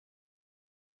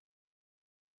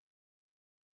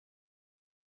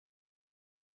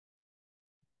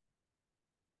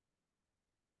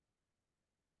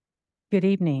Good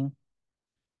evening.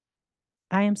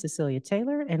 I am Cecilia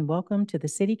Taylor, and welcome to the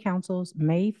City Council's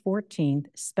May 14th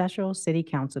Special City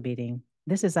Council meeting.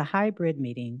 This is a hybrid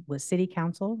meeting with City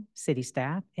Council, city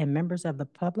staff, and members of the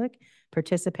public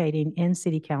participating in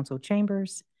City Council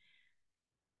chambers.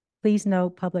 Please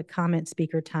note public comment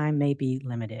speaker time may be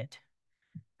limited.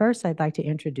 First, I'd like to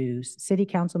introduce City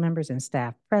Council members and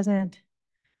staff present.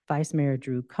 Vice Mayor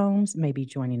Drew Combs may be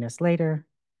joining us later.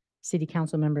 City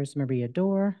Council members Maria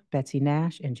Dorr, Betsy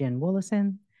Nash, and Jen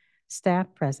Willison. Staff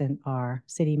present are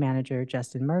City Manager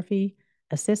Justin Murphy,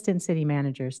 Assistant City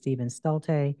Manager Stephen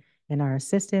Stolte, and our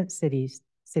Assistant City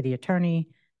Attorney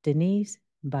Denise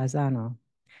Bazano,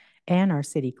 and our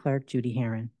City Clerk Judy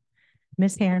Herron.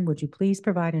 Ms. Herron, would you please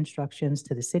provide instructions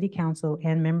to the City Council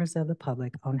and members of the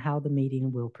public on how the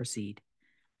meeting will proceed?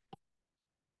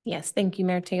 Yes, thank you,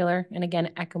 Mayor Taylor. And again,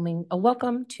 echoing a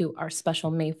welcome to our special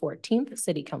May 14th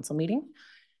City Council meeting.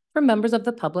 For members of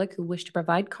the public who wish to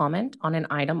provide comment on an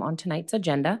item on tonight's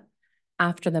agenda,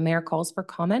 after the mayor calls for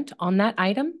comment on that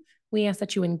item, we ask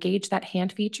that you engage that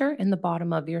hand feature in the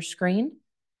bottom of your screen.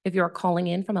 If you are calling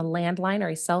in from a landline or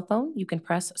a cell phone, you can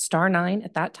press *9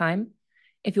 at that time.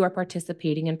 If you are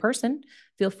participating in person,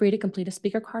 feel free to complete a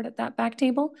speaker card at that back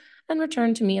table and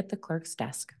return to me at the clerk's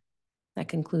desk. That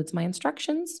concludes my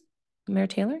instructions. Mayor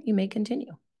Taylor, you may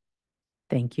continue.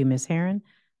 Thank you, Ms. Herron.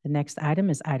 The next item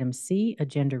is item C,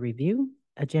 agenda review.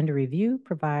 Agenda review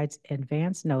provides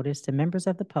advance notice to members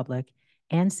of the public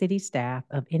and city staff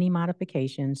of any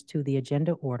modifications to the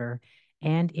agenda order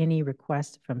and any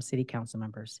requests from city council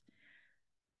members.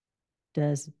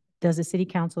 Does the city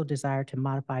council desire to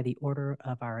modify the order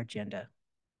of our agenda?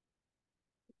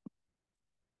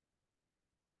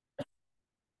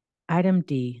 Item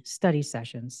D, study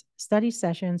sessions. Study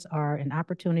sessions are an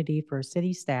opportunity for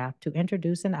city staff to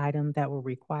introduce an item that will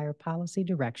require policy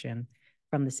direction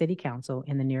from the city council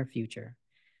in the near future.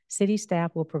 City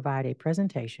staff will provide a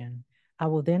presentation. I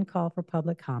will then call for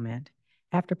public comment.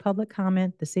 After public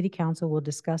comment, the city council will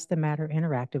discuss the matter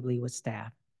interactively with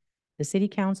staff. The city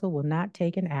council will not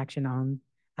take an action on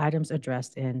items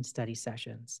addressed in study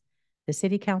sessions. The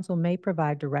city council may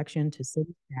provide direction to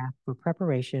city staff for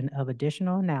preparation of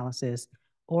additional analysis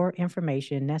or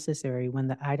information necessary when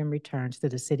the item returns to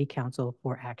the city council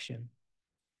for action.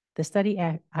 The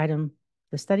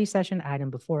study session item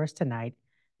before us tonight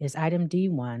is item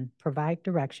D1, provide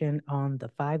direction on the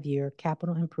 5-year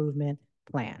capital improvement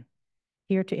plan.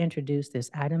 Here to introduce this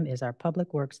item is our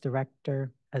Public Works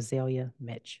Director, Azalea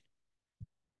Mitch.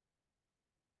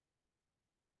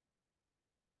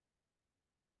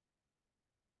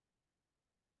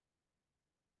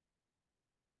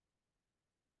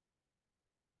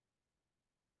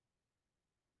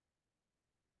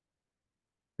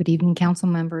 Good evening, council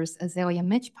members. Azalea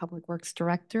Mitch, Public Works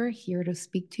Director, here to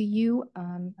speak to you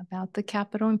about the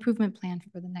capital improvement plan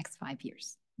for the next 5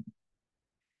 years.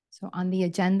 So on the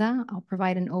agenda, I'll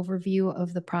provide an overview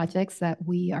of the projects that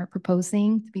we are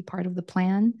proposing to be part of the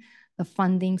plan, the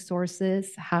funding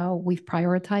sources, how we've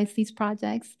prioritized these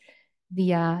projects,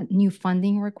 the new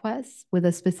funding requests with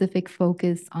a specific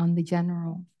focus on the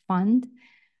general fund,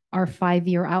 our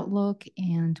 5-year outlook,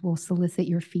 and we'll solicit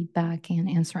your feedback and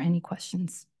answer any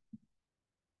questions.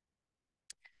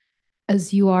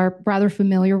 As you are rather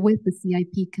familiar with, the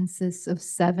CIP consists of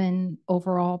 7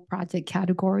 overall project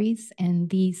categories, and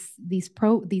these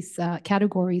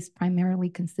categories primarily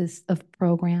consist of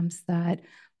programs that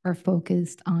are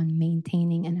focused on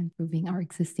maintaining and improving our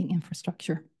existing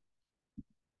infrastructure.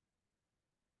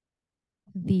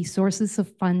 The sources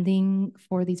of funding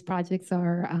for these projects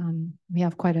are, we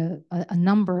have quite a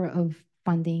number of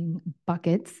funding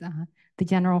buckets. The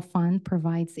general fund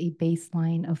provides a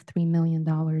baseline of $3 million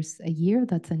a year.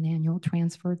 That's an annual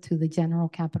transfer to the general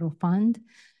capital fund.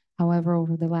 However,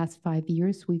 over the last 5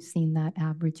 years, we've seen that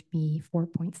average be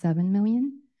 $4.7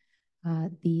 million.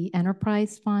 The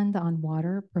enterprise fund on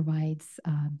water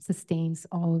sustains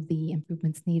all of the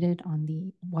improvements needed on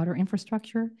the water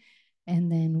infrastructure.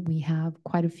 And then we have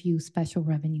quite a few special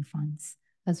revenue funds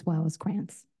as well as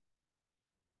grants.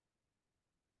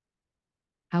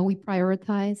 How we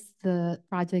prioritize the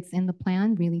projects in the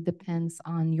plan really depends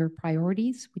on your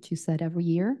priorities, which you set every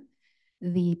year.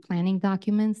 The planning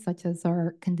documents, such as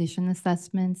our condition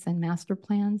assessments and master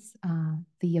plans,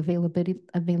 the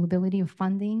availability of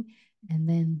funding, and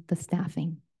then the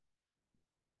staffing.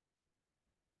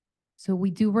 So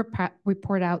we do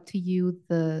report out to you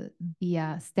the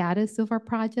status of our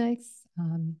projects.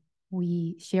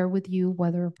 We share with you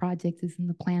whether a project is in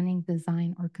the planning,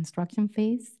 design, or construction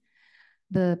phase.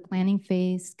 The planning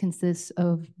phase consists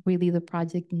of really the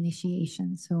project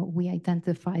initiation. So we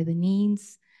identify the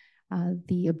needs,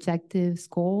 The objectives,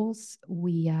 goals,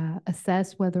 we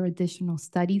assess whether additional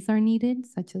studies are needed,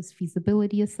 such as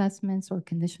feasibility assessments or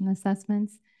condition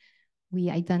assessments. We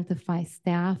identify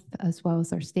staff as well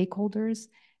as our stakeholders,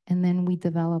 and then we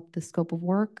develop the scope of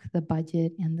work, the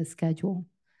budget, and the schedule.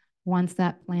 Once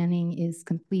that planning is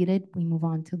completed, we move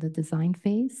on to the design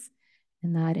phase,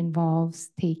 and that involves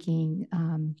taking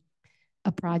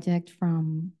a project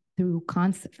from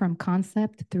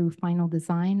concept through final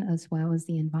design, as well as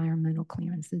the environmental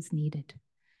clearances needed.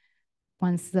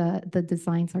 Once the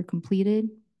designs are completed,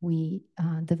 we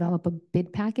develop a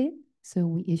bid packet. So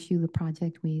we issue the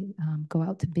project, we go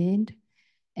out to bid,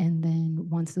 and then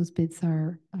once those bids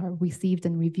are received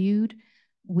and reviewed,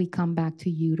 we come back to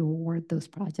you to award those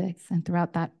projects. And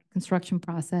throughout that construction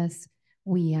process,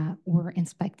 we're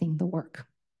inspecting the work.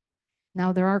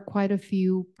 Now, there are quite a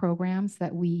few programs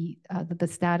that the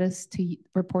status to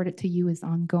report it to you is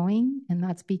ongoing, and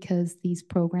that's because these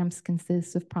programs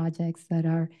consist of projects that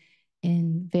are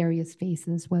in various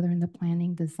phases, whether in the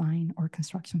planning, design, or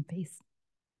construction phase.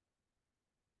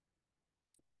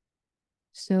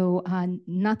 So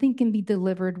nothing can be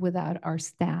delivered without our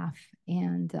staff.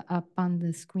 And up on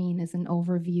the screen is an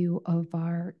overview of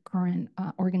our current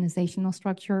organizational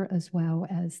structure, as well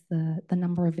as the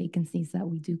number of vacancies that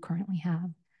we do currently have.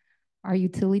 Our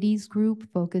utilities group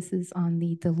focuses on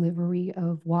the delivery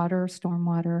of water,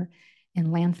 stormwater, and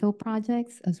landfill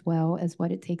projects, as well as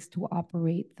what it takes to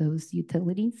operate those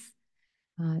utilities.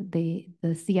 The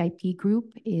CIP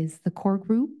group is the core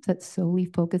group that solely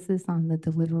focuses on the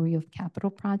delivery of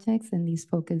capital projects, and these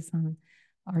focus on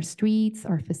our streets,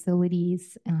 our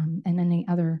facilities, and any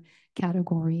other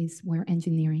categories where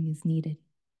engineering is needed.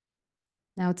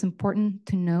 Now, it's important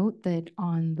to note that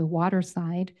on the water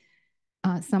side,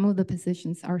 some of the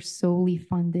positions are solely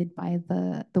funded by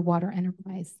the water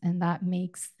enterprise, and that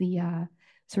makes the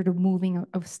sort of moving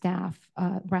of staff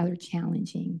rather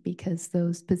challenging, because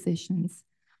those positions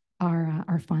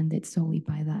are funded solely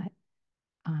by that,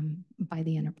 by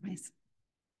the enterprise.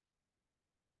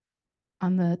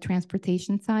 On the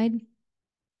transportation side,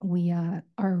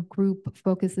 our group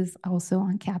focuses also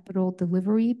on capital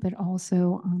delivery, but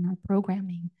also on our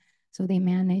programming. So they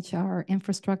manage our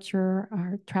infrastructure,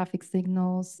 our traffic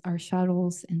signals, our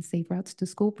shuttles, and Safe Routes to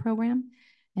School program,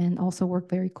 and also work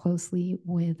very closely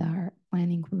with our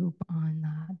planning group on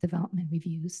development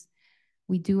reviews.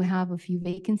 We do have a few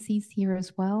vacancies here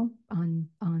as well on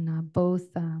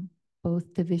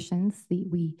both divisions.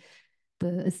 The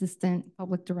assistant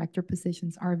public director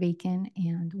positions are vacant,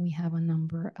 and we have a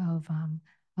number of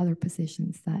other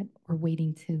positions that we're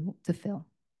waiting to fill.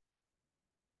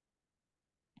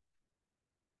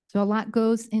 So a lot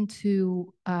goes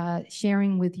into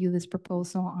sharing with you this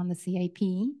proposal on the CIP.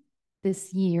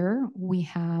 This year,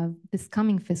 this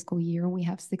coming fiscal year, we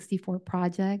have 64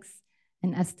 projects,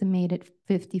 an estimated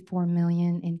 54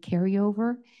 million in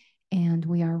carryover, and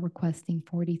we are requesting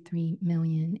 43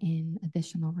 million in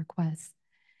additional requests.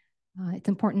 It's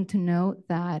important to note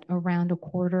that around a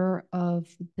quarter of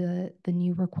the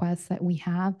new requests that we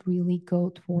have really go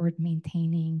toward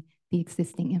maintaining the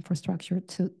existing infrastructure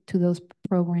to those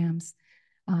programs,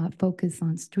 focus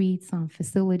on streets, on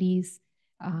facilities,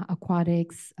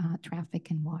 aquatics,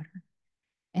 traffic, and water.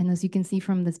 And as you can see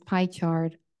from this pie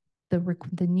chart,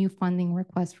 the new funding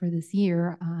request for this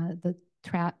year, the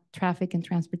traffic and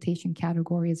transportation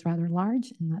category is rather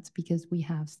large, and that's because we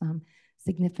have some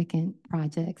significant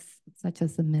projects such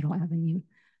as the Middle Avenue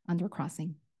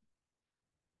undercrossing.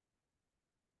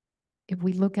 If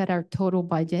we look at our total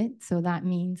budget, so that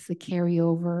means the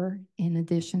carryover in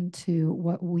addition to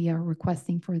what we are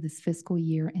requesting for this fiscal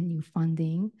year and new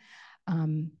funding,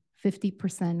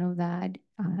 50% of that,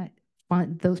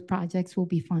 those projects will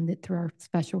be funded through our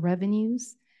special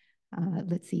revenues.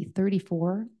 Let's see,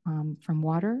 34 from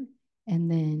water,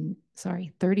 and then,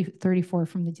 34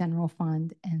 from the general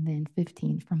fund, and then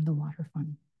 15 from the water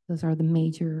fund. Those are the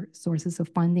major sources of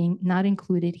funding. Not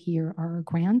included here are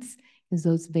grants, because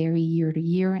those vary year to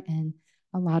year, and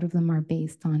a lot of them are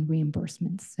based on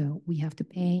reimbursements. So we have to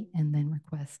pay and then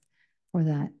request for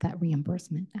that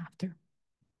reimbursement after.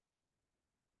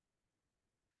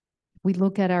 We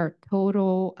look at our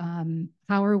total,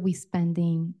 how are we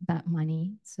spending that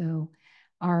money? So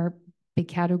our big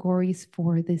categories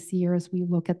for this year, as we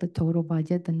look at the total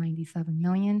budget, the 97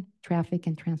 million, traffic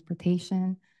and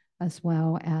transportation, as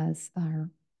well as our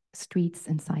streets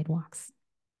and sidewalks.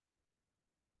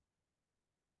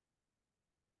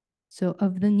 So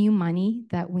of the new money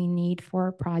that we need for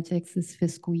our projects this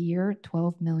fiscal year,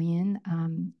 12 million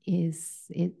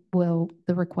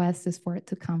the request is for it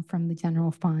to come from the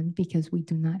general fund, because we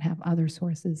do not have other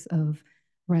sources of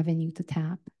revenue to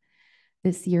tap.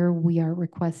 This year, we are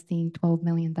requesting $12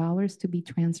 million to be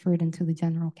transferred into the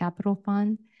general capital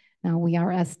fund. Now, we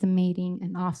are estimating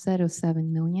an offset of $7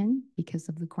 million because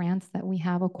of the grants that we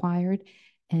have acquired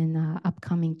and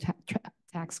upcoming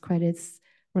tax credits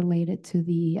related to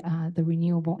the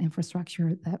renewable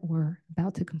infrastructure that we're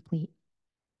about to complete.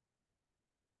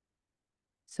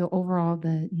 So overall,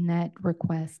 the net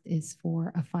request is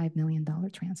for a $5 million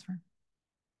transfer.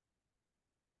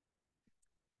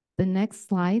 The next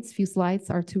few slides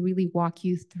are to really walk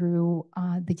you through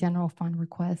the general fund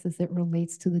request as it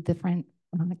relates to the different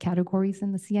categories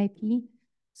in the CIP.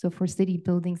 So for city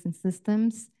buildings and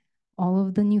systems, all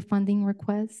of the new funding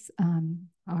requests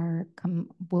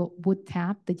would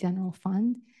tap the general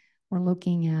fund. We're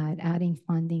looking at adding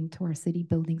funding to our city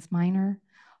buildings minor,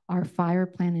 our fire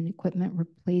plan and equipment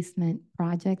replacement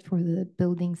project for the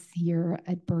buildings here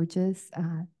at Burgess.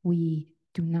 We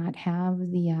do not have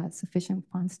the sufficient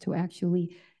funds to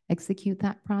actually execute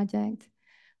that project.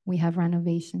 We have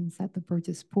renovations at the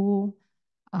Burgess Pool,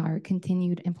 our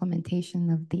continued implementation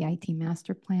of the IT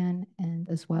master plan, and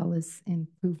as well as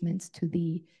improvements to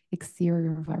the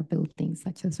exterior of our buildings,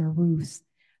 such as our roofs,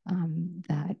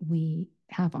 that we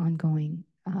have ongoing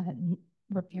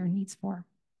repair needs for.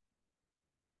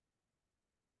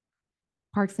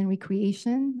 Parks and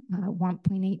Recreation,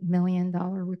 $1.8 million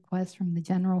request from the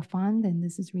general fund, and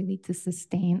this is really to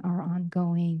sustain our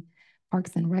ongoing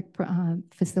parks and rec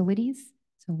facilities.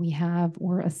 So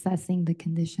we're assessing the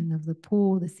condition of the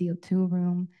pool, the CO2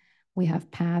 room. We have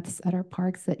paths at our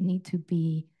parks that need to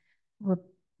be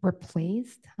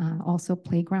replaced, also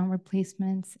playground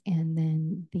replacements, and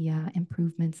then the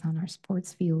improvements on our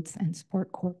sports fields and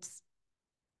sport courts.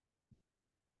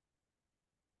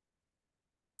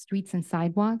 Streets and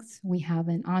sidewalks, we have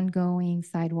an ongoing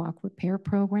sidewalk repair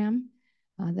program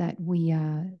that we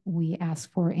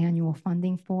ask for annual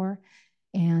funding for.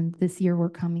 And this year we're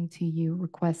coming to you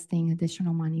requesting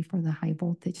additional money for the high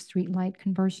voltage streetlight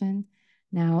conversion.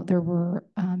 Now there were,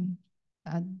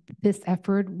 this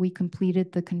effort, we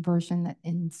completed the conversion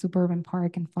in Suburban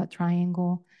Park and Flood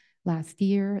Triangle last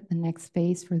year. The next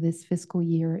phase for this fiscal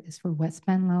year is for West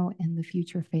Menlo, and the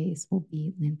future phase will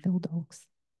be Linfield Oaks.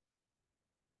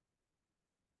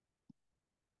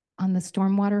 On the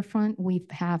stormwater front, we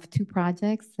have two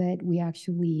projects that we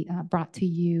actually brought to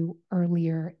you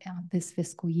earlier this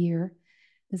fiscal year.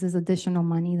 This is additional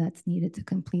money that's needed to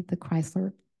complete the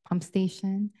Chrysler pump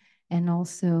station and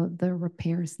also the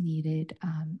repairs needed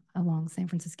along San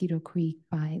Francisco Creek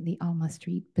by the Alma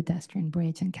Street pedestrian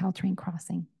bridge and Caltrain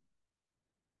crossing.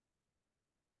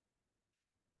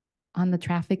 On the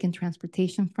traffic and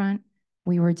transportation front,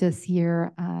 we were just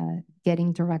here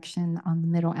getting direction on the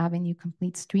Middle Avenue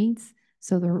complete streets.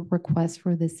 So the request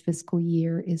for this fiscal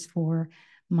year is for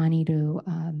money to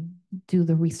do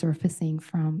the resurfacing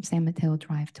from San Mateo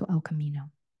Drive to El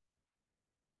Camino.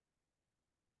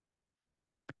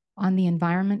 On the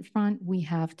environment front, we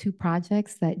have two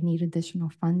projects that need additional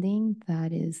funding.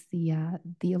 That is the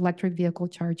electric vehicle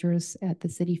chargers at the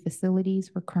city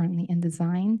facilities. We're currently in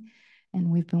design, and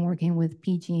we've been working with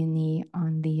PG&E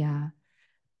on the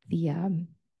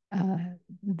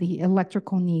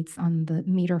electrical needs on the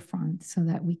meter front so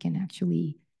that we can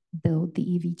actually build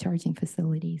the EV charging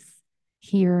facilities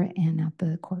here and at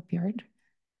the courtyard.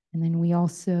 And then we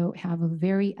also have a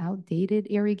very outdated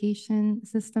irrigation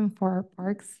system for our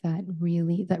parks that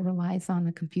relies on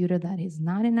a computer that is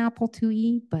not an Apple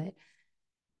IIe, but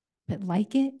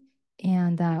like it.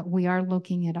 And we are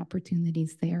looking at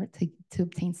opportunities there to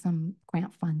obtain some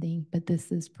grant funding, but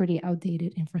this is pretty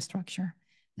outdated infrastructure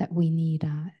that we need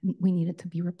it to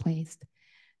be replaced.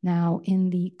 Now, in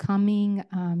the coming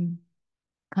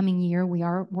year, we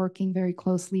are working very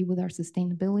closely with our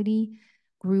sustainability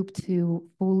group to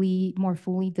more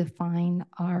fully define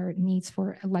our needs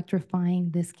for electrifying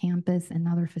this campus and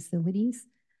other facilities.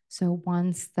 So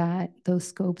once those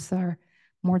scopes are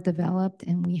more developed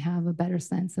and we have a better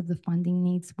sense of the funding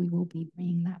needs, we will be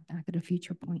bringing that back at a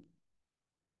future point.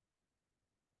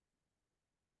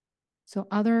 So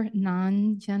other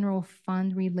non-general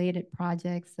fund related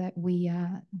projects that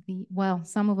well,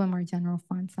 some of them are general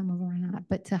fund, some of them are not,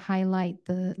 but to highlight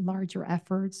the larger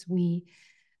efforts, we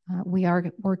are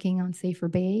working on Safer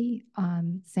Bay,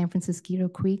 San Francisco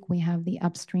Creek. We have the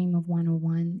upstream of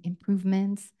 101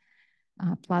 improvements,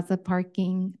 plaza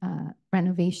parking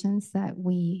renovations that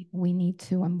we need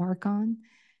to embark on,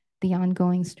 the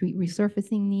ongoing street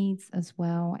resurfacing needs, as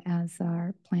well as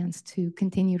our plans to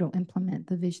continue to implement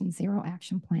the Vision Zero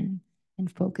action plan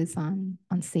and focus on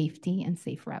safety and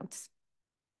safe routes.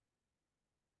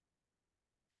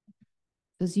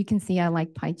 As you can see, I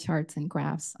like pie charts and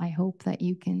graphs. I hope that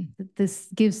this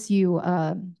gives you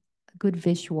a good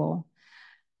visual.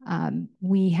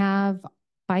 We have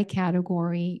by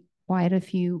category quite a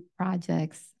few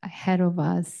projects ahead of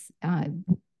us in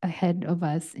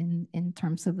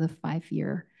terms of the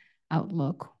 5-year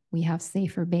outlook. We have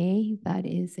Safer Bay, that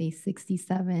is a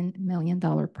 $67 million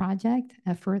project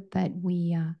effort that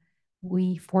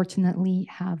we fortunately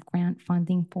have grant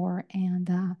funding for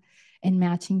and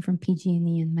matching from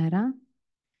PG&E and Meta.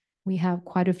 We have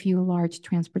quite a few large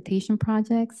transportation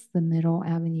projects, the Middle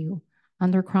Avenue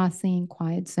undercrossing,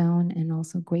 quiet zone, and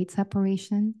also grade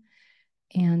separation.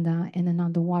 And then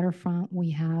on the waterfront, we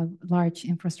have large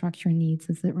infrastructure needs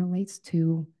as it relates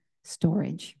to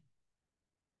storage.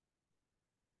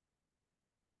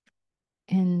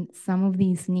 And some of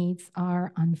these needs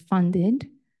are unfunded.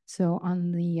 So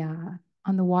on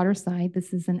the water side,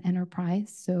 this is an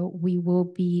enterprise. So we will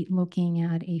be looking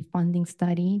at a funding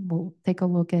study. We'll take a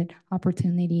look at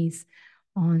opportunities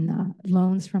on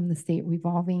loans from the state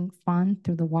revolving fund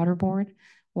through the water board.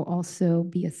 We'll also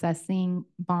be assessing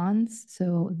bonds.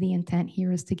 So the intent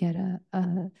here is to get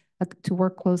to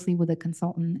work closely with a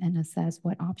consultant and assess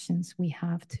what options we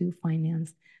have to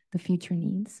finance the future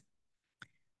needs.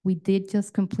 We did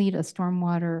just complete a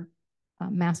stormwater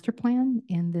master plan,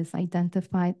 and this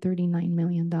identified $39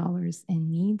 million in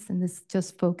needs. And this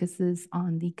just focuses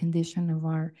on the condition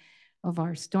of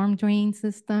our storm drain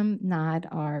system, not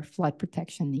our flood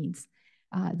protection needs.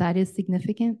 That is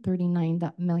significant,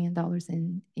 $39 million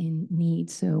in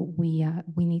needs. So we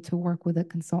need to work with a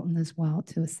consultant as well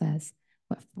to assess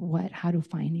how to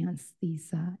finance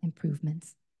these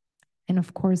improvements. And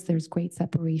of course, there's grade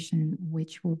separation,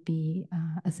 which will be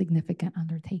a significant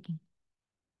undertaking.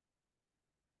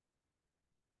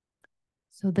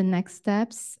 So the next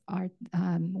steps are,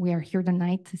 we are here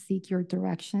tonight to seek your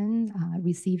direction,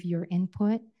 receive your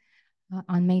input.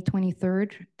 On May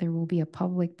 23rd, there will be a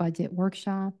public budget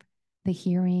workshop,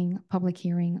 public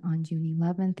hearing on June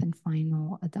 11th, and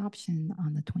final adoption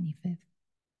on the 25th.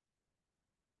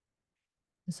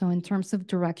 So in terms of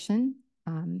direction,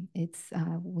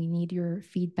 we need your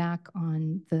feedback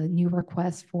on the new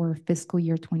request for fiscal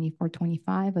year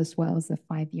 24-25, as well as the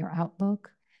 5-year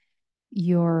outlook.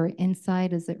 Your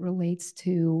insight as it relates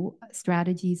to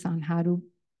strategies on how to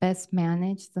best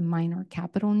manage the minor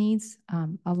capital needs.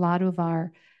 A lot of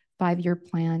our 5-year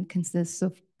plan consists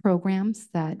of programs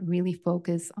that really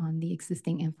focus on the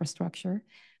existing infrastructure,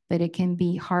 but it can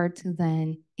be hard to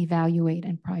then evaluate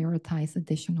and prioritize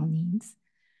additional needs.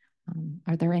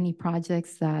 Are there any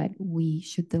projects that we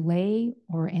should delay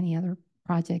or any other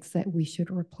projects that we should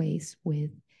replace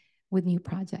with new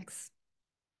projects?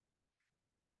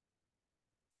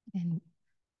 And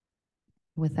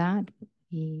with that,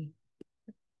 we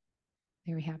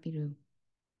very happy to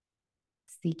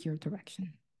seek your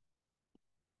direction.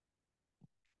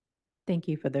 Thank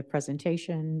you for the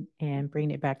presentation and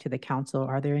bringing it back to the council.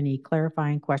 Are there any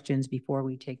clarifying questions before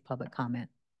we take public comment?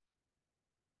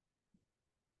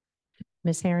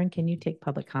 Ms. Herron, can you take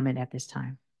public comment at this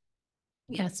time?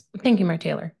 Yes, thank you, Mayor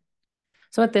Taylor.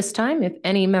 So at this time, if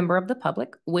any member of the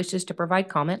public wishes to provide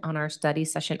comment on our study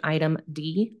session item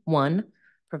D1,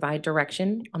 provide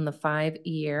direction on the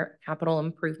 5-year capital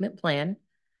improvement plan,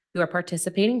 you are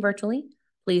participating virtually,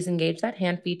 please engage that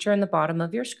hand feature in the bottom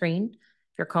of your screen.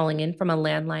 If you're calling in from a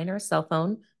landline or a cell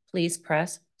phone, please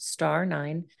press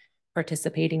 *9.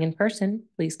 Participating in person,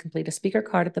 please complete a speaker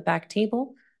card at the back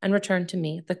table and return to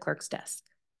me at the clerk's desk.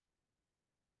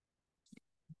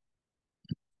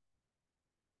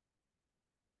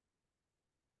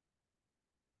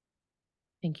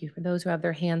 Thank you. For those who have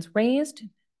their hands raised,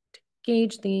 to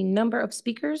gauge the number of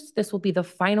speakers, this will be the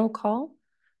final call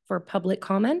for public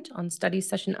comment on study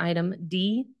session item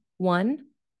D1.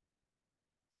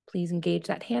 Please engage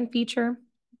that hand feature,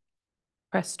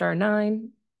 press *9,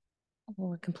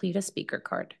 or complete a speaker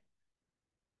card.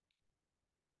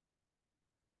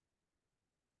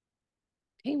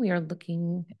 Okay, we are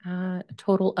looking at a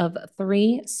total of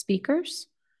 3 speakers,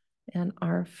 and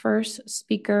our first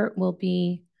speaker will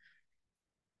be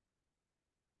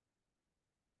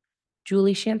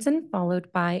Julie Shanson,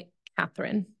 followed by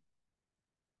Catherine.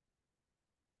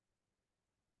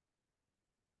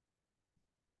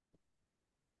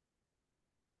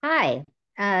 Hi,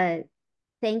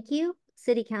 thank you,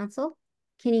 City Council.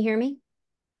 Can you hear me?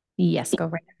 Yes, go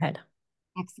right ahead.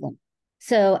 Excellent.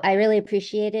 So I really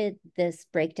appreciated this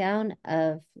breakdown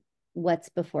of what's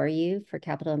before you for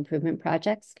capital improvement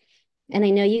projects. And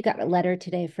I know you got a letter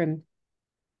today from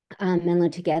Menlo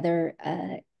Together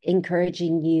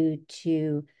encouraging you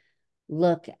to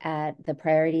look at the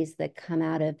priorities that come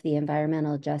out of the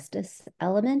environmental justice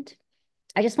element.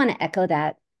 I just want to echo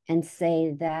that and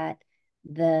say that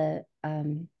the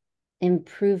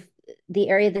the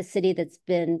area of the city that's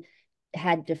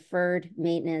had deferred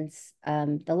maintenance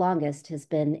the longest has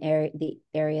been the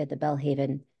area of the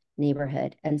Bellhaven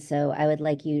neighborhood. And so I would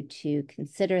like you to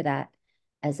consider that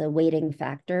as a weighting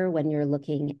factor when you're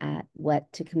looking at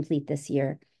what to complete this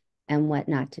year and what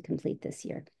not to complete this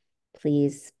year.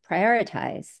 Please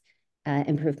prioritize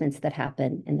improvements that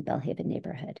happen in the Bellhaven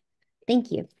neighborhood.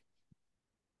 Thank you.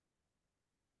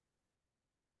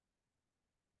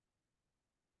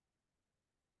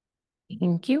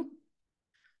 Thank you.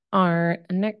 Our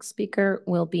next speaker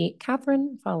will be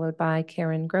Catherine, followed by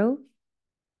Karen Grove.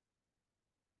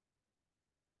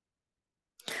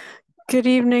 Good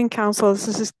evening, Council.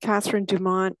 This is Catherine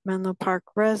Dumont, Menlo Park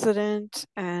resident,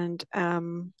 and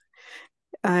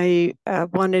I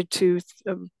wanted to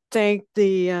thank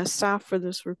the staff for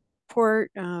this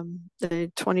report, the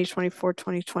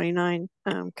 2024-2029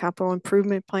 capital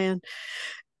improvement plan.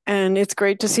 And it's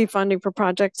great to see funding for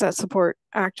projects that support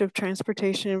active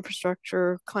transportation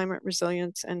infrastructure, climate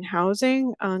resilience, and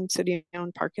housing on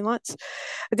city-owned parking lots.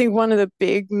 I think one of the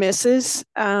big misses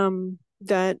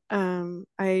that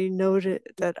I noted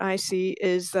that I see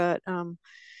is that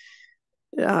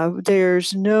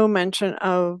there's no mention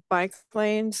of bike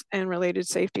lanes and related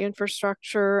safety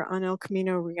infrastructure on El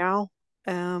Camino Real.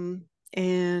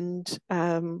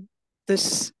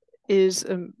 This is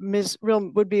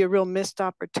would be a real missed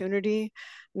opportunity,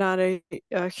 not a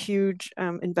huge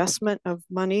investment of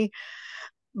money,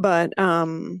 but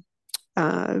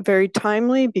very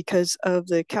timely because of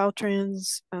the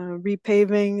Caltrans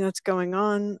repaving that's going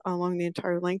on along the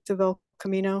entire length of El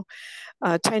Camino.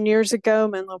 10 years ago,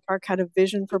 Menlo Park had a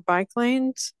vision for bike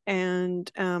lanes and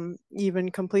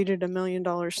even completed $1 million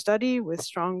study with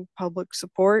strong public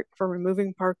support for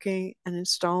removing parking and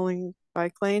installing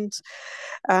bike lanes.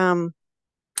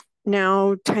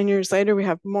 Now, 10 years later, we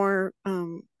have more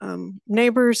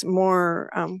neighbors,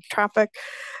 more traffic,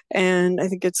 and I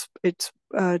think it's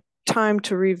time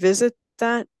to revisit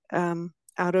that.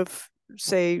 Out of,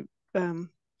 say, like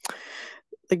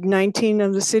 19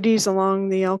 of the cities along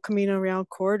the El Camino Real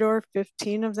corridor,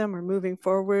 15 of them are moving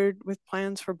forward with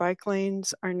plans for bike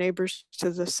lanes. Our neighbors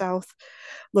to the south,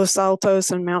 Los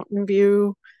Altos and Mountain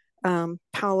View,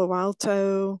 Palo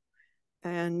Alto,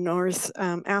 and North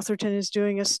Atherton is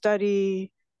doing a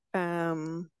study,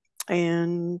 and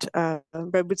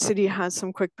Redwood City has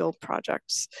some quick build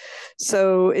projects.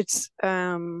 So it's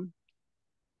a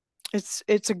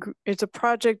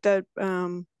project that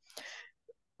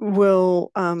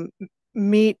will that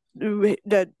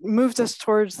moves us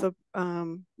towards the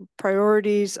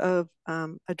priorities of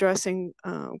addressing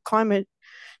climate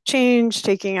change,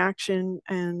 taking action,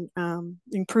 and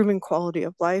improving quality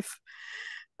of life.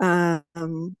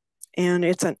 And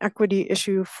it's an equity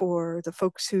issue for the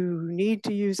folks who need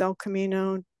to use El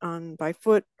Camino by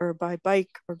foot or by bike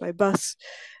or by bus.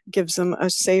 It gives them a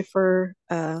safer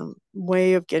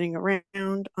way of getting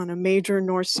around on a major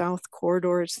north-south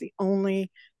corridor. It's the only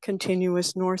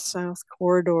continuous north-south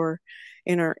corridor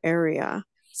in our area.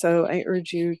 So I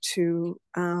urge you to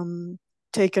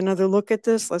take another look at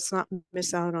this. Let's not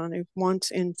miss out on a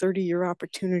once in 30-year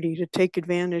opportunity to take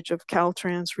advantage of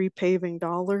Caltrans repaving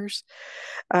dollars.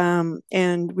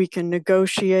 And we can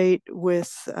negotiate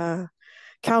with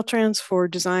Caltrans for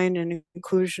design and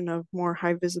inclusion of more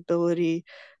high visibility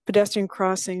pedestrian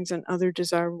crossings and other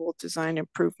desirable design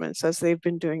improvements as they've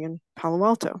been doing in Palo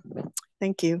Alto.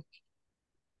 Thank you.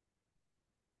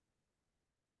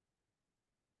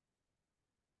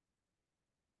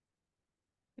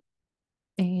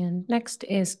 And next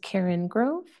is Karen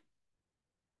Grove.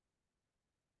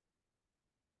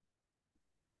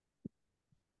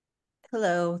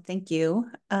 Hello, thank you.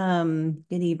 Good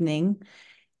evening.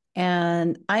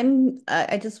 And I want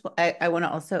to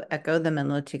also echo the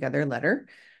Menlo Together letter.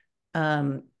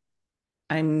 I'm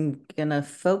gonna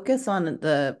focus on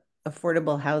the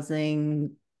affordable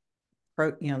housing,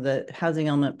 the housing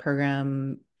element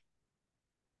program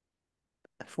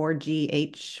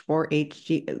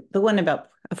 4HG, the one about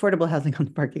affordable housing on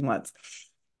the parking lots.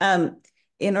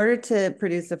 In order to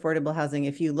produce affordable housing,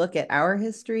 if you look at our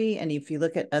history and if you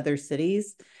look at other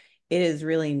cities, it is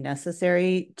really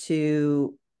necessary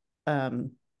to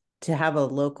have a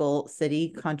local city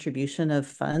contribution of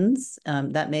funds.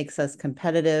 That makes us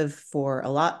competitive for a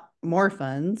lot more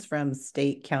funds from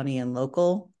state, county, and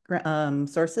local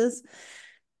sources.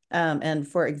 And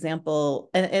for example,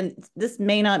 and this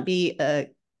may not be a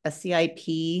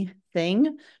CIP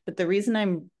thing, but the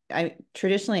reason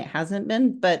traditionally it hasn't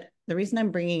been, but the reason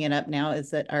I'm bringing it up now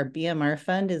is that our BMR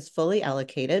fund is fully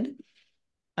allocated.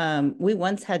 We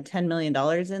once had $10 million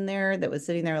in there that was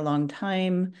sitting there a long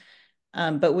time.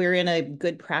 But we're in a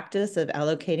good practice of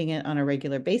allocating it on a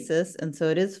regular basis. And so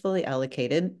it is fully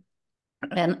allocated.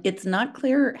 And it's not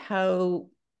clear how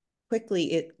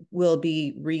quickly it will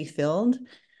be refilled.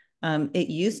 It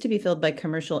used to be filled by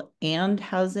commercial and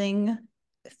housing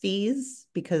fees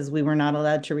because we were not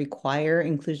allowed to require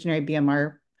inclusionary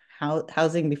BMR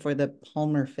housing before the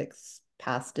Palmer fix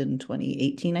passed in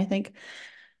 2018, I think.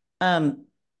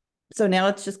 So now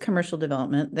it's just commercial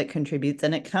development that contributes,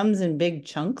 and it comes in big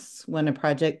chunks when a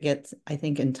project gets, I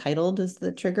think, entitled is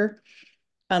the trigger.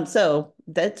 So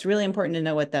that's really important to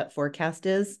know what that forecast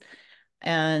is.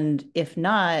 And if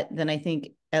not, then I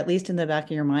think, at least in the back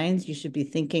of your minds, you should be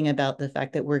thinking about the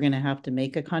fact that we're going to have to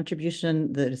make a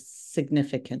contribution that is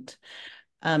significant.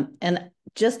 And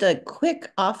just a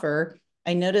quick offer,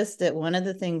 I noticed that one of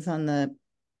the things on the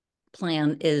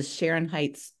plan is Sharon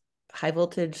Heights high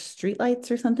voltage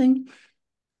streetlights or something.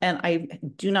 And I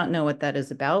do not know what that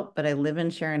is about, but I live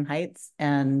in Sharon Heights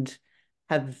and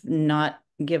have not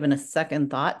given a second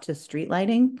thought to street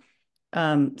lighting.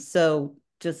 So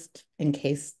just in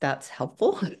case that's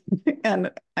helpful, and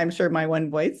I'm sure my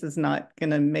one voice is not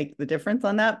going to make the difference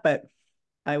on that, but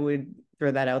I would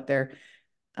throw that out there.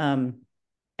 And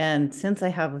since I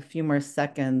have a few more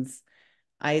seconds,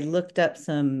 I looked up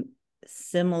some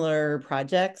similar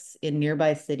projects in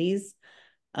nearby cities.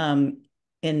 In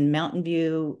Mountain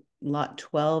View, Lot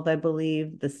 12, I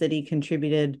believe, the city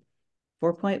contributed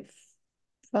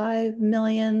 4.5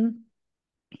 million,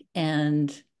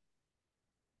 and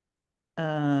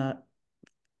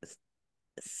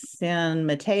San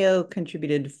Mateo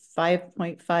contributed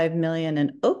 5.5 million,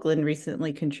 and Oakland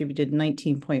recently contributed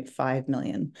 19.5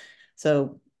 million.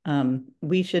 So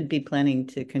we should be planning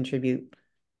to contribute,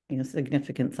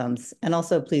 significant sums. And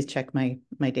also, please check my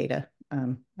data.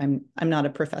 I'm not a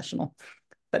professional,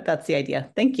 but that's the idea.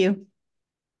 Thank you.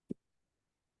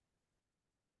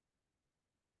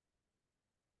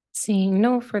 Seeing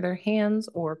no further hands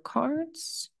or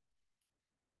cards.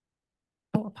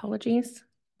 Oh, apologies.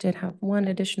 Did have one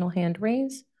additional hand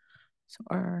raised. So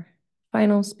our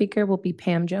final speaker will be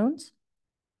Pam Jones.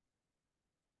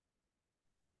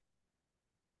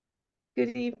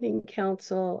 Good evening,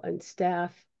 council and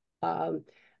staff.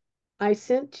 I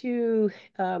sent you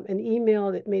an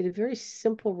email that made a very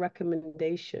simple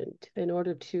recommendation in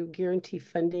order to guarantee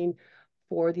funding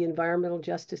for the environmental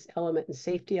justice element and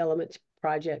safety elements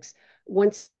projects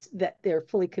once that they're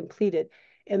fully completed.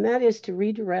 And that is to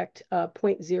redirect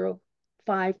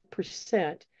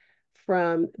 0.05%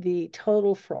 from the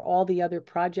total for all the other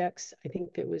projects. I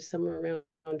think there was somewhere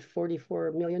around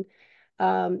 44 million.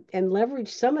 And leverage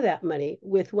some of that money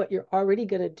with what you're already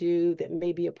going to do that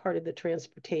may be a part of the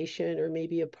transportation or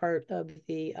maybe a part of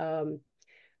the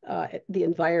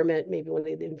environment, maybe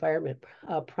one of the environment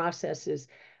processes.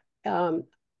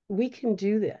 We can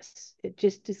do this. It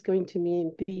just is going to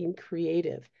mean being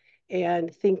creative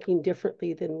and thinking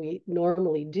differently than we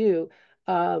normally do.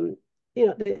 The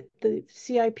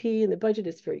CIP and the budget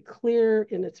is very clear,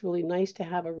 and it's really nice to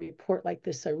have a report like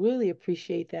this. I really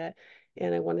appreciate that.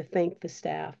 And I want to thank the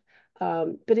staff.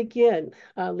 But again,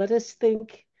 let us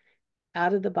think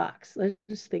out of the box. Let's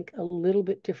just think a little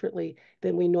bit differently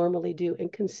than we normally do and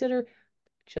consider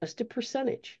just a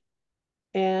percentage.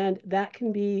 And that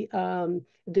can be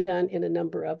done in a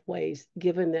number of ways,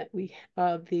 given that we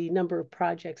the number of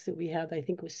projects that we have, I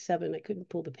think was 7. I couldn't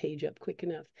pull the page up quick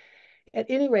enough. At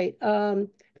any rate,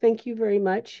 thank you very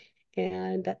much.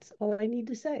 And that's all I need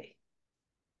to say.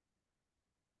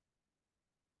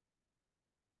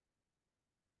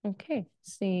 Okay,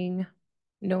 seeing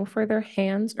no further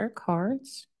hands or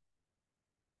cards.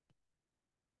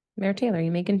 Mayor Taylor,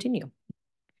 you may continue.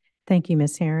 Thank you,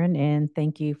 Ms. Herron, and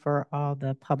thank you for all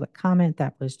the public comment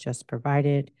that was just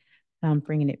provided.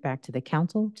 Bringing it back to the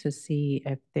council to see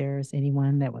if there's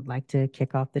anyone that would like to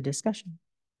kick off the discussion.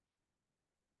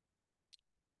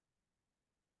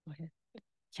 Go ahead.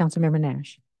 Councilmember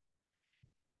Nash.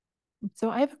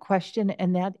 So I have a question,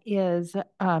 and that is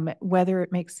whether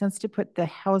it makes sense to put the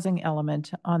housing element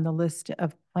on the list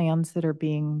of plans that are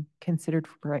being considered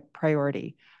for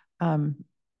priority.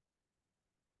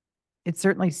 It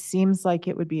certainly seems like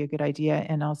it would be a good idea,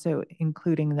 and also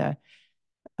including the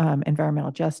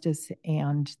environmental justice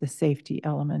and the safety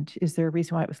element. Is there a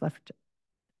reason why it was left,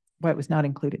 why it was not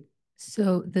included?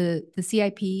 So the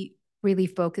CIP really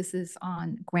focuses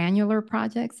on granular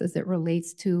projects as it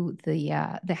relates to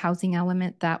the housing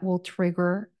element that will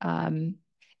trigger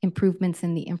improvements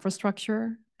in the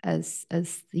infrastructure as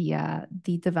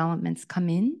the developments come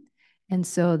in. And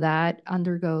so that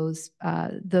undergoes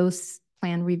those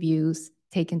plan reviews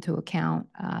take into account,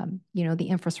 the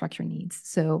infrastructure needs.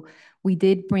 So We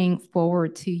did bring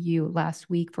forward to you last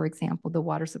week, for example, the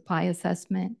water supply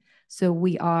assessment. So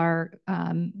we are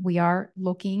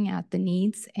looking at the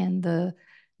needs, and the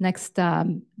next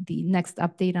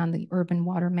update on the urban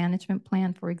water management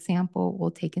plan, for example,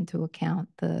 will take into account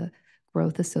the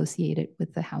growth associated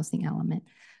with the housing element.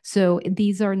 So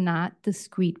these are not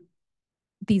discrete,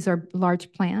 these are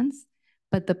large plans,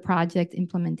 but the project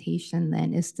implementation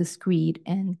then is discrete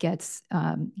and gets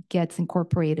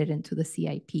incorporated into the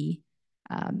CIP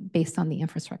based on the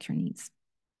infrastructure needs.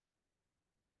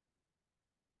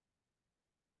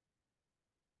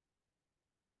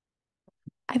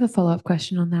 I have a follow-up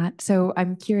question on that. So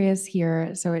I'm curious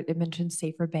here. So it mentions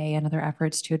Safer Bay and other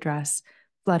efforts to address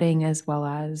flooding as well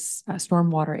as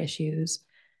stormwater issues.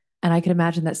 And I can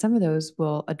imagine that some of those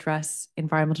will address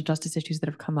environmental justice issues that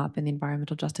have come up in the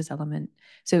environmental justice element.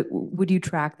 So would you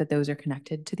track that those are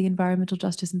connected to the environmental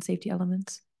justice and safety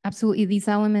elements? Absolutely. These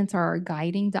elements are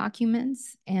guiding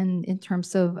documents. And in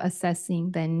terms of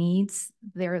assessing the needs,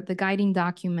 they're the guiding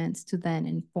documents to then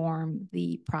inform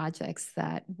the projects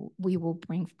that we will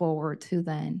bring forward to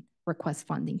then request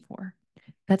funding for.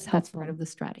 That's helpful. That's part of the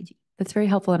strategy. That's very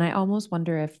helpful. And I almost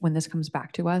wonder if when this comes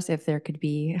back to us, if there could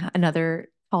be another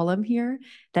column here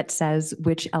that says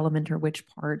which element or which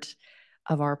part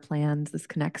of our plans this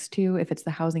connects to, if it's the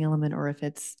housing element or if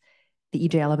it's the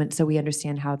EJ element, so we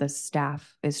understand how the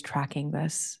staff is tracking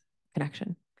this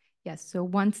connection. Yes, so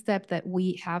one step that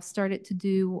we have started to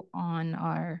do on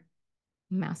our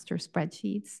master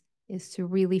spreadsheets is to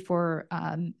really, for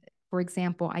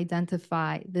example,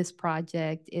 identify this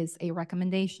project is a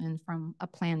recommendation from a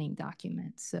planning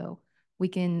document. So we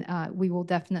will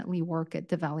definitely work at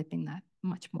developing that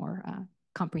much more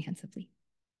comprehensively.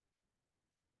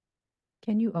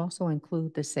 Can you also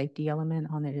include the safety element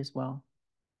on it as well?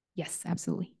 Yes,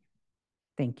 absolutely.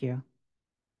 Thank you.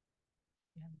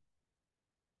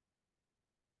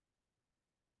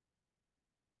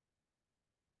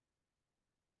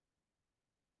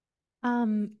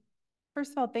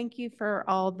 First of all, thank you for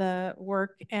all the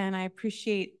work, and I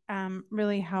appreciate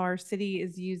really how our city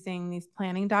is using these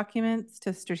planning documents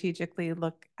to strategically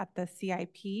look at the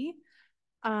CIP.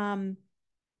 I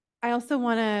also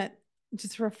want to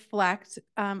just reflect,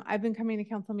 I've been coming to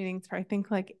council meetings for I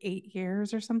think like 8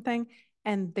 years or something,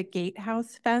 and the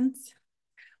gatehouse fence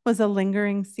was a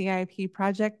lingering CIP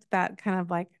project that kind of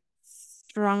like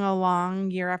strung along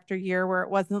year after year, where it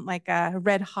wasn't like a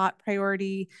red hot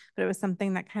priority, but it was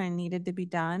something that kind of needed to be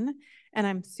done. And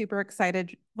I'm super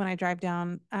excited when I drive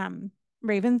down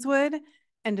Ravenswood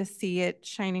and to see it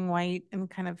shining white and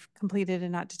kind of completed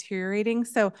and not deteriorating.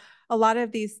 So a lot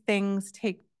of these things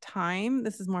take time.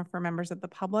 This is more for members of the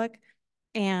public,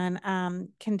 and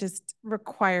can just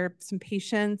require some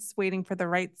patience, waiting for the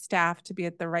right staff to be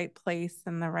at the right place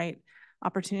and the right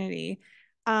opportunity.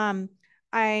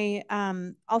 I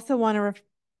also want to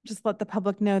just let the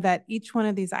public know that each one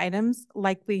of these items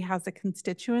likely has a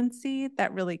constituency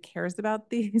that really cares about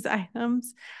these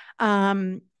items.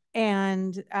 So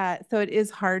it is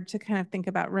hard to kind of think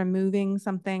about removing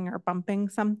something or bumping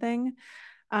something.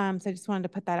 So I just wanted to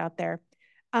put that out there.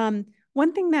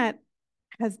 One thing that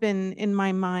has been in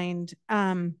my mind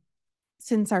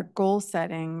since our goal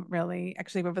setting, really,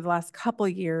 actually over the last couple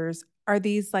of years, are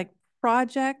these like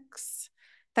projects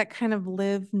that kind of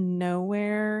live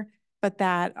nowhere, but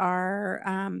that are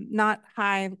not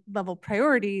high level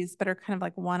priorities, but are kind of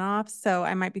like one-offs. So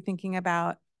I might be thinking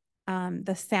about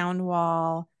the sound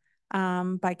wall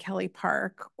by Kelly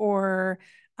Park, or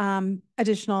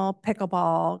additional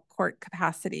pickleball court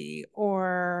capacity,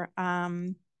 or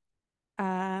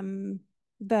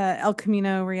the El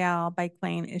Camino Real bike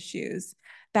lane issues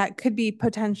that could be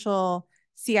potential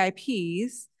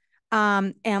CIPs.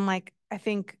 And like, I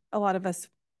think a lot of us,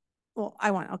 well,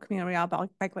 I want El Camino Real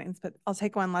bike lanes, but I'll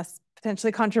take one less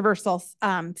potentially controversial,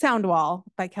 sound wall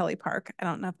by Kelly Park. I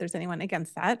don't know if there's anyone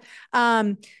against that.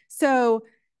 So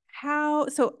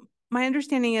my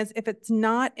understanding is if it's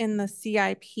not in the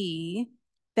CIP,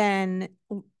 then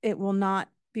it will not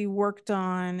be worked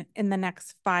on in the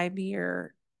next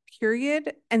 5-year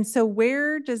period. And so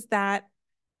where does that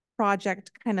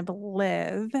project kind of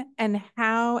live, and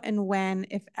how and when,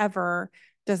 if ever,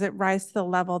 does it rise to the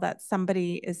level that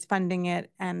somebody is funding it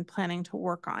and planning to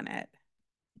work on it?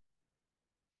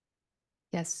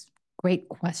 Yes, great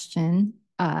question.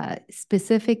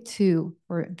 Specific to,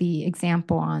 for the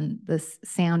example on the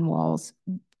sound walls,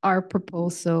 our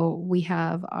proposal, we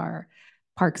have our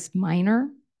Parks Minor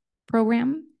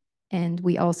program, and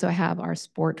we also have our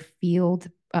sport field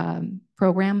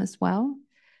program as well.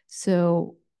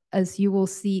 So as you will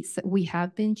see, we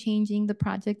have been changing the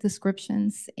project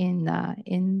descriptions in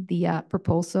the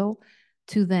proposal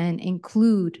to then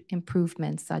include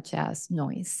improvements such as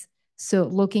noise. So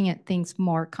looking at things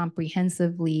more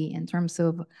comprehensively in terms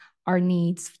of our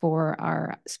needs for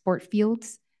our sport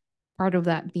fields, part of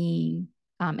that being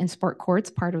in sport courts,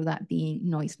 part of that being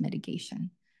noise mitigation.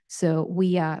 So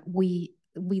we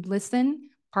listen.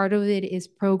 Part of it is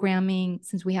programming,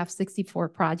 since we have 64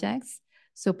 projects.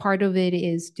 So part of it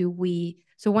is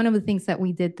so one of the things that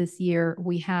we did this year,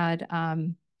 we had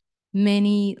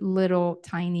many little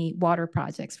tiny water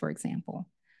projects, for example.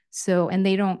 So, and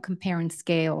they don't compare in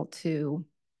scale to,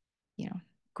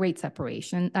 great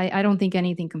separation. I don't think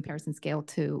anything compares in scale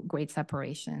to great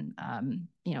separation.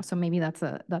 So maybe that's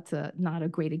not a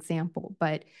great example,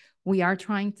 but we are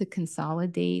trying to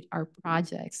consolidate our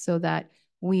projects so that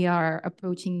we are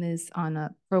approaching this on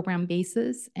a program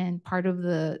basis, and part of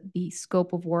the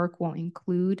scope of work will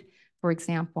include, for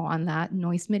example, on that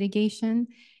noise mitigation,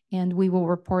 and we will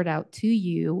report out to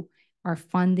you our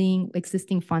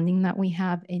existing funding that we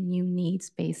have, and new needs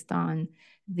based on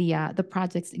the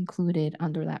projects included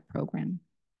under that program.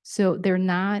 So they're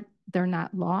not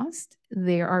lost.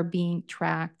 They are being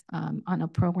tracked on a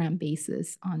program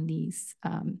basis on these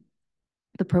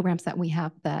the programs that we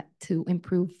have that to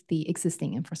improve the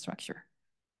existing infrastructure.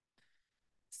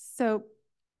 So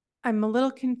I'm a little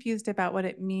confused about what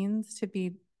it means to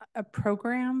be a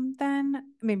program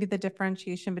then, maybe the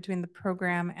differentiation between the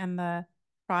program and the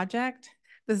project.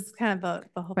 This is kind of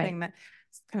the whole thing that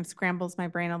kind of scrambles my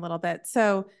brain a little bit.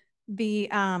 So the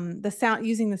sound,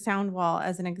 using the sound wall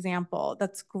as an example,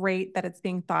 that's great that it's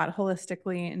being thought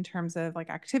holistically in terms of like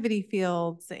activity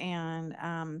fields and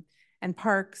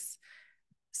parks.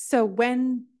 So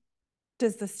when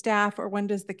does the staff, or when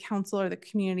does the council or the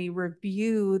community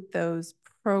review those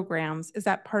programs? Is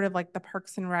that part of like the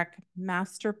Parks and Rec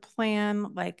master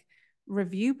plan, like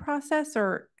review process,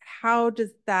 or how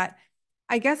does that,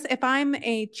 I guess if I'm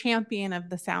a champion of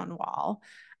the sound wall,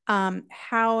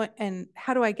 how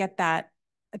do I get that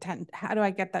how do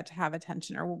I get that to have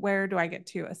attention, or where do I get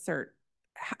to assert?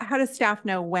 How does staff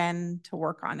know when to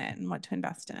work on it and what to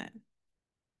invest in it?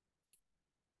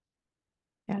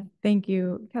 Yeah, thank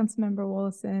you, Councilmember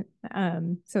Wollaston.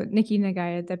 So Nikki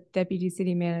Nagaya, Deputy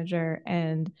City Manager,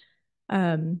 and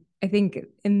I think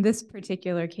in this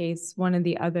particular case, one of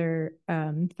the other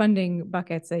funding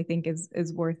buckets I think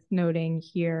is worth noting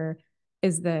here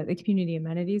is the community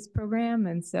amenities program.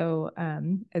 And so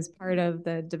as part of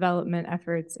the development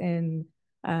efforts in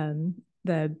the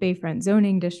Bayfront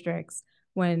zoning districts,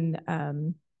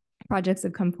 when projects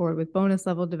have come forward with bonus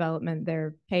level development,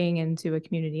 they're paying into a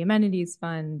community amenities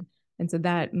fund. And so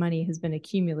that money has been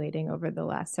accumulating over the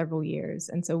last several years.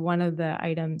 And so one of the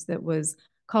items that was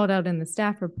called out in the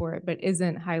staff report, but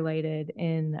isn't highlighted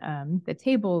in the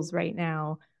tables right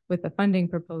now with the funding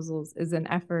proposals, is an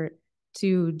effort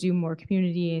to do more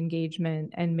community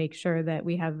engagement and make sure that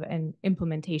we have an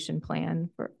implementation plan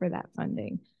for that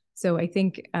funding. So I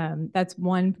think that's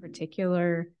one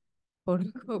particular quote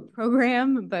unquote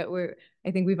program, but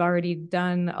I think we've already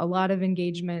done a lot of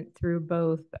engagement through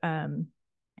both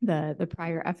the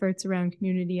prior efforts around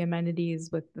community amenities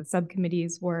with the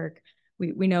subcommittee's work.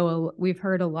 We know we've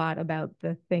heard a lot about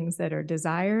the things that are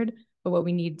desired, but what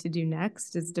we need to do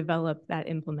next is develop that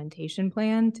implementation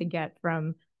plan to get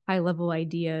from high level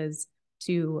ideas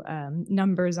to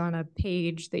numbers on a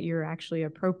page that you're actually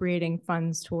appropriating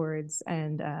funds towards,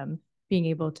 and being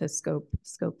able to scope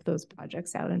those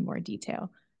projects out in more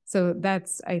detail. So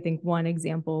that's, I think, one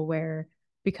example where,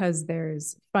 because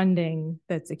there's funding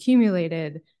that's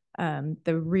accumulated,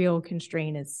 the real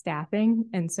constraint is staffing.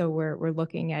 And so we're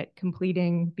looking at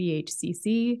completing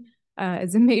BHCC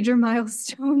as a major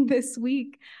milestone this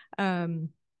week.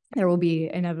 There will be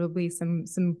inevitably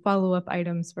some follow-up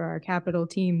items for our capital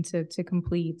team to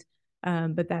complete,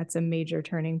 but that's a major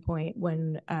turning point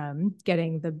when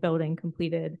getting the building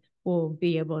completed. We'll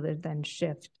be able to then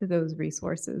shift those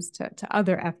resources to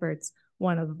other efforts,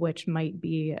 one of which might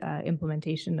be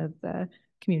implementation of the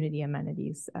community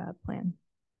amenities plan.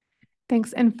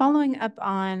 Thanks. And following up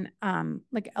on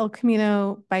like El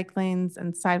Camino bike lanes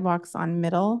and sidewalks on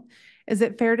Middle, is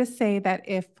it fair to say that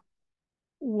if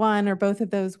one or both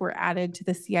of those were added to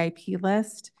the CIP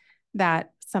list,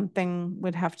 that something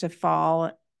would have to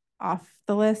fall off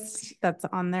the list that's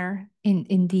on there?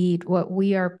 Indeed, what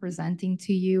we are presenting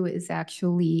to you is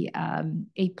actually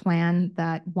a plan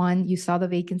that, one, you saw the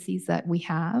vacancies that we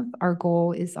have. Our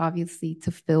goal is obviously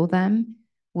to fill them.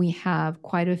 We have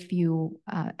quite a few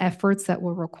efforts that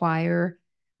will require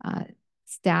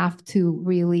staff to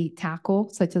really tackle,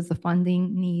 such as the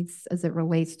funding needs as it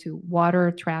relates to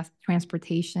water,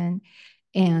 transportation,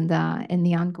 and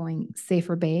the ongoing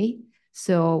Safer Bay.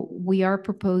 So we are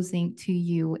proposing to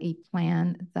you a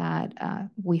plan that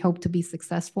we hope to be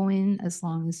successful in as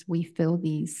long as we fill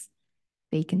these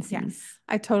vacancies. Yes,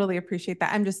 I totally appreciate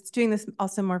that. I'm just doing this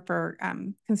also more for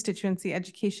constituency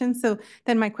education. So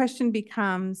then my question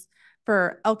becomes,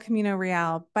 for El Camino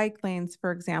Real bike lanes,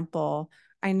 for example,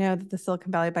 I know that the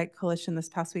Silicon Valley Bike Coalition this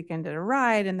past weekend did a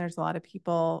ride, and there's a lot of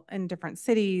people in different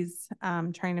cities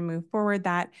trying to move forward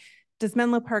that. Does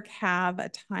Menlo Park have a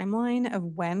timeline of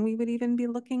when we would even be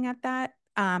looking at that?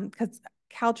 Because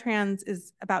Caltrans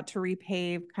is about to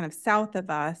repave kind of south of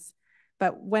us,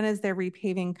 but when is their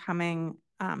repaving coming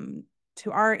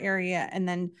to our area? And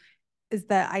then is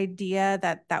the idea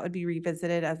that that would be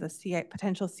revisited as a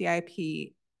potential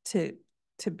CIP to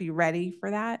be ready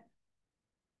for that?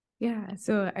 Yeah,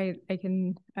 so I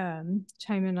can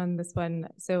chime in on this one.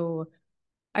 So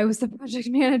I was the project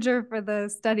manager for the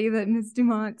study that Ms.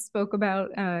 Dumont spoke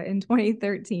about in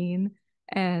 2013.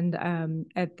 And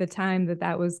at the time that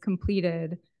that was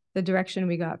completed, the direction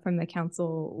we got from the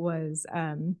council was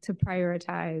to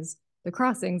prioritize the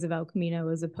crossings of El Camino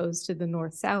as opposed to the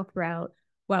north-south route,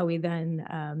 while we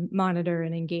then monitor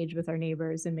and engage with our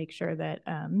neighbors and make sure that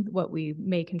what we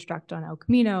may construct on El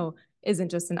Camino isn't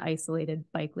just an isolated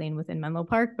bike lane within Menlo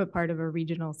Park, but part of a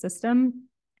regional system.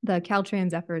 The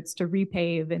Caltrans efforts to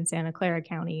repave in Santa Clara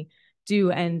County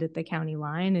do end at the county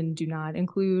line and do not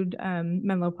include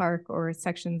Menlo Park or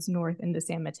sections north into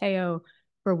San Mateo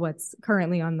for what's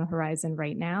currently on the horizon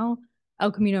right now.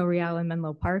 El Camino Real in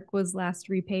Menlo Park was last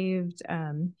repaved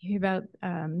about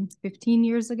 15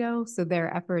 years ago. So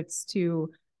their efforts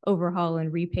to overhaul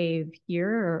and repave here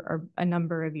are a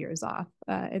number of years off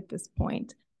at this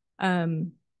point.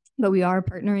 But we are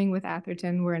partnering with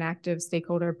Atherton. We're an active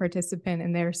stakeholder participant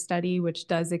in their study, which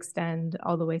does extend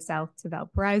all the way south to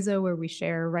Valparaiso, where we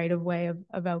share right-of-way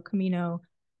of El Camino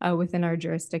within our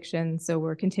jurisdiction. So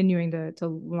we're continuing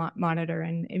to monitor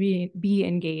and be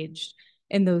engaged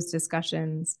in those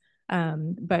discussions.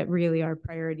 But really our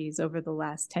priorities over the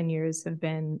last 10 years have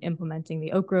been implementing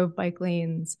the Oak Grove bike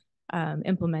lanes,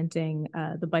 implementing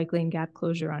the bike lane gap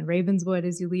closure on Ravenswood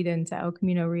as you lead into El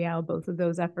Camino Real. Both of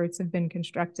those efforts have been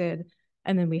constructed.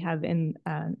 And then we have in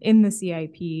the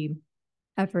CIP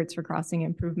efforts for crossing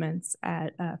improvements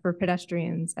for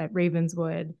pedestrians at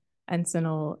Ravenswood,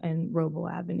 Encinal, and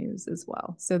Roble Avenues as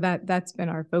well. So that's been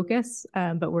our focus,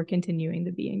 but we're continuing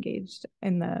to be engaged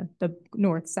in the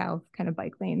north-south kind of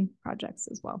bike lane projects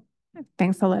as well.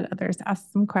 Thanks. I'll let others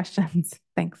ask some questions.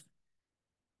 Thanks.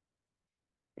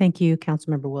 Thank you,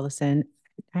 Councilmember Willison.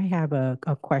 I have a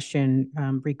question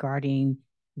regarding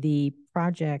the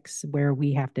projects where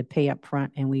we have to pay up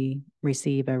front and we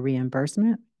receive a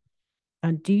reimbursement.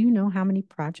 Do you know how many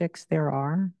projects there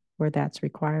are where that's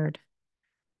required?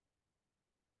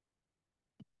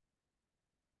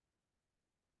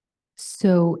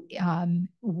 So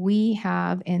we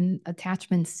have in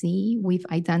attachment C, we've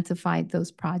identified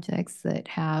those projects that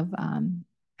have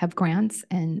grants,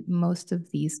 and most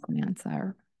of these grants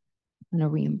are on a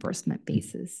reimbursement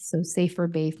basis. So Safer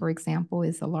Bay, for example,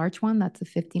 is a large one. That's a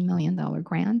 $50 million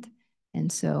grant. And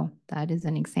so that is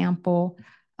an example.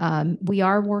 We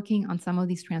are working on some of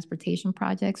these transportation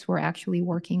projects. We're actually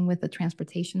working with the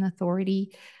Transportation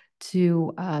Authority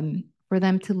to for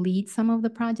them to lead some of the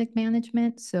project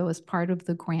management. So as part of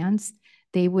the grants,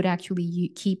 they would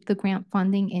actually keep the grant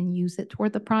funding and use it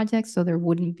toward the project. So there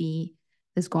wouldn't be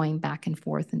this going back and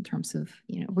forth in terms of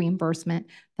reimbursement.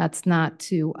 That's not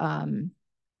to,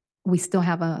 we still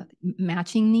have a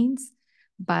matching needs,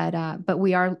 but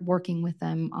we are working with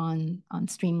them on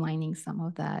streamlining some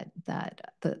of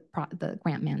the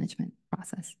grant management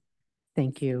process.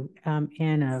 Thank you.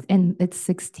 And it's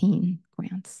 16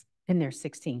 grants. And there's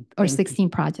 16. Or 16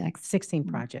 projects. 16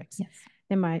 projects. Yes.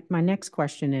 And my next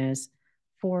question is,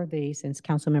 for the, since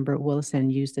Councilmember Willison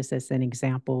used this as an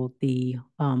example, the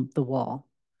wall,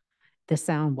 the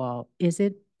sound wall, is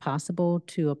it possible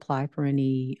to apply for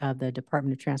any of the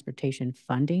Department of Transportation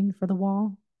funding for the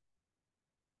wall?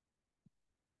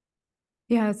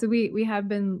 Yeah, so we have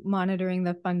been monitoring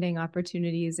the funding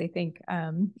opportunities. I think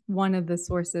one of the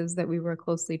sources that we were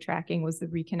closely tracking was the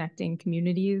Reconnecting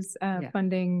Communities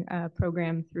funding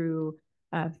program through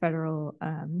federal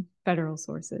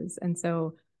sources. And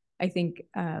so I think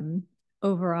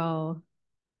overall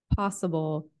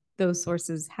possible, those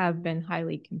sources have been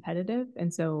highly competitive.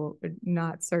 And so we're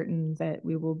not certain that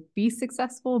we will be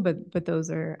successful, but those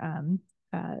are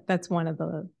that's one of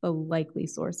the likely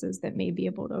sources that may be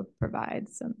able to provide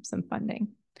some funding.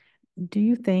 Do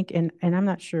you think, and I'm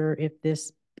not sure if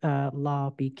this law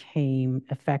became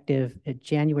effective at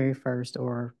January 1st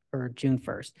or June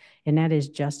 1st, and that is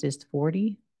Justice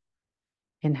 40,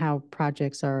 and how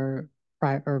projects are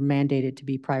or mandated to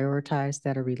be prioritized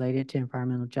that are related to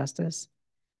environmental justice?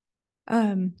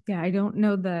 Yeah, I don't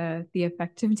know the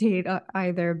effective date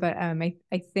either, but I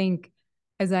think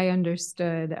as I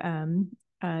understood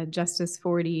Justice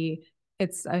 40,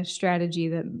 it's a strategy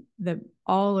that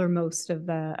all or most of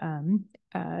the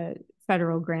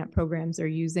federal grant programs are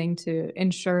using to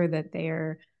ensure that they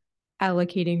are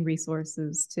allocating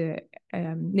resources to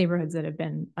neighborhoods that have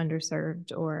been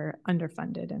underserved or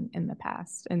underfunded in the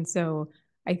past. And so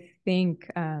I think,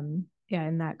 yeah,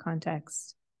 in that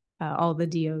context, all the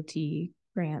DOT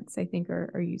grants, I think,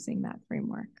 are using that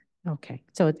framework. Okay,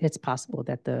 so it's possible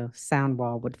that the sound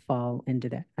wall would fall into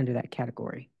that under that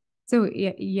category. So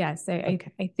yeah, yes, I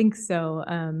think so.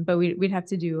 But we'd have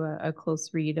to do a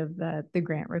close read of the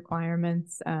grant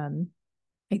requirements.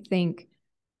 I think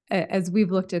as we've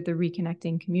looked at the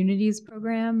Reconnecting Communities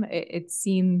program, it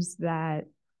seems that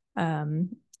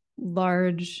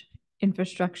large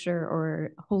infrastructure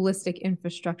or holistic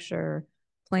infrastructure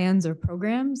plans or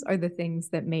programs are the things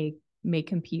that may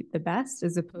compete the best,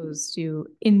 as opposed to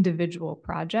individual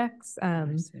projects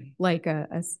like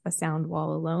a sound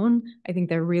wall alone. I think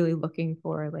they're really looking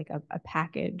for like a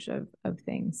package of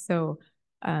things. So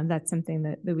that's something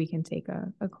that we can take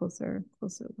a closer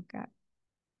look at.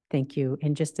 Thank you.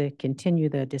 And just to continue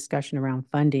the discussion around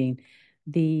funding,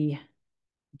 the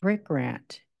BRIC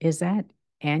grant, is that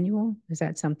annual? Is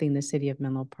that something the city of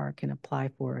Menlo Park can apply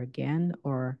for again,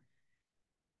 or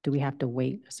do we have to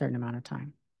wait a certain amount of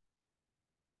time?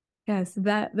 Yes,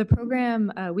 that the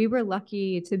program, we were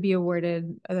lucky to be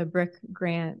awarded the BRIC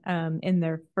grant in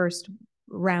their first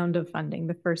round of funding,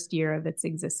 the first year of its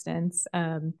existence.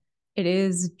 It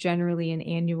is generally an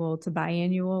annual to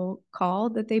biannual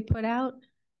call that they put out,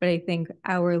 but I think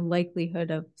our likelihood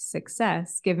of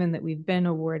success, given that we've been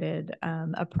awarded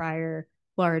a prior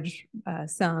large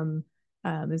sum,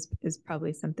 is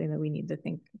probably something that we need to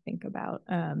think about.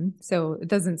 So it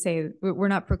doesn't say we're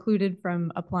not precluded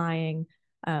from applying,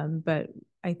 but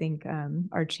I think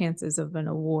our chances of an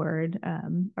award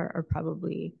are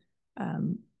probably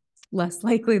less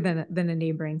likely than a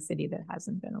neighboring city that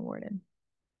hasn't been awarded.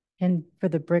 And for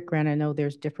the BRIC grant, I know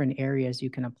there's different areas you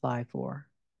can apply for.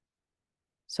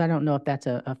 So I don't know if that's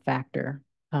a factor.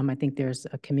 I think there's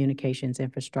a communications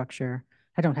infrastructure.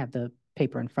 I don't have the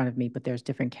paper in front of me, but there's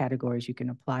different categories you can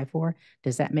apply for.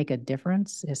 Does that make a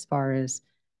difference as far as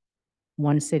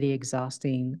one city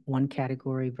exhausting one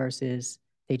category versus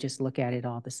they just look at it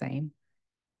all the same?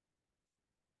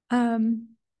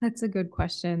 That's a good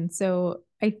question. So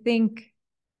I think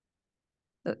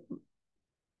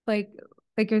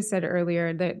like I said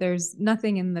earlier, there's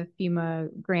nothing in the FEMA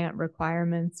grant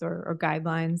requirements or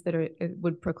guidelines that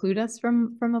would preclude us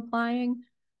from applying.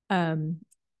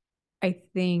 I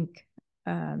think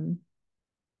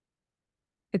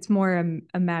it's more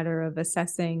a matter of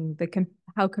assessing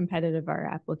how competitive our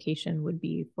application would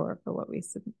be for what we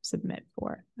submit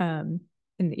for. And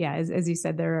yeah, as you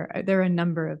said, there are a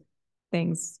number of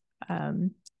things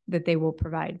that they will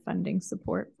provide funding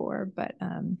support for, but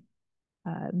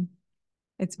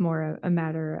it's more a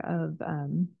matter of,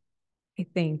 I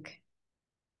think,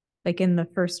 like in the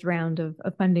first round of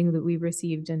funding that we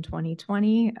received in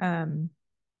 2020,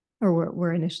 or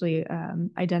were initially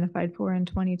identified for in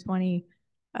 2020,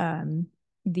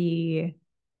 the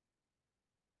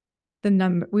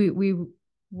number we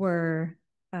were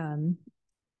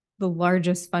the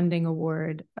largest funding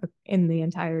award in the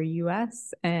entire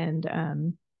U.S.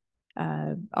 and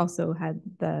also had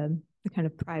the kind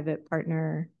of private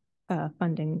partner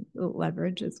funding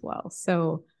leverage as well.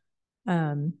 So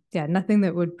yeah, nothing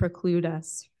that would preclude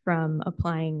us from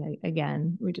applying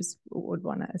again. We just would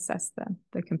want to assess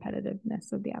the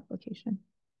competitiveness of the application.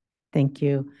 Thank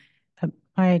you.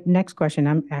 My next question,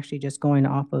 I'm actually just going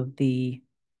off of the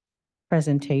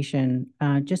presentation.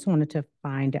 Just wanted to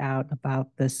find out about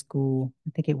the school.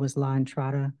 I think it was La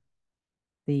Entrada.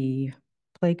 Is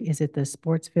it the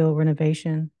sports field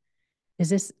renovation?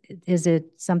 Is it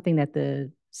something that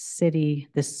the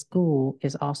school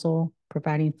is also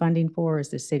providing funding for, or is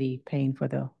the city paying for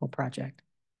the whole project?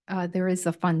 There is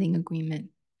a funding agreement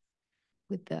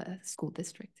with the school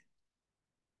district,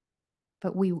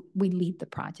 but we lead the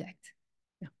project.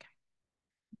 Okay.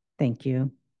 Thank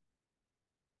you.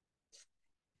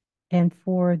 And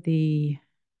for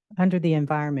under the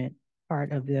environment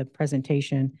part of the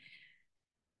presentation,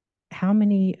 how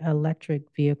many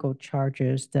electric vehicle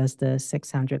chargers does the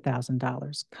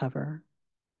 $600,000 cover?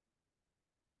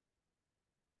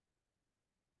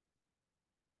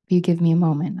 If you give me a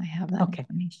moment, I have that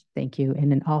information. Thank you.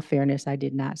 And in all fairness, I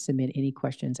did not submit any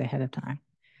questions ahead of time.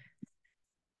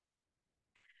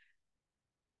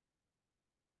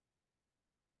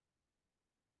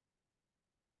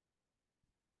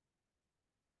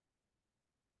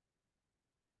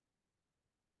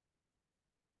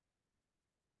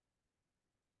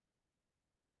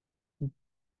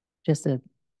 Just a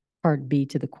part B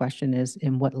to the question is,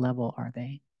 in what level are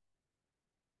they?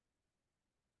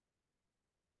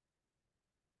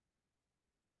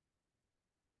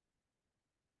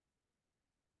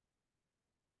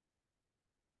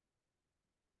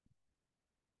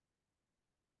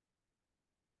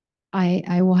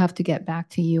 I will have to get back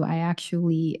to you. I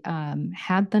actually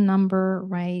had the number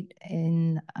right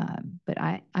in, but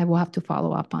I will have to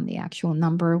follow up on the actual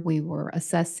number. We were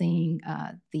assessing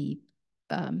the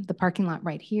parking lot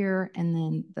right here,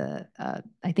 and then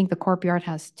I think the courtyard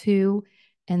has 2,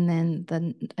 and then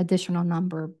the additional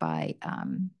number by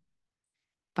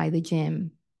the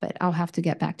gym. But I'll have to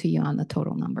get back to you on the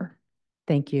total number.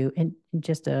 Thank you. And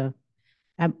just the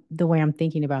way I'm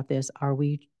thinking about this, are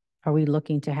we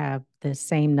looking to have the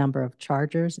same number of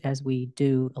chargers as we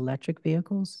do electric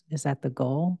vehicles? Is that the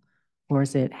goal? Or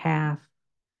is it half?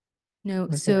 No,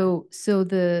 so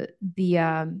the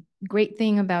great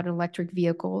thing about electric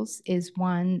vehicles is,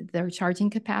 one, their charging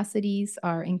capacities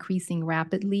are increasing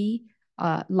rapidly.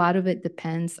 A lot of it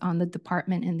depends on the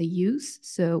department and the use.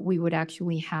 So we would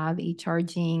actually have a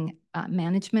charging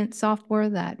management software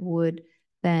that would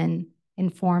then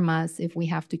inform us if we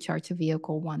have to charge a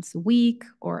vehicle once a week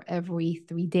or every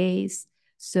 3 days.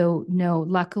 So no,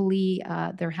 luckily,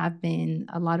 there have been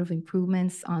a lot of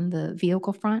improvements on the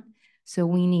vehicle front. So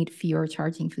we need fewer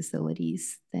charging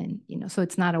facilities than, so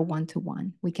it's not a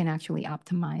one-to-one. We can actually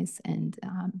optimize and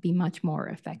be much more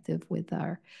effective with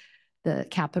the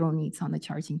capital needs on the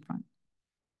charging front.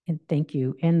 And thank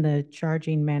you. And the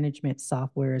charging management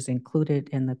software is included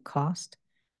in the cost,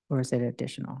 or is it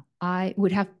additional?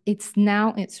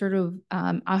 It's sort of,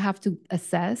 I'll have to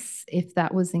assess if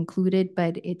that was included,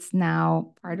 but it's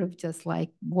now part of just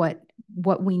like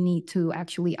what we need to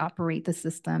actually operate the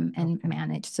system and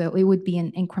manage. So it would be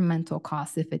an incremental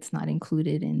cost if it's not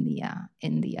included in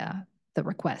the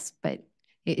request, but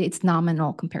it's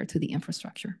nominal compared to the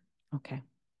infrastructure. Okay,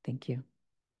 thank you.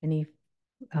 Any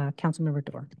Councilmember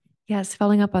Dorr? Yes,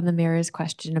 following up on the mayor's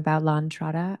question about La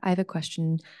Entrada, I have a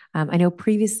question. I know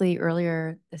previously,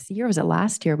 earlier this year, was it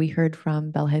last year, we heard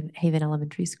from Bellhaven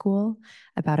Elementary School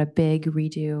about a big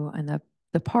redo in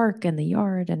the park and the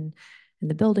yard and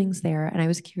the buildings there. And I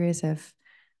was curious if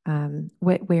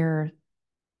where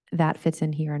that fits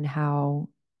in here and how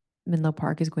Menlo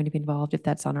Park is going to be involved, if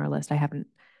that's on our list. I haven't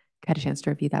had a chance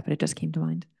to review that, but it just came to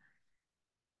mind.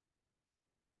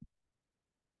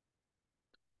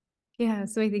 Yeah,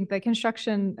 so I think the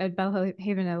construction at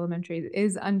Bellhaven Elementary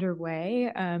is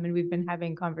underway, and we've been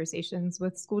having conversations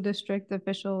with school district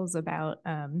officials about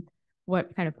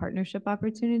what kind of partnership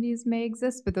opportunities may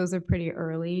exist, but those are pretty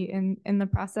early in the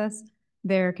process.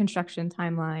 Their construction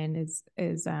timeline is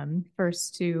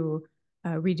first to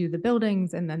redo the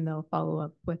buildings, and then they'll follow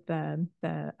up with the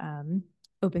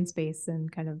open space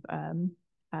and kind of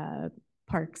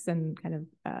parks and kind of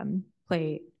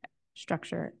play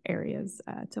structure areas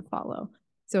to follow.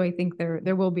 So I think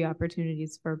there will be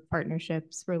opportunities for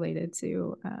partnerships related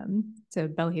to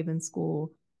Bellhaven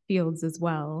School fields as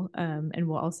well, and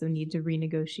we'll also need to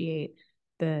renegotiate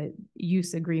the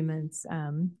use agreements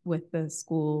with the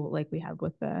school, like we have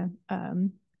with the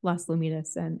Las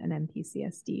Lomitas and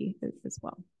MPCSD as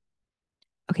well.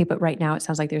 Okay, but right now it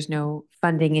sounds like there's no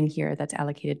funding in here that's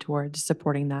allocated towards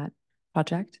supporting that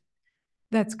project.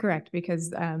 That's correct,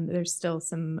 because there's still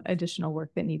some additional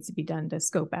work that needs to be done to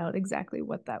scope out exactly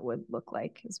what that would look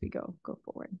like as we go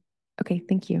forward. Okay,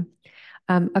 thank you.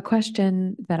 A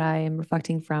question that I am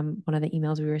reflecting from one of the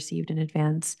emails we received in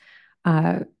advance.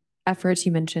 Efforts,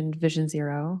 you mentioned Vision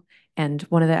Zero, and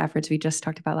one of the efforts we just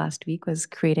talked about last week was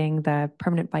creating the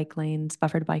permanent bike lanes,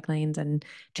 buffered bike lanes, and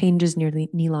changes near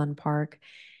Nealon Park.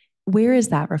 Where is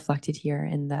that reflected here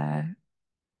in the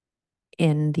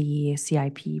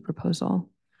CIP proposal?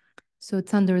 So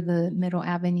it's under the Middle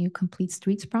Avenue Complete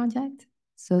Streets project.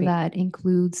 So Great. that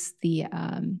includes the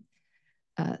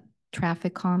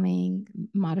traffic calming,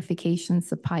 modifications,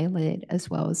 the pilot, as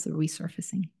well as the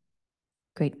resurfacing.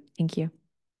 Great, thank you.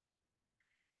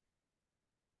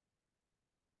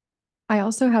 I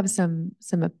also have some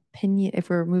opinion. If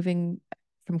we're moving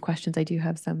from questions, I do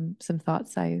have some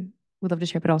thoughts I would love to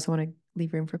share, but also want to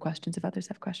leave room for questions if others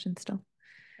have questions still.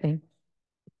 Thanks.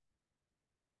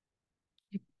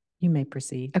 You may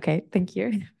proceed. Okay, thank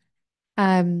you.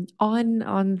 On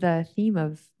the theme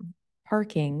of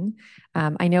parking,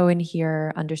 I know in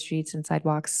here under streets and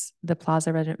sidewalks, the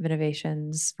plaza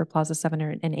renovations for Plaza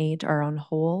 7 and 8 are on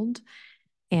hold.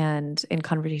 And in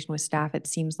conversation with staff, it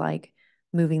seems like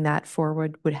moving that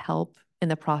forward would help in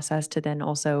the process to then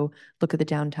also look at the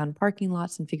downtown parking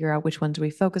lots and figure out which ones are we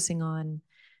focusing on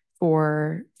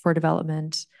for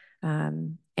development.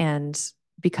 And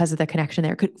because of the connection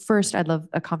there. First, I'd love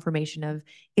a confirmation of,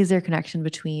 is there a connection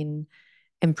between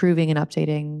improving and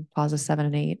updating Plaza 7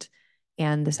 and 8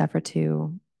 and this effort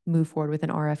to move forward with an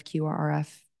RFQ or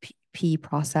RFP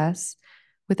process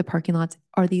with the parking lots?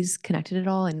 Are these connected at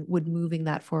all, and would moving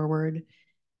that forward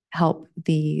help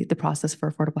the process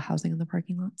for affordable housing in the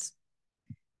parking lots?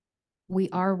 We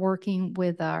are working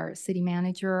with our city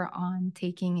manager on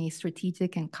taking a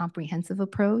strategic and comprehensive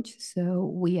approach. So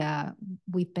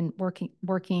we've been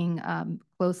working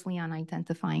closely on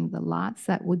identifying the lots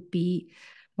that would be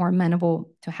more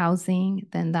amenable to housing.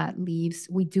 Then that leaves,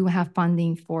 we do have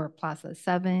funding for Plaza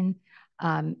 7,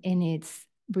 and it's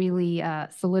really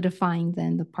solidifying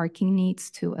then the parking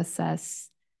needs to assess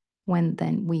when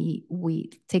then we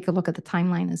take a look at the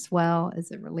timeline as well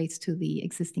as it relates to the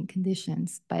existing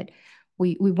conditions. But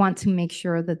we want to make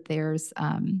sure that there's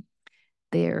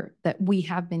that we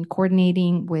have been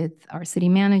coordinating with our city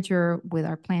manager, with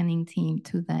our planning team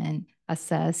to then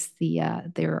assess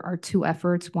there are two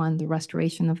efforts: one, the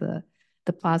restoration of the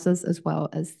plazas, as well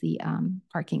as the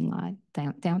parking lot,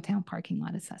 downtown parking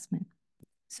lot assessment.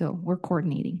 So we're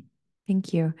coordinating.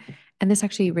 Thank you. And this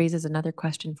actually raises another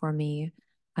question for me.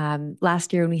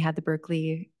 Last year when we had the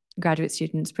Berkeley graduate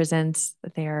students present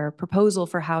their proposal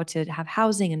for how to have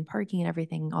housing and parking and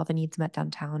everything, all the needs met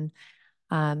downtown,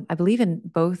 I believe in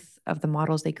both of the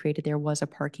models they created, there was a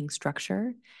parking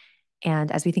structure.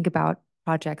 And as we think about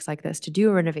projects like this to do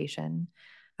a renovation,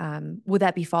 would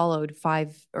that be followed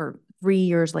 5 or 3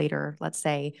 years later, let's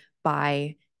say,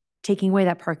 by taking away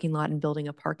that parking lot and building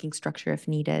a parking structure if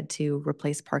needed to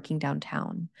replace parking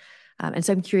downtown? And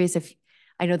so I'm curious if,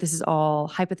 I know this is all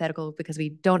hypothetical because we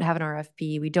don't have an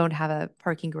RFP, we don't have a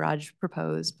parking garage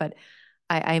proposed, but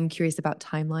I'm curious about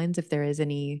timelines, if there is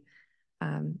any,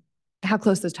 how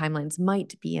close those timelines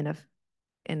might be in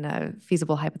a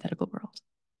feasible hypothetical world.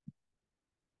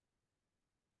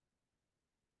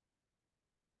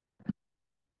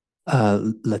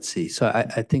 Let's see. So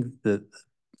I think the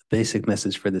basic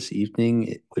message for this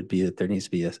evening would be that there needs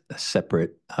to be a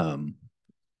separate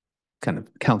kind of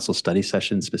council study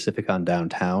session specific on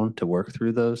downtown to work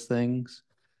through those things.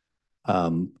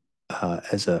 For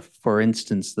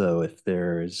instance, though, if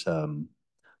there's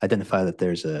identify that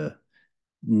there's a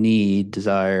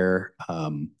desire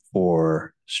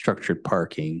for structured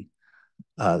parking,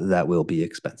 that will be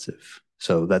expensive.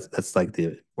 So that's like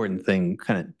the important thing,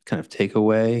 kind of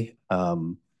takeaway.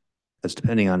 That's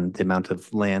depending on the amount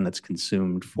of land that's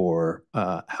consumed for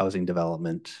housing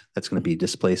development, that's going to be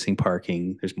displacing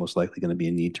parking. There's most likely going to be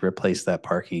a need to replace that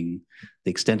parking. The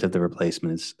extent of the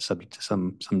replacement is subject to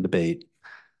some debate,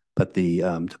 but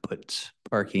to put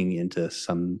parking into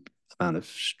some amount of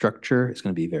structure is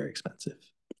going to be very expensive.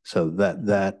 So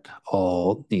that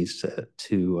all needs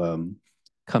to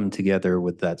come together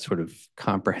with that sort of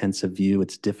comprehensive view.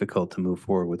 It's difficult to move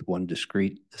forward with one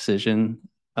discrete decision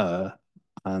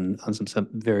on some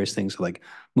various things. So like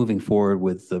moving forward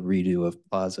with the redo of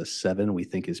Plaza 7, we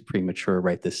think is premature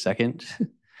right this second.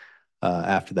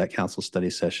 After that council study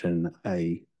session,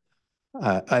 I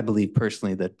believe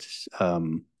personally that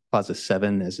Plaza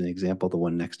 7, as an example, the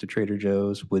one next to Trader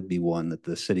Joe's, would be one that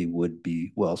the city would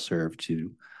be well served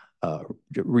to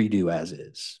redo as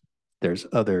is. There's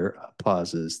other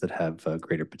plazas that have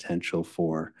greater potential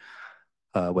for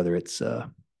whether it's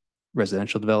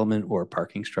residential development or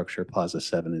parking structure. Plaza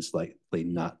 7 is likely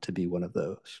not to be one of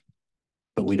those.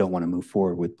 But we don't want to move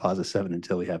forward with Plaza 7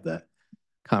 until we have that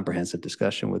comprehensive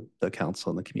discussion with the council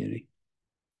and the community.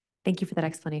 Thank you for that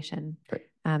explanation. Great.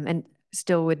 And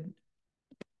still would.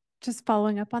 Just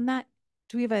following up on that,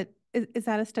 do we have is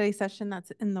that a study session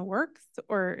that's in the works,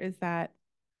 or is that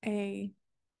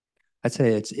I'd say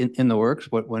it's in the works.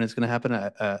 When it's going to happen,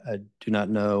 I do not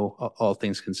know. All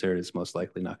things considered, it's most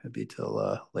likely not going to be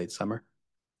till late summer.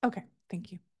 Okay,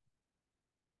 thank you.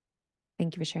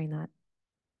 Thank you for sharing that.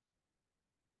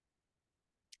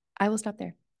 I will stop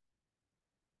there.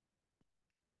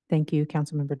 Thank you,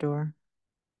 Councilmember Dorr.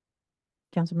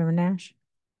 Councilmember Nash?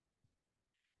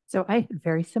 So I had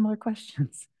very similar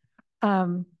questions.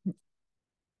 Sort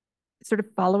of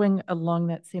following along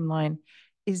that same line,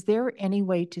 is there any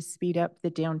way to speed up the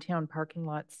downtown parking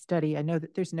lot study? I know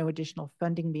that there's no additional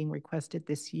funding being requested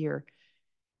this year.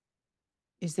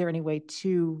 Is there any way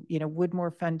to, would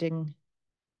more funding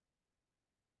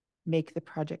make the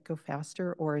project go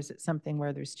faster? Or is it something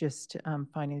where there's just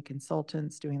finding the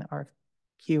consultants, doing the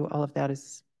RFQ, all of that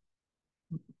is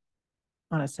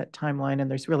on a set timeline and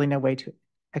there's really no way to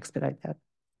expedite that?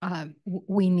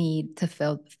 We need to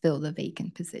fill the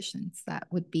vacant positions.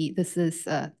 This is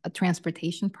a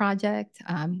transportation project.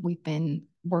 We've been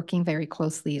working very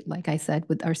closely, like I said,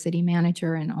 with our city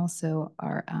manager and also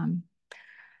our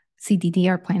CDD,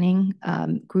 our planning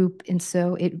group. And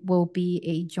so it will be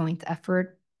a joint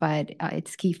effort, but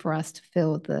it's key for us to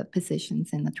fill the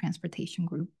positions in the transportation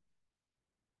group.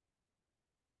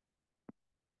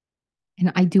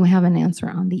 And I do have an answer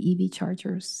on the EV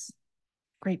chargers.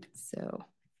 Great. So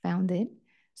found it.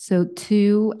 So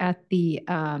 2 at the,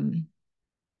 a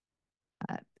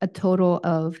total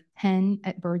of 10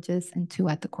 at Burgess and 2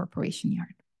 at the Corporation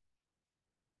Yard.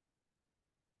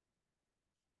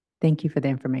 Thank you for the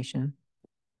information.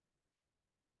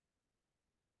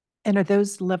 And are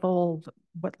those level,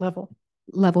 what level?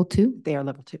 Level 2. They are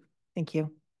level 2. Thank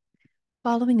you.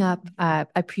 Following up, I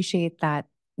appreciate that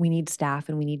we need staff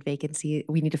and we need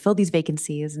we need to fill these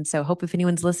vacancies. And so hope if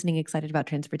anyone's listening excited about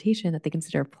transportation that they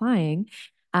consider applying.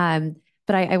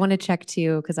 But I want to check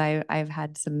too, because I've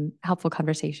had some helpful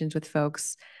conversations with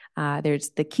folks. There's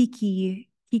the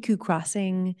Kiku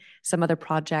crossing, some other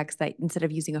projects that instead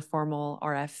of using a formal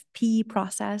RFP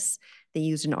process, they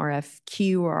used an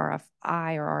RFQ or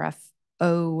RFI or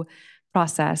RFO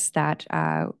process that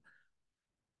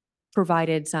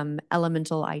provided some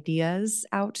elemental ideas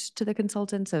out to the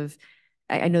consultants of,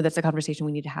 I know that's a conversation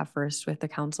we need to have first with the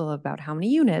council about how many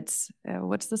units,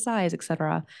 what's the size, et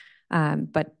cetera.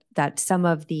 But that some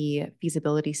of the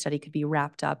feasibility study could be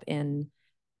wrapped up in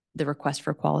the request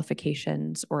for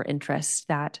qualifications or interests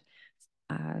that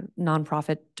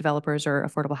nonprofit developers or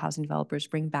affordable housing developers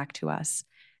bring back to us.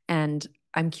 And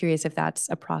I'm curious if that's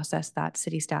a process that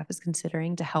city staff is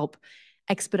considering to help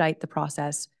expedite the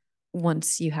process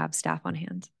once you have staff on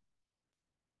hand.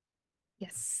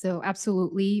 Yes, so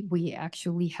absolutely. We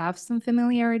actually have some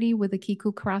familiarity with the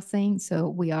Kiku crossing. So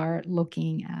we are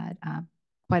looking at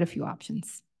quite a few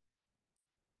options.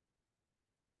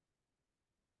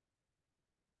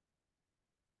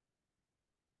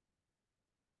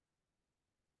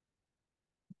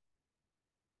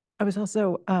 I was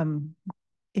also,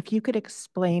 if you could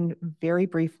explain very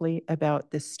briefly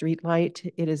about the street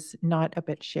light. It is not up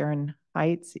at Sharon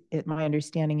Heights. My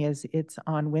understanding is it's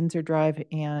on Windsor Drive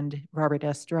and Robert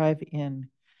S. Drive in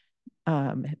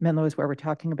Menlo is where we're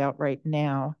talking about right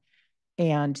now.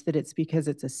 And that it's because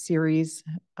it's a series.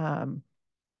 I'll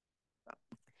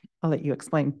let you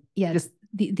explain. Yeah,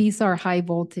 these are high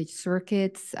voltage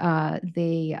circuits.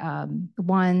 The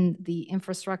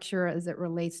infrastructure as it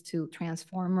relates to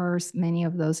transformers, many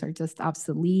of those are just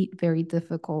obsolete, very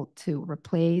difficult to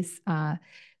replace.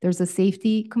 There's a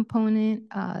safety component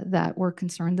that we're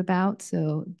concerned about.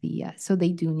 So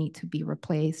they do need to be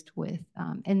replaced with,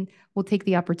 and we'll take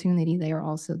the opportunity there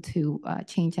also to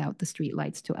change out the street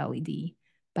lights to LED,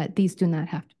 but these do not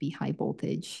have to be high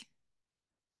voltage.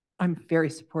 I'm very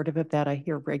supportive of that. I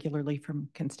hear regularly from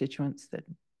constituents that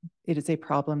it is a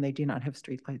problem. They do not have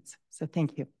streetlights. So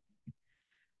thank you.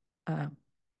 I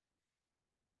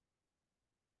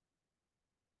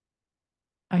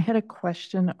had a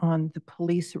question on the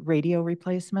police radio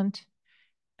replacement,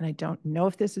 and I don't know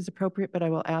if this is appropriate, but I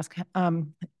will ask,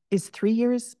 is 3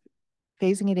 years,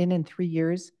 phasing it in 3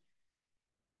 years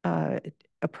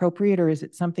appropriate, or is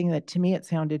it something that, to me, it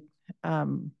sounded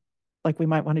like we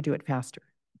might want to do it faster?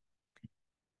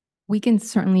 We can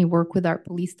certainly work with our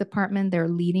police department. They're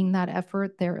leading that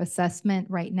effort. Their assessment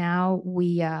right now,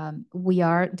 we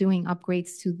are doing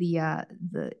upgrades to the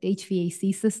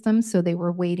HVAC system. So they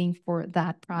were waiting for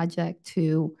that project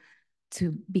to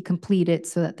be completed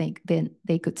so that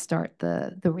they could start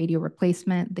the radio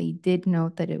replacement. They did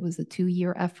note that it was a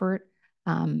 2-year effort,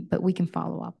 but we can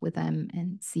follow up with them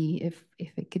and see if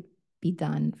it could be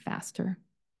done faster.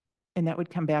 And that would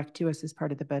come back to us as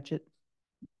part of the budget.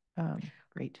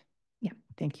 Great. Yeah.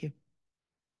 Thank you.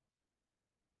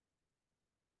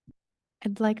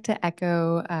 I'd like to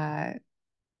echo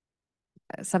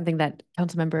something that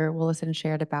Councilmember Willison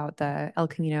shared about the El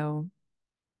Camino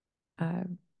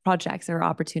projects or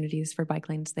opportunities for bike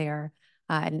lanes there,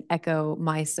 and echo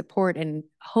my support and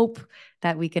hope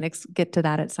that we can get to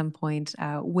that at some point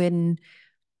when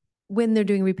they're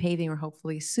doing repaving, or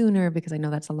hopefully sooner, because I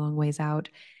know that's a long ways out.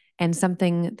 And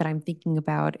something that I'm thinking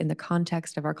about in the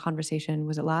context of our conversation,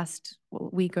 was it last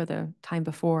week or the time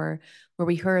before, where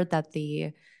we heard that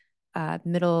the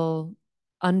middle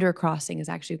undercrossing is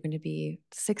actually going to be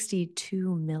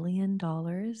 $62 million,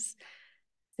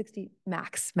 60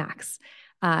 max.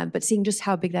 But seeing just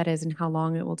how big that is and how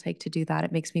long it will take to do that,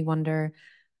 it makes me wonder,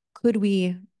 could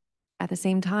we at the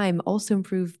same time also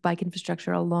improve bike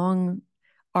infrastructure along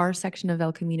our section of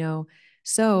El Camino?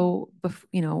 So,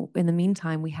 in the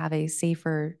meantime, we have a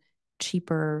safer,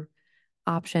 cheaper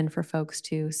option for folks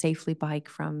to safely bike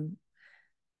from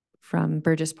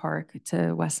Burgess Park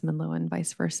to West Menlo and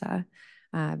vice versa.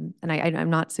 And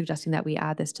I'm not suggesting that we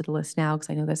add this to the list now,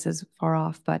 because I know this is far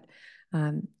off, but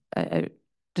I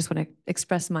just want to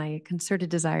express my concerted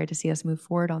desire to see us move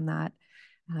forward on that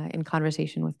in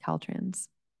conversation with Caltrans.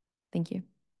 Thank you.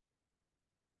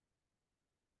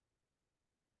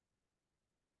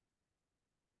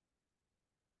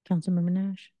 Councilmember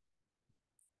Nash.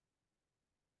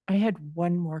 I had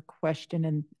one more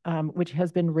question, and which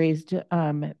has been raised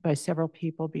by several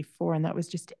people before, and that was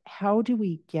just how do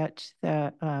we get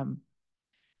the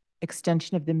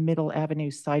extension of the Middle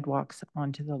Avenue sidewalks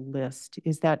onto the list?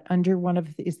 Is that under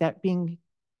is that being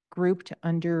grouped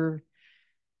under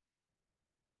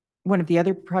one of the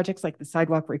other projects like the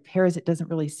sidewalk repairs? It doesn't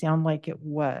really sound like it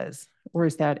was, or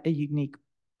is that a unique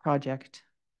project?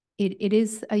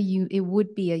 It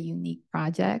would be a unique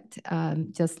project,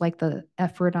 just like the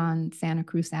effort on Santa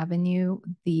Cruz Avenue.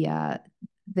 The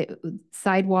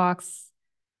sidewalks,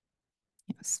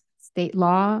 state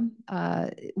law,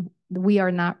 we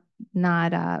are not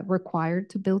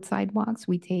required to build sidewalks.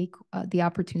 We take the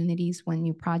opportunities when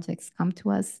new projects come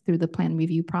to us through the plan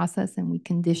review process, and we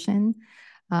condition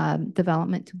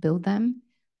development to build them.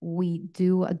 We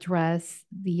do address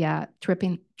the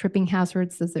tripping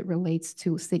hazards as it relates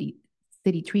to city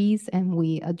trees, and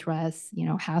we address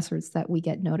hazards that we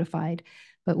get notified.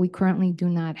 But we currently do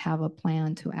not have a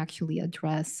plan to actually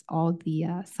address all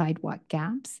the sidewalk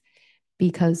gaps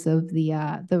because of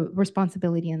the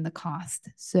responsibility and the cost.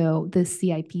 So this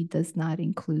CIP does not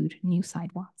include new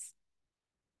sidewalks.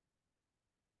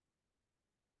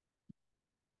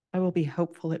 I will be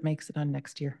hopeful it makes it on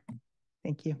next year.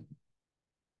 Thank you.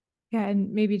 Yeah,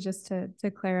 and maybe just to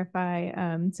clarify,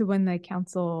 so when the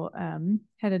council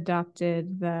had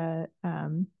adopted the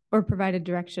or provided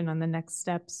direction on the next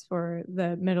steps for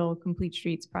the Middle Complete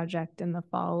Streets project in the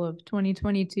fall of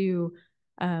 2022,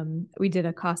 we did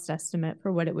a cost estimate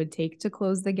for what it would take to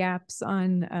close the gaps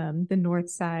on the north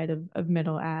side of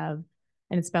Middle Ave.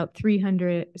 And it's about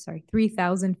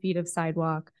 3,000 feet of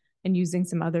sidewalk, and using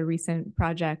some other recent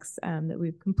projects that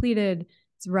we've completed,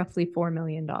 it's roughly $4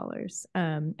 million.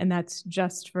 And that's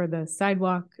just for the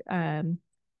sidewalk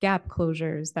gap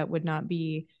closures that would not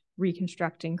be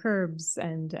reconstructing curbs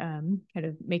and kind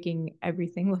of making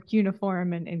everything look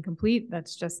uniform and complete.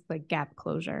 That's just like gap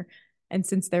closure. And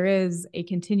since there is a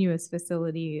continuous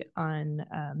facility on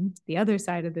the other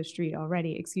side of the street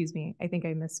already, excuse me, I think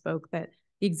I misspoke, that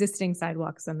the existing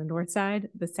sidewalks on the north side,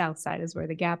 the south side is where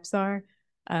the gaps are.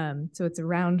 So it's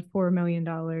around $4 million,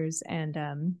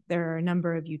 and there are a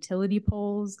number of utility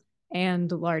poles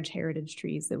and large heritage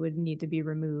trees that would need to be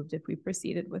removed if we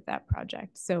proceeded with that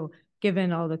project. So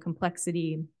given all the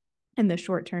complexity and the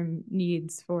short-term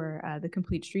needs for the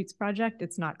Complete Streets project,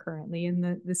 it's not currently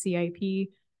in the CIP,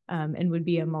 and would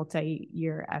be a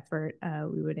multi-year effort,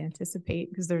 we would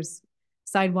anticipate, because there's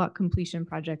sidewalk completion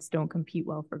projects don't compete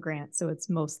well for grants, so it's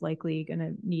most likely going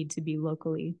to need to be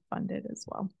locally funded as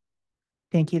well.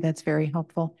 Thank you. That's very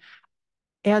helpful.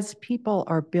 As people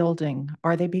are building,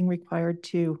 are they being required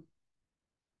to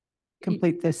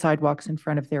complete the sidewalks in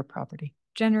front of their property?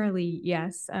 Generally,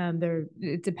 yes.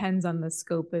 It depends on the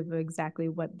scope of exactly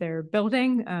what they're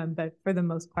building, but for the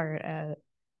most part,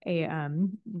 a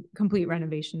complete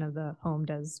renovation of the home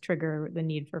does trigger the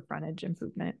need for frontage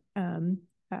improvement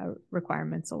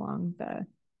requirements along the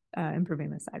improving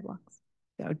the sidewalks.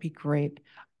 That would be great.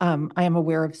 I am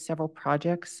aware of several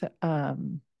projects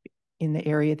in the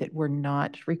area that were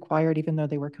not required, even though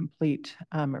they were complete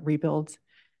rebuilds.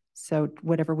 So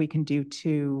whatever we can do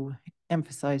to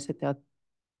emphasize that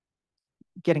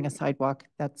getting a sidewalk,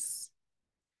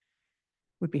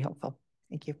 would be helpful.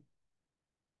 Thank you.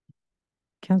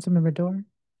 Councilmember Dorr.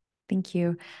 Thank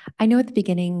you. I know at the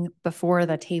beginning, before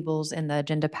the tables in the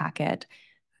agenda packet,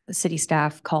 the city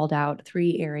staff called out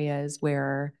 3 areas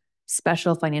where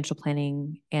special financial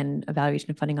planning and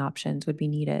evaluation of funding options would be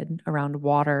needed around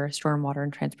water, stormwater,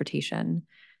 and transportation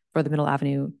for the Middle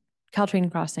Avenue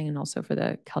Caltrain crossing, and also for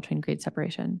the Caltrain grade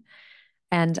separation.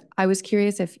 And I was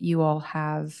curious if you all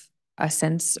have a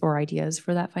sense or ideas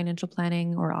for that financial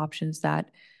planning or options that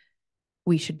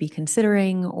we should be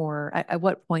considering, or at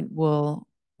what point will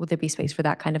there be space for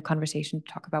that kind of conversation to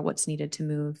talk about what's needed to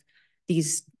move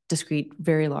these discrete,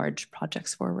 very large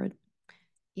projects forward?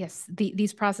 Yes,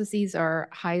 these processes are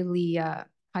highly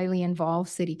involved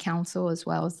city council as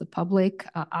well as the public.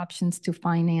 Options to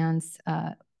finance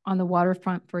on the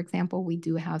waterfront, for example, we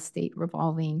do have state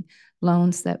revolving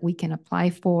loans that we can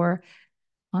apply for.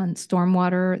 On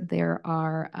stormwater, there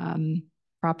are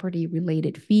property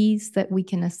related fees that we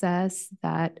can assess.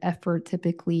 That effort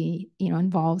typically,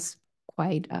 involves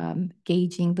quite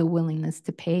gauging the willingness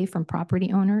to pay from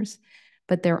property owners.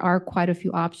 But there are quite a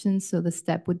few options. So the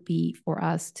step would be for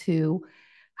us to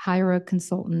hire a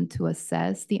consultant to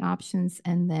assess the options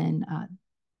and then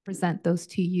present those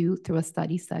to you through a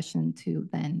study session to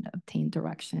then obtain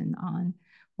direction on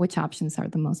which options are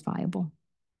the most viable.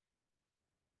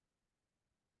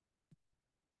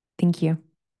 Thank you.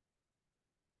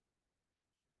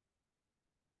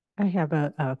 I have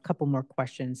a couple more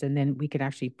questions, and then we could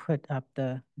actually put up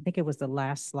I think it was the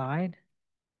last slide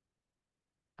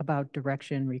about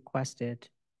direction requested.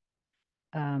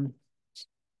 And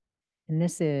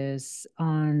this is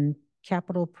on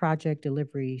capital project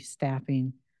delivery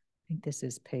staffing. I think this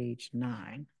is page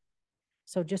 9.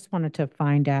 So just wanted to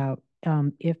find out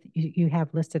if you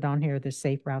have listed on here the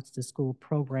Safe Routes to School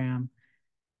program,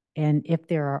 and if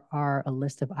there are a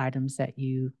list of items that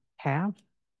you have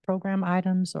program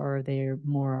items, or are they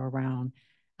more around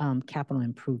capital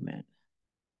improvement?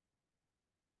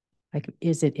 Like,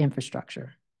 is it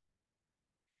infrastructure?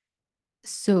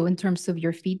 So in terms of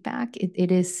your feedback,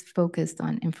 it is focused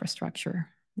on infrastructure.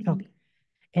 Okay.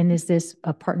 And is this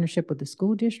a partnership with the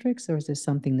school districts, or is this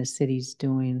something the city's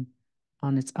doing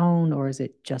on its own, or is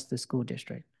it just the school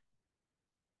district?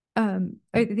 Are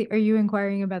you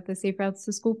inquiring about the Safe Routes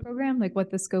to School program, like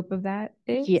what the scope of that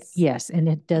is? Yes,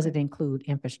 and does it include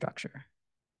infrastructure?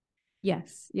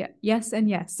 Yes, yeah, yes, and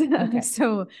yes. Okay.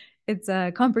 So it's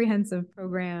a comprehensive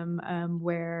program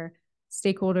where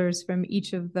stakeholders from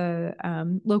each of the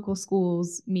local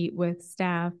schools meet with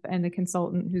staff and a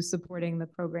consultant who's supporting the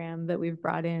program that we've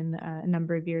brought in a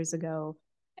number of years ago,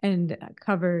 and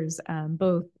covers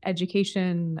both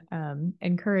education,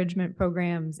 encouragement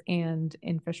programs, and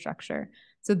infrastructure.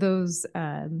 So those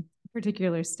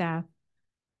particular staff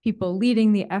people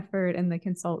leading the effort and the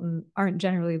consultant aren't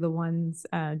generally the ones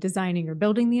designing or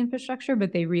building the infrastructure,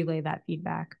 but they relay that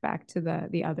feedback back to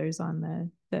the others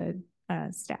on the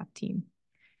staff team.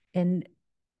 And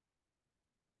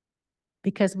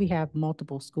because we have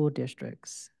multiple school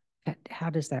districts,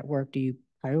 how does that work? Do you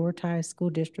prioritize school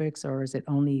districts, or is it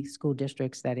only school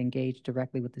districts that engage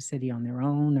directly with the city on their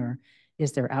own, or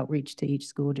is there outreach to each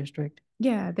school district?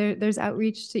 Yeah, there's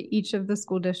outreach to each of the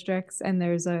school districts, and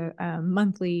there's a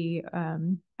monthly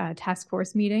task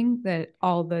force meeting that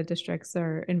all the districts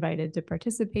are invited to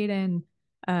participate in.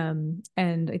 And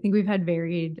I think we've had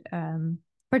varied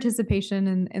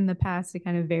participation in the past. It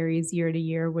kind of varies year to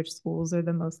year which schools are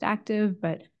the most active,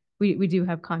 but we do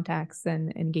have contacts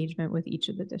and engagement with each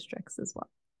of the districts as well.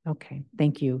 Okay,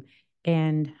 thank you.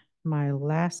 And my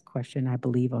last question, I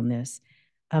believe, on this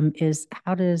is,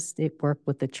 how does it work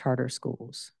with the charter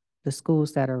schools, the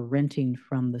schools that are renting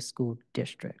from the school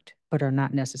district, but are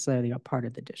not necessarily a part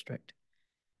of the district?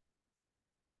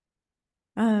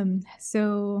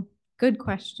 So good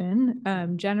question.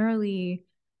 Generally,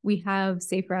 we have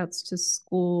safe routes to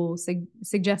school,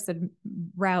 suggested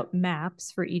route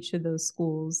maps for each of those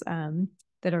schools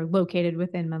that are located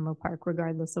within Menlo Park,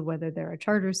 regardless of whether they're a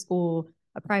charter school,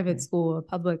 a private school, a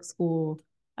public school.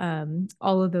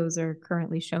 All of those are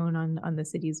currently shown on the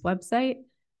city's website.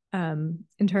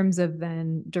 In terms of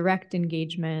then direct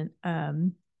engagement,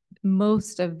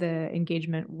 most of the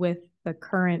engagement with the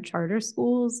current charter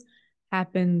schools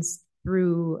happens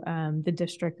through the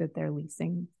district that they're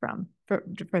leasing from for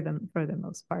the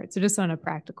most part. So just on a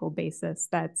practical basis,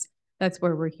 that's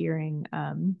where we're hearing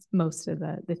most of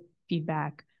the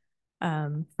feedback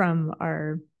from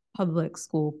our public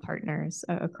school partners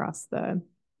across the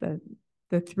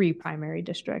 3 primary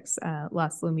districts,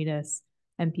 Las Lomitas,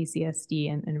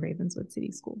 MPCSD, and Ravenswood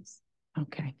City Schools.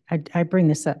 Okay, I bring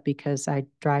this up because I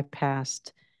drive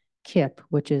past KIP,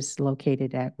 which is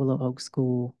located at Willow Oak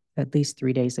School, at least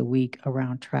 3 days a week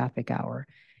around traffic hour.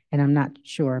 And I'm not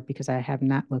sure, because I have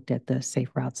not looked at the Safe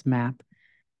Routes map,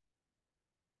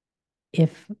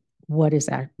 if what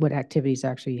activities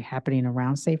are actually happening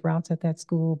around Safe Routes at that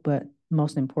school. But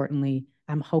most importantly,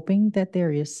 I'm hoping that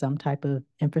there is some type of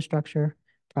infrastructure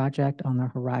project on the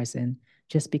horizon,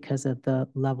 just because of the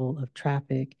level of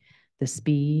traffic, the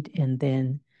speed, and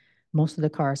then most of the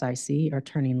cars I see are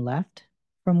turning left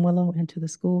from Willow into the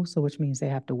school, so which means they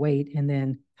have to wait, and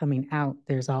then coming out,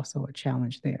 there's also a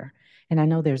challenge there. And I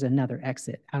know there's another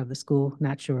exit out of the school,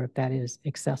 not sure if that is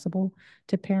accessible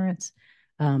to parents,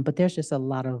 but there's just a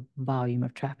lot of volume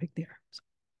of traffic there. So,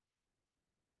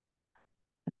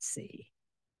 let's see.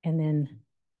 And then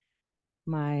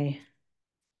my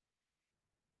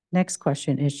next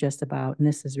question is just about, and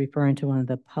this is referring to one of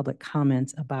the public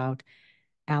comments about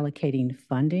allocating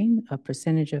funding, a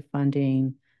percentage of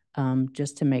funding,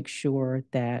 just to make sure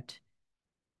that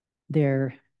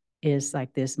there is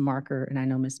like this marker. And I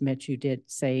know Ms. Mitch, you did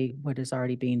say what is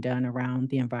already being done around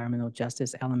the environmental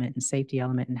justice element and safety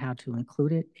element and how to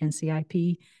include it in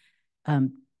CIP.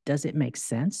 Does it make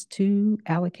sense to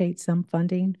allocate some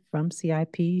funding from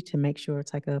CIP to make sure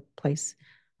it's like a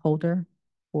placeholder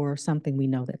or something we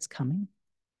know that's coming?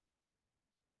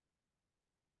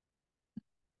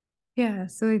 Yeah,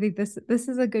 so I think this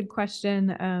is a good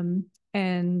question,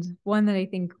 and one that I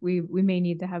think we may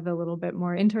need to have a little bit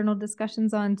more internal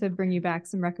discussions on to bring you back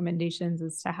some recommendations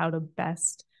as to how to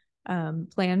best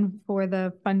plan for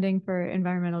the funding for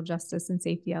environmental justice and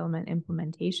safety element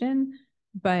implementation.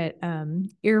 But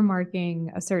earmarking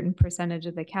a certain percentage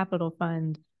of the capital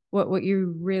fund, what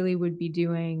you really would be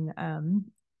doing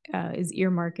is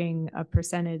earmarking a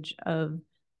percentage of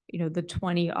the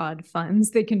 20 odd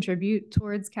funds that contribute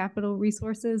towards capital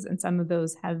resources. And some of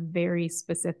those have very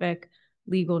specific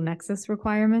legal nexus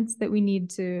requirements that we need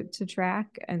to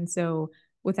track. And so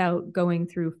without going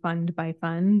through fund by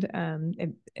fund,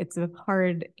 it's a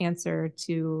hard answer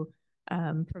to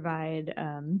provide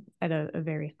at a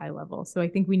very high level. So I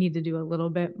think we need to do a little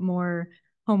bit more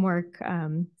homework,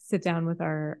 sit down with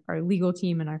our legal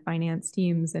team and our finance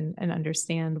teams and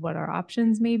understand what our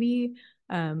options may be.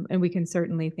 And we can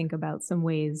certainly think about some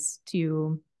ways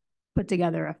to put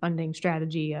together a funding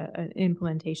strategy, an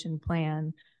implementation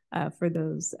plan for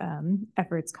those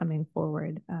efforts coming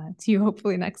forward to you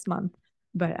hopefully next month.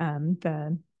 But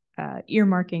the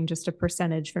earmarking just a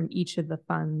percentage from each of the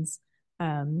funds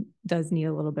does need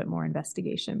a little bit more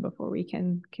investigation before we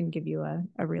can give you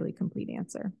a really complete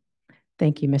answer.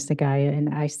 Thank you, Ms. Nagaya.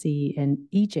 And I see an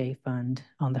EJ fund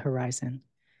on the horizon,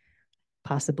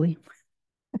 possibly.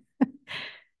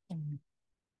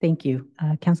 Thank you.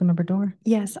 Councilmember Dorr?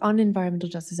 Yes, on environmental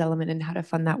justice element and how to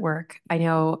fund that work. I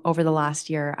know over the last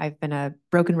year, I've been a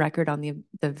broken record on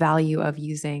the value of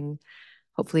using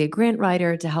hopefully a grant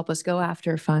writer to help us go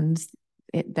after funds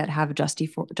that have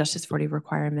Justice 40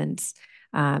 requirements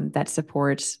that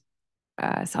support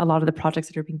a lot of the projects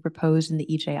that are being proposed in the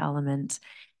EJ element.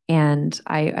 And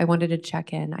I wanted to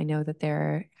check in. I know that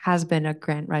there has been a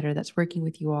grant writer that's working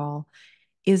with you all.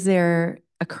 Is there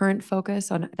a current focus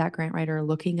on that grant writer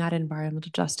looking at environmental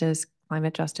justice,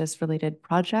 climate justice related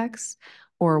projects,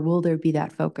 or will there be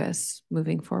that focus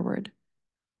moving forward?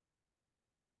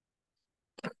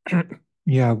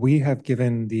 Yeah, we have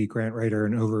given the grant writer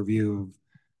an overview of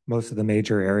most of the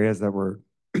major areas that we're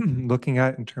looking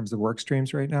at in terms of work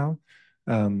streams right now.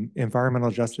 Environmental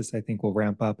justice, I think, will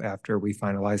ramp up after we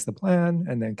finalize the plan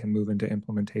and then can move into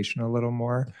implementation a little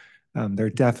more. They're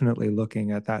definitely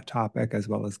looking at that topic as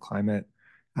well as climate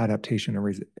adaptation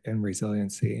and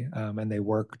resiliency. And they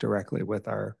work directly with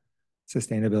our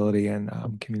sustainability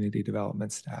and community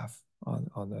development staff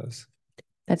on those.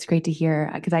 That's great to hear,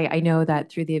 because I know that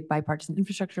through the bipartisan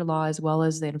infrastructure law as well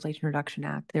as the Inflation Reduction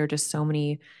Act, there are just so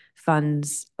many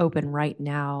funds open right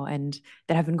now and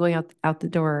that have been going out the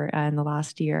door in the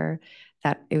last year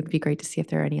that it would be great to see if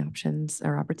there are any options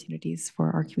or opportunities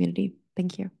for our community.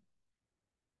 Thank you.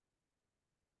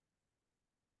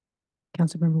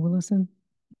 Councilmember Willison?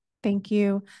 Thank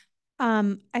you.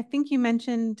 I think you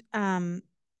mentioned, I'm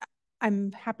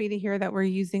happy to hear that we're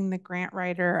using the grant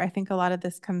writer. I think a lot of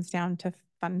this comes down to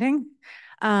funding.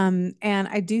 And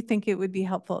I do think it would be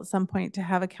helpful at some point to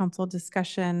have a council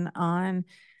discussion on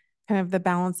kind of the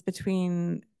balance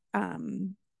between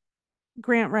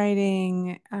grant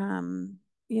writing,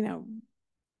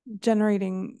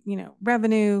 generating,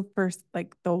 revenue for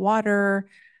like the water,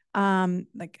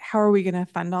 like how are we going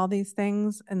to fund all these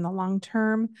things in the long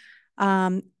term?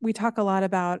 We talk a lot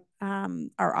about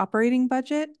our operating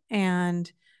budget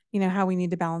and, how we need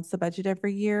to balance the budget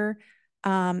every year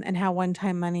and how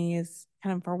one-time money is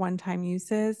kind of for one-time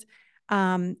uses.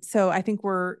 So I think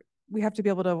we have to be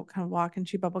able to kind of walk and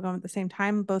chew bubblegum at the same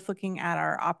time, both looking at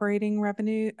our operating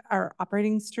revenue, our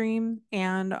operating stream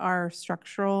and our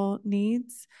structural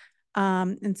needs.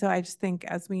 And so I just think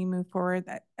as we move forward,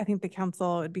 I think the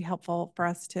council would be helpful for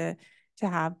us to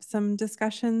have some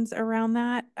discussions around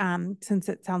that, since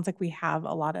it sounds like we have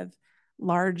a lot of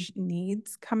large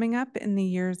needs coming up in the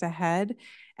years ahead.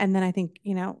 And then I think,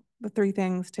 the three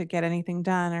things to get anything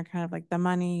done are kind of like the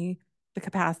money, the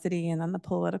capacity, and then the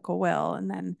political will. And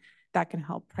then that can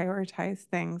help prioritize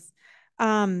things.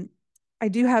 I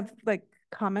do have like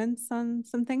comments on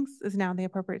some things. Is now the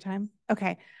appropriate time?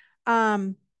 Okay.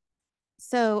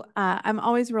 So I'm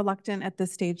always reluctant at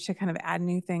this stage to kind of add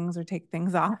new things or take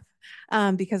things off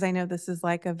because I know this is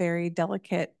like a very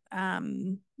delicate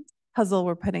puzzle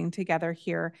we're putting together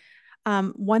here.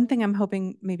 One thing I'm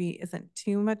hoping maybe isn't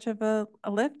too much of a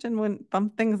lift and wouldn't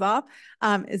bump things off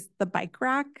is the bike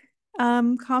rack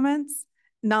comments,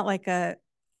 not like a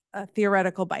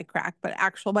theoretical bike rack, but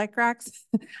actual bike racks.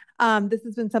 This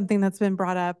has been something that's been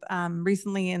brought up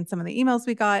recently in some of the emails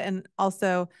we got, and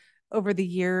also over the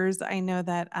years, I know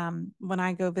that when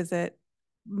I go visit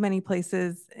many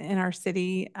places in our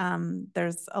city,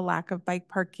 there's a lack of bike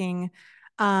parking.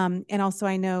 And also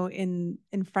I know in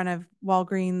front of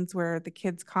Walgreens where the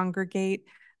kids congregate,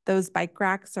 those bike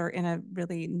racks are in a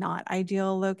really not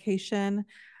ideal location.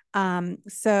 I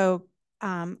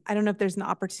don't know if there's an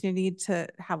opportunity to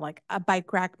have like a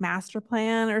bike rack master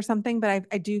plan or something, but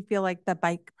I do feel like the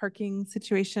bike parking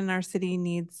situation in our city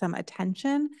needs some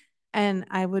attention. And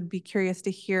I would be curious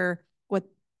to hear what,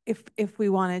 if we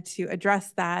wanted to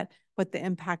address that, what the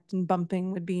impact and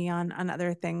bumping would be on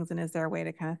other things, and is there a way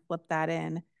to kind of flip that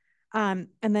in? And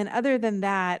then other than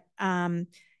that, I'm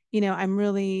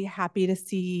really happy to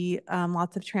see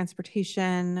lots of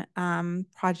transportation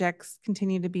projects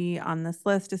continue to be on this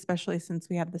list, especially since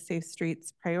we have the Safe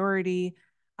Streets priority.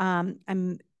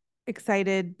 I'm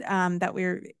excited that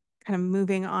we're kind of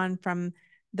moving on from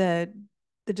the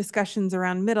discussions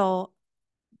around middle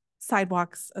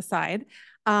sidewalks aside,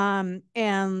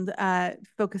 and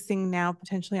focusing now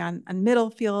potentially on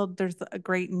Middlefield. There's a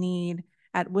great need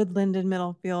at Woodland and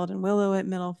Middlefield and Willow at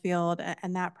Middlefield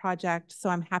and that project. So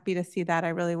I'm happy to see that. I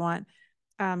really want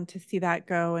to see that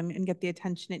go and get the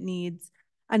attention it needs.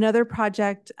 Another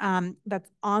project that's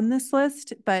on this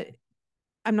list, but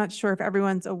I'm not sure if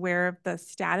everyone's aware of the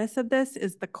status of this,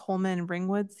 is the Coleman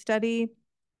Ringwood study.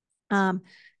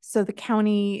 So the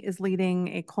county is leading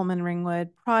a Coleman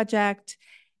Ringwood project,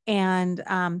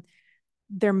 and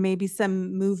there may be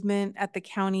some movement at the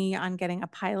county on getting a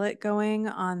pilot going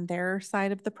on their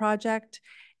side of the project.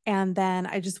 And then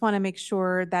I just want to make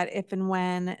sure that if and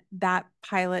when that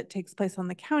pilot takes place on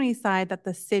the county side, that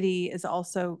the city is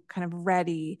also kind of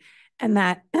ready, and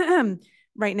that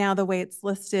right now the way it's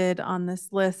listed on this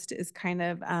list is kind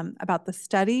of about the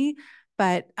study.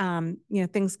 But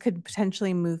things could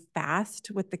potentially move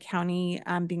fast with the county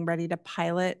being ready to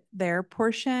pilot their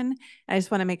portion. I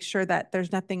just want to make sure that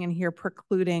there's nothing in here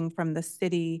precluding from the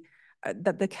city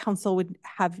that the council would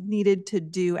have needed to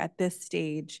do at this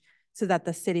stage, so that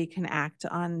the city can act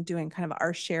on doing kind of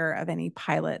our share of any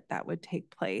pilot that would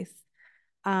take place.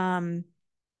 And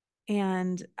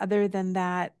other than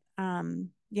that,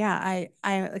 I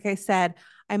like I said,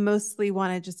 I mostly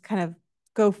want to just kind of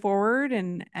go forward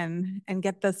and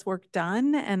get this work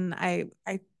done. And I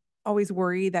always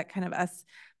worry that kind of us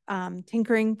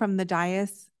tinkering from the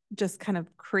dais just kind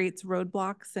of creates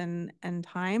roadblocks and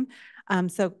time.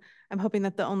 So I'm hoping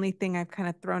that the only thing I've kind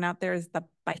of thrown out there is the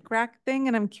bike rack thing.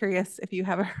 And I'm curious if you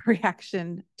have a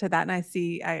reaction to that. And I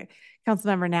see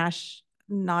Councilmember Nash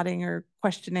nodding or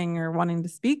questioning or wanting to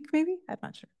speak, maybe? I'm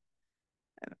not sure.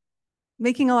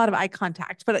 Making a lot of eye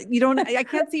contact, but I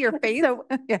can't see your face. So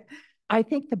yeah. I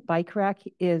think the bike rack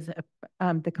is,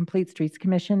 the Complete Streets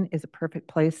Commission is a perfect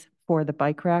place for the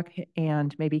bike rack,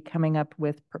 and maybe coming up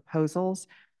with proposals,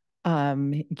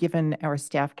 given our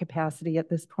staff capacity at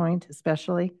this point,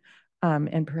 especially,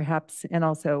 and perhaps, and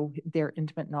also their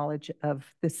intimate knowledge of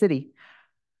the city.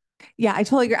 Yeah, I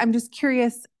totally agree. I'm just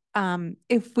curious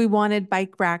if we wanted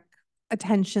bike rack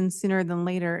attention sooner than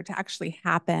later to actually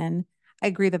happen. I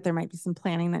agree that there might be some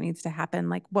planning that needs to happen.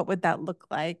 Like, what would that look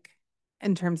like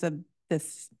in terms of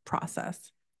this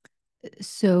process?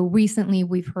 So recently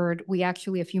we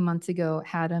actually a few months ago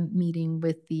had a meeting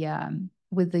with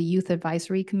the Youth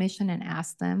Advisory Commission and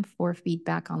asked them for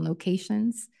feedback on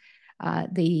locations.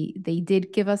 They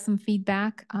did give us some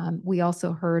feedback. We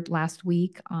also heard last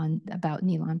week about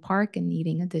Nealon Park and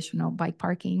needing additional bike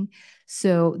parking.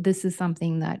 So this is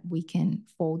something that we can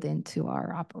fold into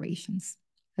our operations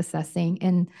assessing.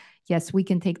 And yes, we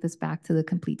can take this back to the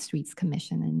Complete Streets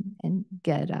Commission and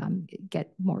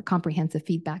get more comprehensive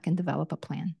feedback and develop a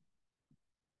plan.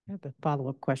 I have a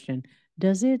follow-up question.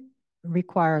 Does it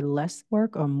require less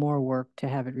work or more work to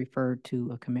have it referred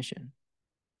to a commission?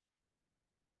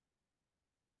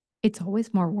 It's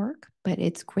always more work, but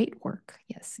it's great work.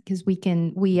 Yes, because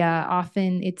we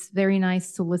often, it's very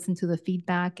nice to listen to the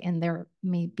feedback, and there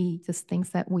may be just things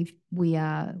that we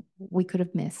could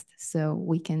have missed. So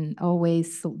we can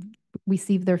always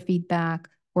receive their feedback,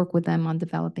 work with them on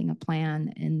developing a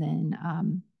plan, and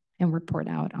then and report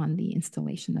out on the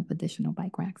installation of additional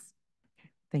bike racks.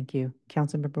 Thank you.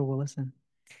 Councilmember Willison.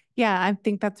 Yeah, I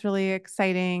think that's really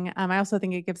exciting. I also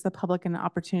think it gives the public an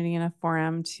opportunity and a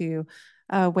forum to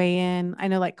weigh in. I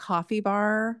know, like coffee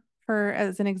bar,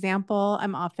 as an example,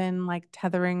 I'm often like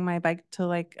tethering my bike to,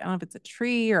 like, I don't know if it's a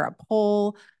tree or a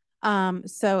pole.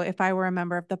 So if I were a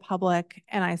member of the public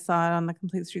and I saw it on the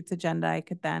Complete Streets agenda, I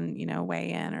could then,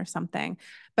 weigh in or something.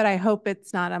 But I hope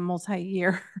it's not a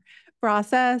multi-year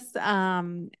process.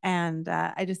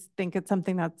 I just think it's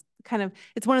something that's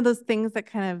it's one of those things that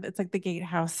it's like the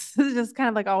gatehouse. It's just kind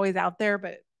of like always out there,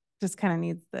 but just kind of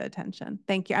needs the attention.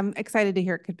 Thank you. I'm excited to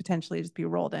hear it could potentially just be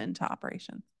rolled into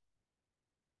operations.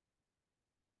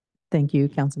 Thank you,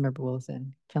 Councilmember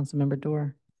Wilson. Councilmember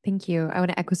Dorr. Thank you. I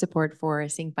want to echo support for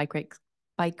seeing bike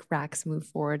racks move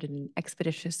forward in an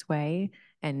expeditious way,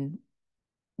 and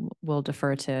we'll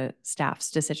defer to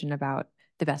staff's decision about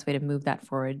the best way to move that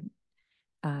forward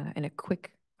in a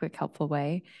quick, helpful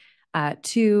way.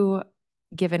 Two,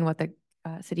 given what the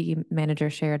city manager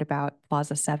shared about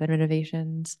Plaza 7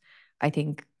 renovations, I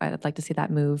think I'd like to see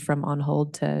that move from on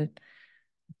hold to,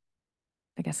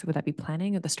 I guess, would that be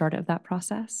planning at the start of that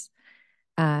process?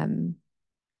 One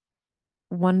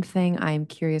thing I'm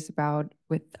curious about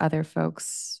with other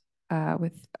folks on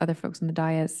the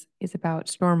dais is about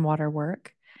stormwater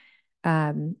work.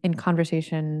 In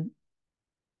conversation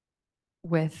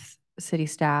with city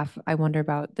staff, I wonder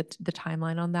about the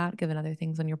timeline on that, given other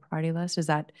things on your priority list. Is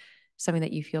that something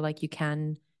that you feel like you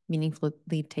can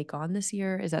meaningfully take on this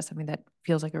year? Is that something that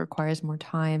feels like it requires more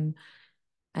time?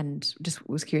 And just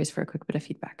was curious for a quick bit of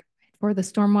feedback. For the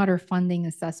stormwater funding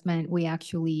assessment, we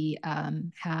actually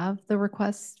have the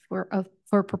requests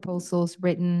for proposals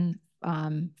written,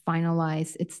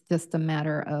 finalized. It's just a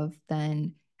matter of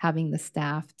then having the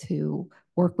staff to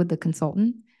work with the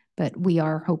consultant, but we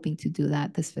are hoping to do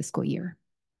that this fiscal year.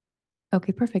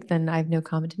 Okay, perfect. Then I have no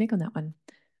comment to make on that one.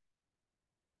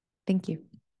 Thank you.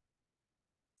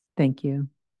 Thank you.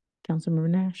 Councilmember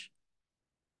Nash.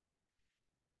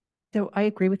 So I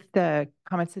agree with the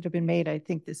comments that have been made. I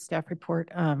think the staff report,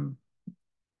 and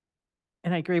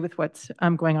I agree with what's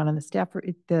going on in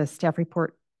the staff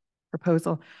report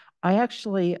proposal. I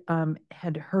actually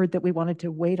had heard that we wanted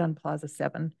to wait on Plaza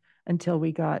 7 until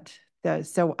we got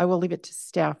so I will leave it to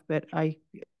staff, but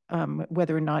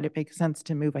whether or not it makes sense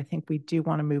to move, I think we do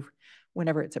want to move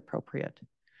whenever it's appropriate.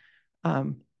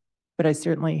 But I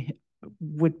certainly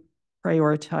would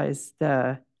prioritize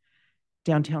the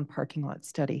downtown parking lot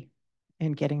study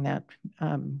and getting that,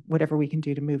 whatever we can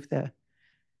do to move the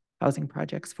housing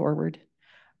projects forward.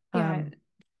 Yeah,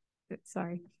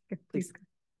 sorry, please.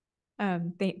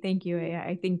 Thank you.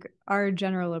 I think our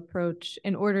general approach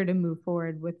in order to move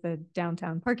forward with the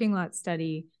downtown parking lot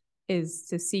study is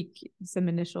to seek some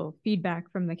initial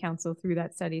feedback from the council through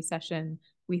that study session.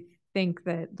 We think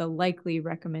that the likely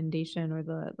recommendation or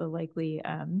the likely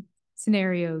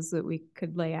scenarios that we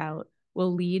could lay out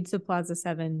will lead to Plaza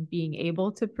 7 being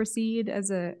able to proceed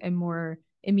as a more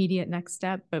immediate next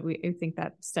step, but I think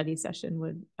that study session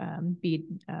would be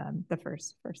the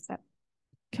first step.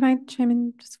 Can I chime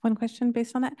in just one question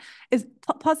based on that? Is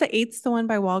Plaza 8's the one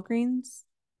by Walgreens?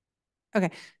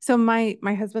 Okay, so my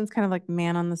husband's kind of like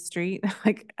man on the street,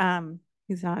 like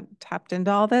he's not tapped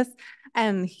into all this,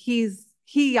 and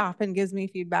he often gives me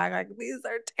feedback like these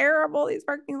are terrible, these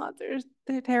parking lots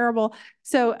they're terrible.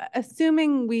 So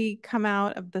assuming we come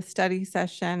out of the study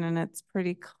session and it's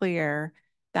pretty clear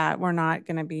that we're not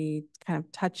going to be kind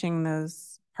of touching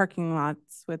those parking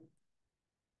lots with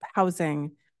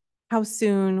housing, how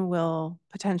soon will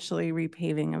potentially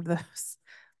repaving of those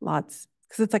lots?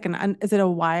 Because it's like is it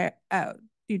a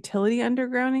utility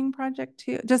undergrounding project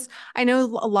too? Just, I know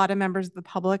a lot of members of the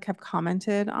public have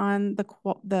commented on the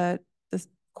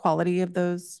quality of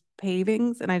those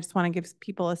pavings, and I just want to give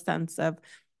people a sense of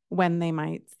when they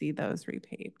might see those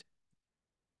repaved.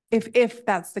 If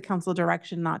that's the council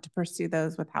direction, not to pursue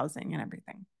those with housing and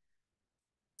everything.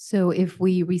 So if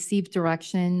we receive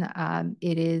direction,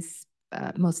 it is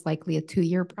most likely a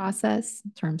 2-year process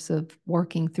in terms of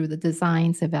working through the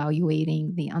designs,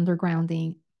 evaluating the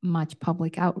undergrounding, much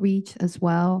public outreach as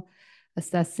well,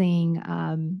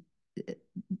 assessing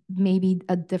maybe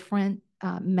a different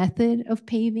method of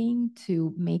paving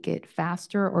to make it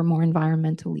faster or more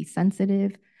environmentally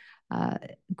sensitive,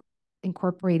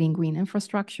 incorporating green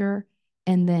infrastructure,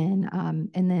 and then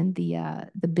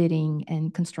the bidding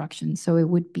and construction. So it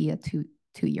would be a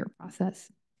two-year process.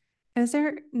 Is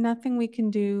there nothing we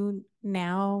can do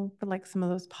now for like some of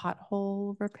those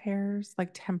pothole repairs,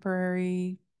 like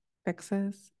temporary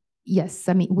fixes? Yes,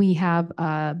 I mean, we have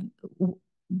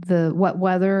the wet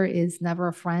weather is never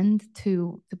a friend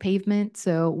to pavement.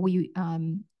 So we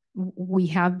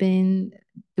have been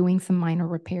doing some minor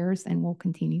repairs and will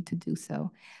continue to do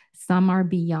so. Some are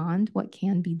beyond what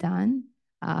can be done,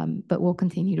 but we'll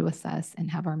continue to assess and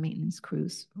have our maintenance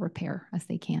crews repair as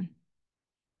they can.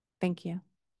 Thank you.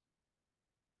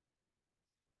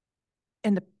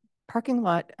 And the parking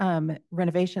lot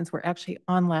renovations were actually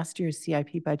on last year's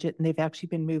CIP budget, and they've actually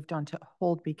been moved on to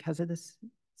hold because of this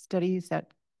study. Is that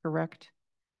correct?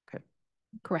 Okay.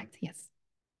 Correct, yes.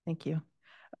 Thank you.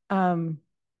 And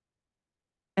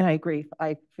I agree.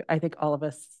 I think all of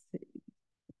us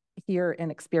hear and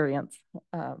experience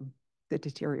the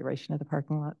deterioration of the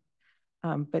parking lot.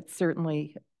 But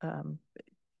certainly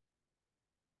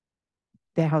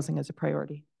the housing is a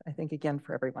priority, I think, again,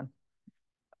 for everyone.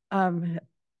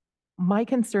 My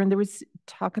concern, there was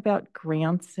talk about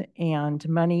grants and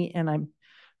money, and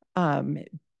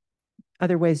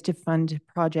other ways to fund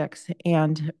projects.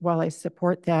 And while I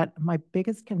support that, my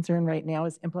biggest concern right now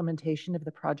is implementation of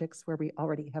the projects where we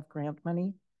already have grant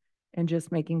money, and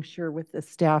just making sure with the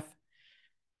staff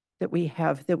that we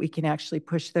have that we can actually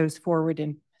push those forward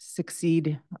and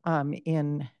succeed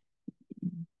in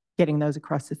getting those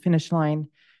across the finish line,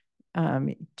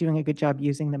 doing a good job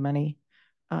using the money.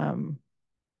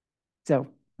 So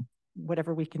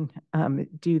whatever we can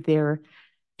do there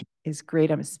is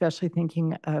great. I'm especially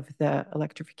thinking of the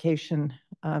electrification,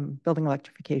 building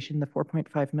electrification, the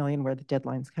 4.5 million, where the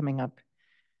deadline's coming up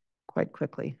quite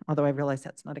quickly, although I realize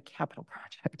that's not a capital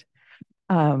project.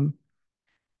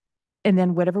 And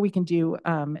then whatever we can do,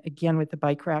 again, with the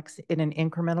bike racks in an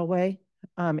incremental way,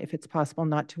 if it's possible,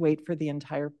 not to wait for the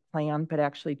entire plan, but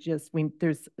actually just,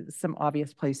 there's some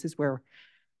obvious places where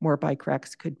more bike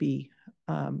racks could be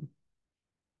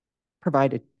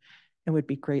provided and would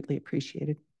be greatly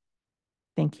appreciated.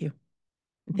 Thank you.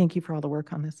 And thank you for all the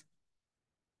work on this.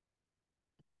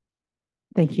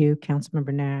 Thank you,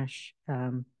 Councilmember Nash.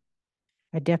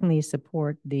 I definitely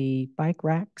support the bike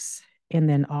racks, and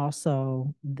then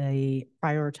also the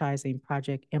prioritizing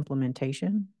project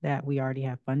implementation that we already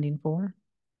have funding for.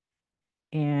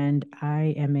 And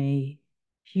I am a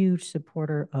huge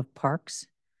supporter of parks.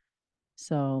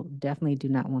 So definitely do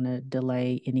not want to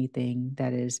delay anything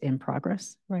that is in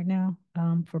progress right now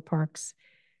for parks.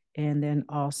 And then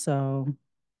also,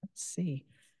 let's see.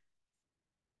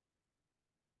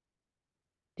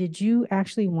 Did you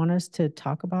actually want us to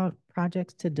talk about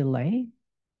projects to delay?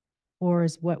 Or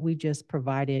is what we just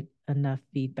provided enough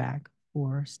feedback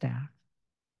for staff?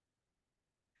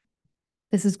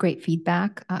 This is great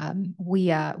feedback. We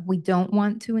don't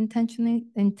want to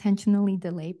intentionally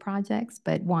delay projects,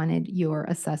 but wanted your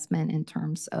assessment in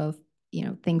terms of,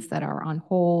 things that are on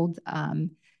hold,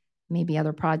 maybe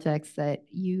other projects that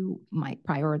you might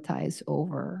prioritize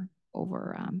over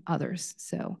others.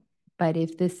 So, but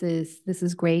if this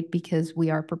is great, because we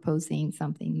are proposing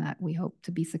something that we hope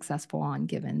to be successful on,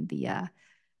 given the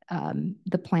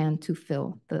plan to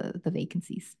fill the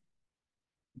vacancies.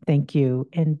 Thank you.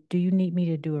 And do you need me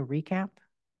to do a recap?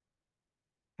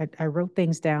 I wrote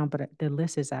things down, but the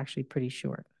list is actually pretty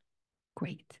short.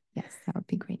 Great. Yes, that would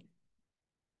be great.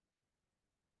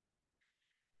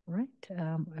 All right.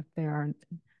 If there are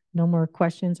no more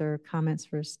questions or comments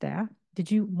for staff,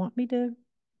 did you want me to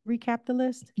recap the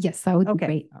list? Yes, that would be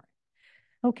great. All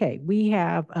right. Okay, we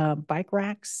have bike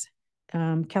racks.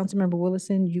 Councilmember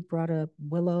Willison, you brought up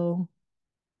Willow.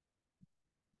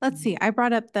 Let's see, I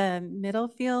brought up the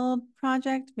Middlefield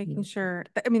project, making sure,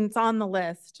 it's on the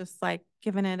list, just like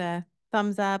giving it a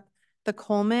thumbs up. The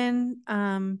Coleman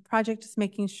project, just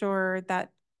making sure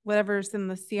that whatever's in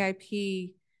the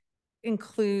CIP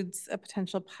includes a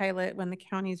potential pilot when the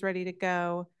county's ready to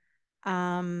go.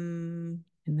 And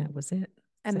that was it.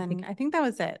 And then I think that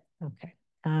was it. Okay.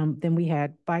 Then we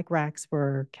had bike racks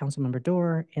for Councilmember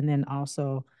Dorr, and then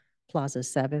also Plaza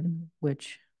 7,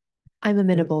 which I'm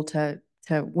amenable to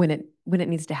when it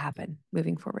needs to happen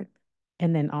moving forward.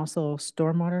 And then also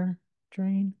stormwater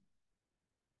drain.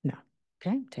 No.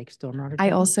 Okay, take stormwater drain. I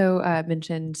also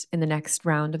mentioned in the next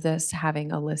round of this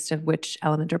having a list of which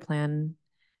element or plan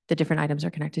the different items are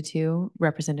connected to,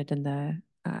 represented in the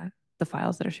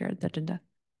files that are shared, the agenda.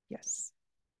 Yes.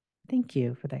 Thank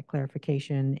you for that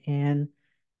clarification. And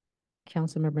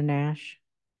Councilmember Nash,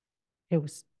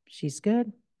 she's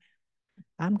good.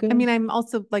 I'm good. I'm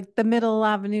also like the Middle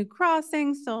Avenue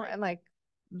crossing, so like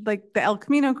the El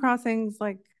Camino crossings,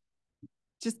 like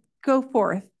just go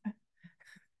forth.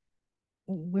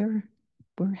 We're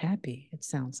happy, it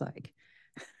sounds like.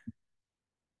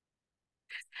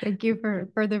 Thank you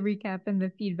for the recap and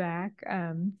the feedback.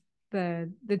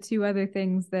 The two other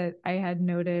things that I had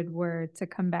noted were to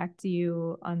come back to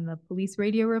you on the police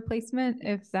radio replacement,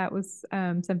 if that was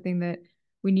something that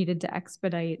we needed to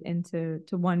expedite into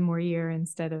one more year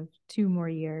instead of 2 more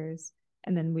years.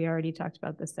 And then we already talked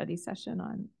about the study session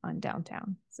on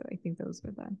downtown. So I think those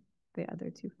were the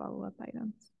other 2 follow-up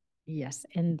items. Yes,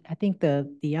 and I think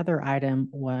the other item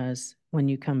was when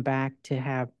you come back to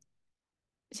add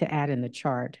in the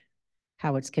chart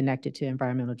how it's connected to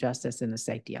environmental justice and the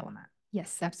safety element.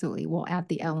 Yes, absolutely. We'll add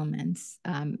the elements,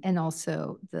 and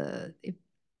also if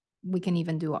we can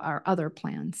even do our other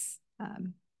plans,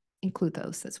 include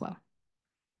those as well.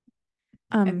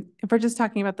 If we're just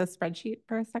talking about the spreadsheet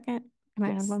for a second, can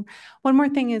I add one more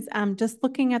thing is just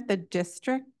looking at the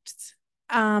districts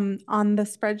on the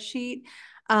spreadsheet.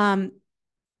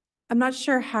 I'm not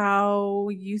sure how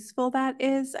useful that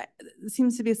is. It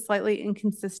seems to be slightly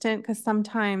inconsistent because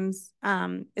sometimes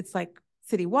it's like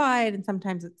citywide and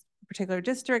sometimes it's a particular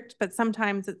district, but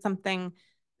sometimes it's something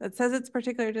that says it's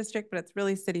particular district, but it's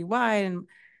really citywide. And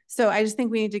so I just think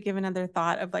we need to give another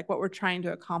thought of like what we're trying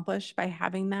to accomplish by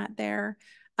having that there.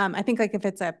 I think like if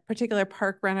it's a particular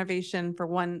park renovation for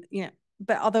one,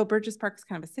 but although Burgess Park is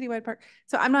kind of a citywide park,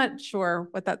 so I'm not sure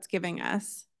what that's giving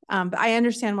us. But I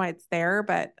understand why it's there,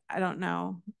 but I don't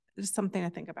know. Just something to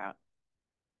think about.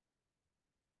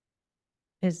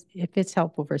 If it's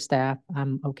helpful for staff,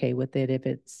 I'm okay with it. If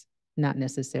it's not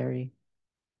necessary.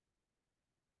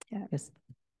 Yeah. Yes.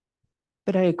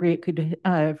 But I agree, it could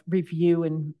review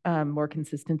and more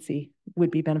consistency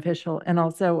would be beneficial. And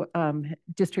also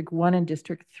District 1 and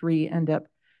District 3 end up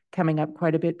coming up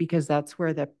quite a bit because that's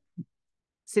where the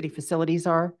city facilities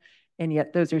are. And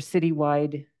yet those are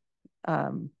citywide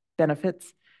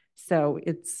benefits. So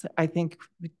it's, I think,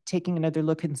 taking another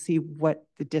look and see what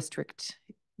the district,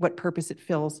 what purpose it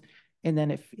fills. And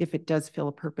then if it does fill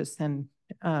a purpose, then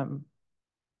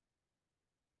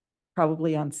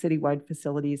probably on citywide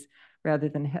facilities rather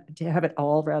than to have it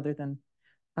all rather than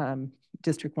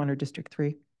District 1 or District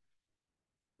 3.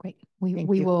 Great. We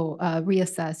will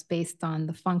reassess based on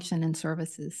the function and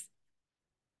services.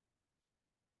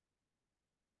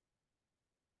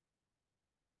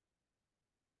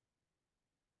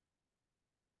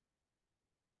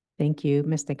 Thank you,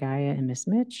 Mr. Gaia and Ms.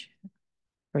 Mitch,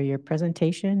 for your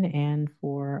presentation and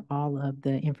for all of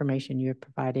the information you have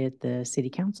provided the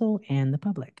City Council and the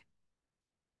public.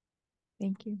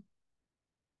 Thank you.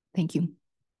 Thank you.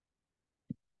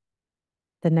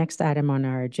 The next item on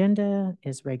our agenda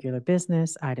is regular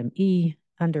business, item E.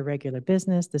 Under regular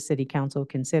business, the City Council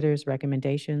considers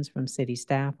recommendations from city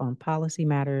staff on policy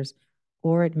matters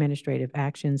or administrative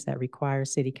actions that require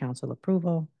City Council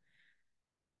approval.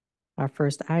 Our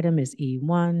first item is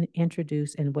E1,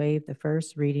 introduce and waive the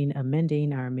first reading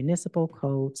amending our Municipal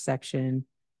Code Section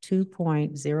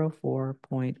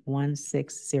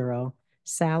 2.04.160,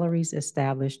 salaries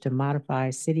established to modify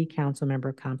city council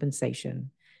member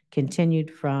compensation, continued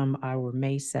from our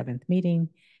May 7th meeting.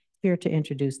 Here to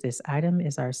introduce this item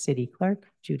is our city clerk,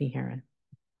 Judy Herron.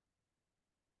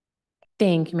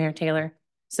 Thank you, Mayor Taylor.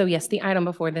 So yes, the item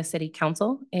before the City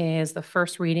Council is the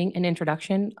first reading and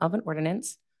introduction of an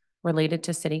ordinance related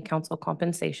to city council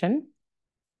compensation.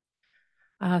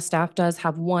 Staff does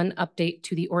have one update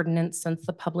to the ordinance since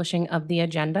the publishing of the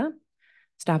agenda.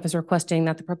 Staff is requesting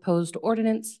that the proposed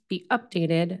ordinance be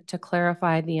updated to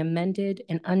clarify the amended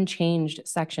and unchanged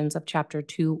sections of Chapter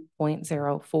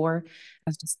 2.04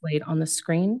 as displayed on the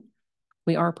screen.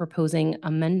 We are proposing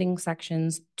amending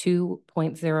sections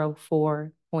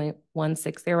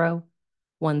 2.04.160,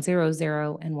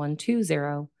 100, and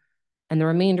 120, and the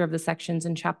remainder of the sections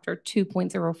in Chapter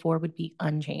 2.04 would be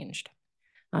unchanged.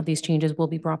 These changes will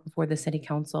be brought before the City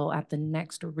Council at the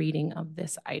next reading of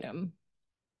this item.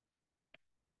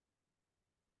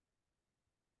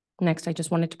 Next, I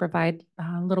just wanted to provide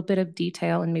a little bit of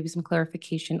detail and maybe some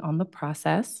clarification on the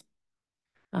process.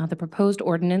 The proposed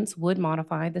ordinance would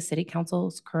modify the City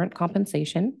Council's current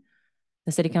compensation.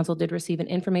 The City Council did receive an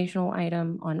informational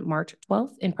item on March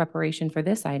 12th in preparation for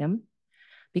this item.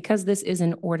 Because this is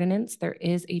an ordinance, there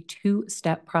is a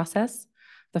two-step process.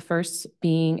 The first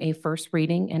being a first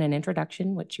reading and an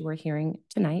introduction, which you are hearing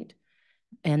tonight.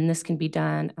 And this can be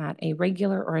done at a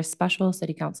regular or a special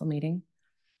City Council meeting.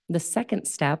 The second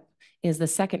step is the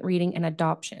second reading and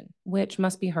adoption, which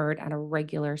must be heard at a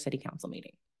regular City Council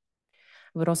meeting.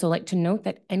 I would also like to note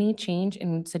that any change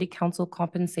in City Council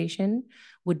compensation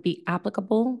would be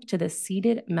applicable to the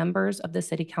seated members of the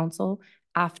City Council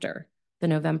after the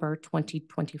November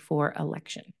 2024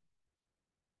 election.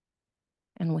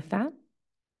 And with that,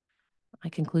 I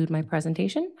conclude my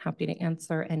presentation. Happy to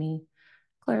answer any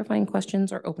clarifying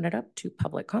questions or open it up to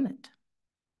public comment.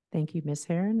 Thank you, Ms.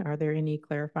 Herron. Are there any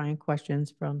clarifying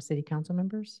questions from City Council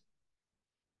members?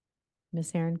 Ms.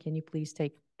 Herron, can you please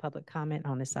take public comment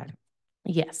on this item?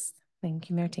 Yes, thank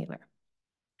you, Mayor Taylor.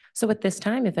 So at this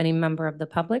time, if any member of the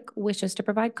public wishes to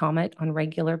provide comment on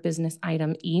regular business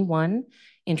item E1,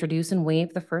 introduce and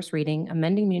waive the first reading,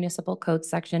 amending Municipal Code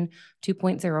Section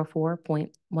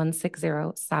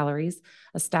 2.04.160, salaries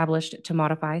established to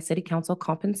modify City Council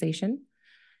compensation.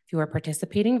 If you are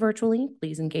participating virtually,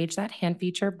 please engage that hand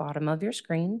feature bottom of your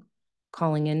screen.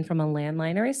 Calling in from a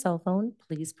landline or a cell phone,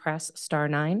 please press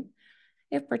 *9.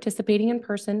 If participating in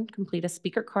person, complete a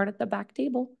speaker card at the back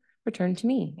table. Return to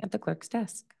me at the clerk's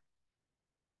desk.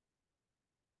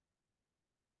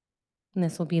 And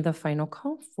this will be the final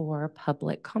call for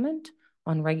public comment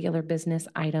on regular business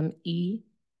item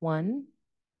E1.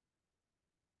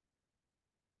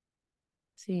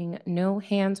 Seeing no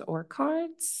hands or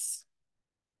cards,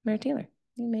 Mayor Taylor,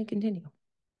 you may continue.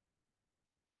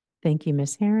 Thank you,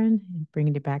 Ms. Herron.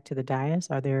 Bringing it back to the dais,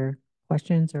 are there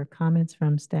questions or comments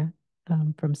from staff,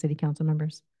 from city council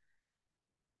members?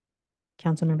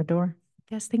 Councilmember Dorr?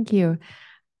 Yes, thank you.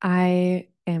 I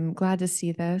am glad to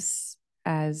see this,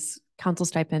 as council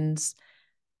stipends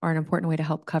are an important way to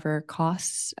help cover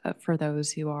costs for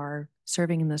those who are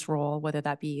serving in this role, whether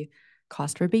that be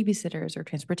cost for babysitters or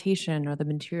transportation or the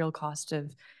material cost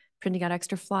of printing out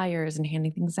extra flyers and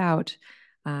handing things out,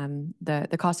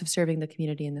 the cost of serving the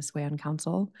community in this way on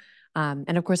council.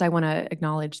 And of course, I want to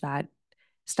acknowledge that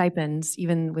stipends,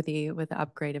 even with the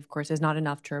upgrade, of course, is not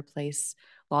enough to replace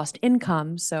lost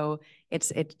income. So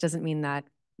it doesn't mean that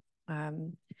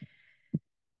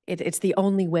it's the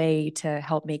only way to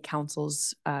help make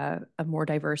councils a more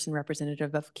diverse and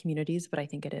representative of communities, but I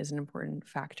think it is an important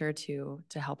factor to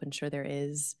help ensure there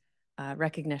is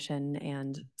recognition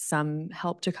and some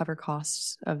help to cover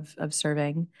costs of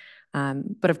serving.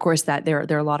 But of course, that there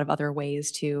are a lot of other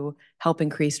ways to help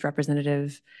increase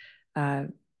representative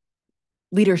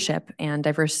leadership and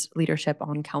diverse leadership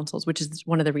on councils, which is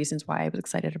one of the reasons why I was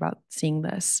excited about seeing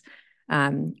this.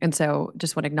 And so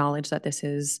just want to acknowledge that this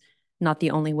is not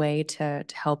the only way to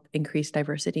help increase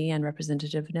diversity and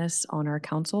representativeness on our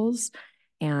councils,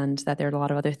 and that there are a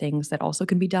lot of other things that also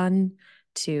can be done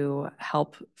to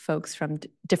help folks from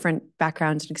different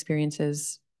backgrounds and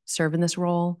experiences serve in this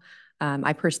role.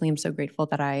 I personally am so grateful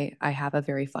that I have a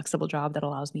very flexible job that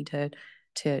allows me to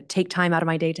take time out of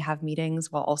my day to have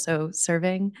meetings while also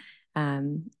serving.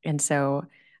 And so,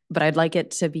 but I'd like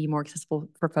it to be more accessible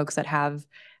for folks that have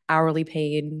hourly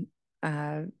paid,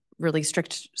 really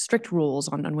strict rules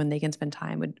on when they can spend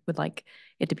time. Would like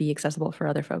it to be accessible for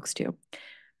other folks too.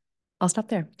 I'll stop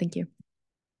there. Thank you.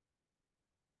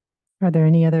 Are there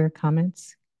any other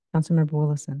comments? Councilmember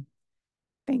Willison?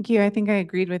 Thank you. I think I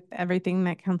agreed with everything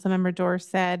that Councilmember Dorr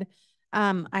said.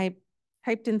 I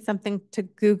typed in something to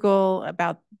Google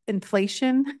about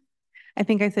inflation. I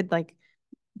think I said like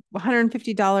 $150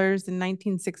 in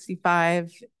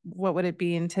 1965. What would it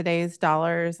be in today's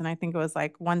dollars? And I think it was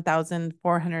like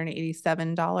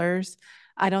 $1,487.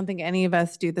 I don't think any of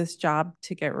us do this job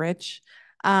to get rich.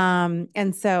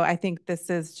 And so I think this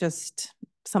is just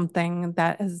something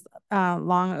that is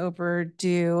long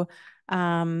overdue.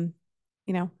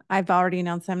 You know, I've already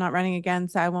announced I'm not running again,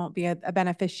 so I won't be a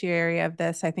beneficiary of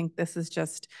this. I think this is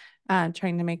just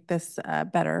trying to make this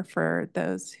better for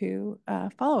those who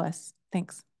follow us.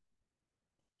 Thanks.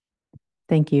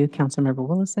 Thank you, Councilmember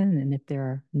Willison. And if there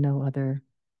are no other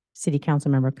city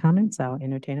council member comments, I'll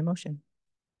entertain a motion.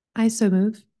 I so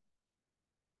move.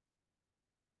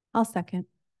 I'll second.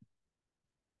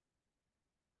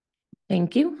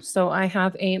 Thank you. So I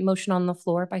have a motion on the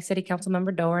floor by City Council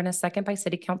Member Doer and a second by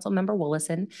City Council Member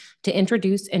Willison to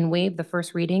introduce and waive the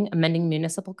first reading, amending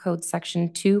Municipal Code Section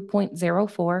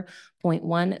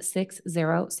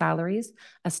 2.04.160 salaries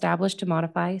established to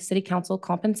modify City Council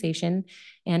compensation,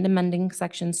 and amending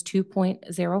Sections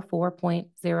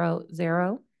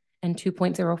 2.04.00 and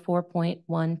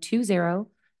 2.04.120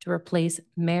 to replace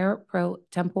Mayor Pro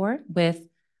Tempore with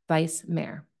Vice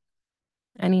Mayor.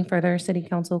 Any further city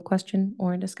council question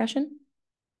or discussion?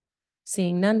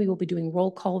 Seeing none, we will be doing roll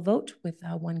call vote with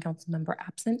one council member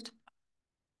absent.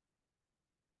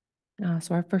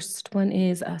 So our first one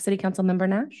is City Council Member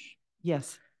Nash.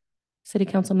 Yes. City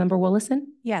Council Member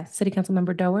Willison. Yes. City Council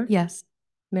Member Doer. Yes.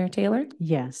 Mayor Taylor.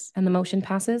 Yes. And the motion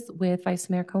passes with Vice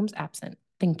Mayor Combs absent.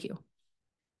 Thank you.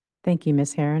 Thank you,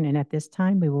 Ms. Herron. And at this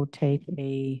time, we will take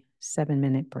a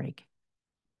 7-minute break.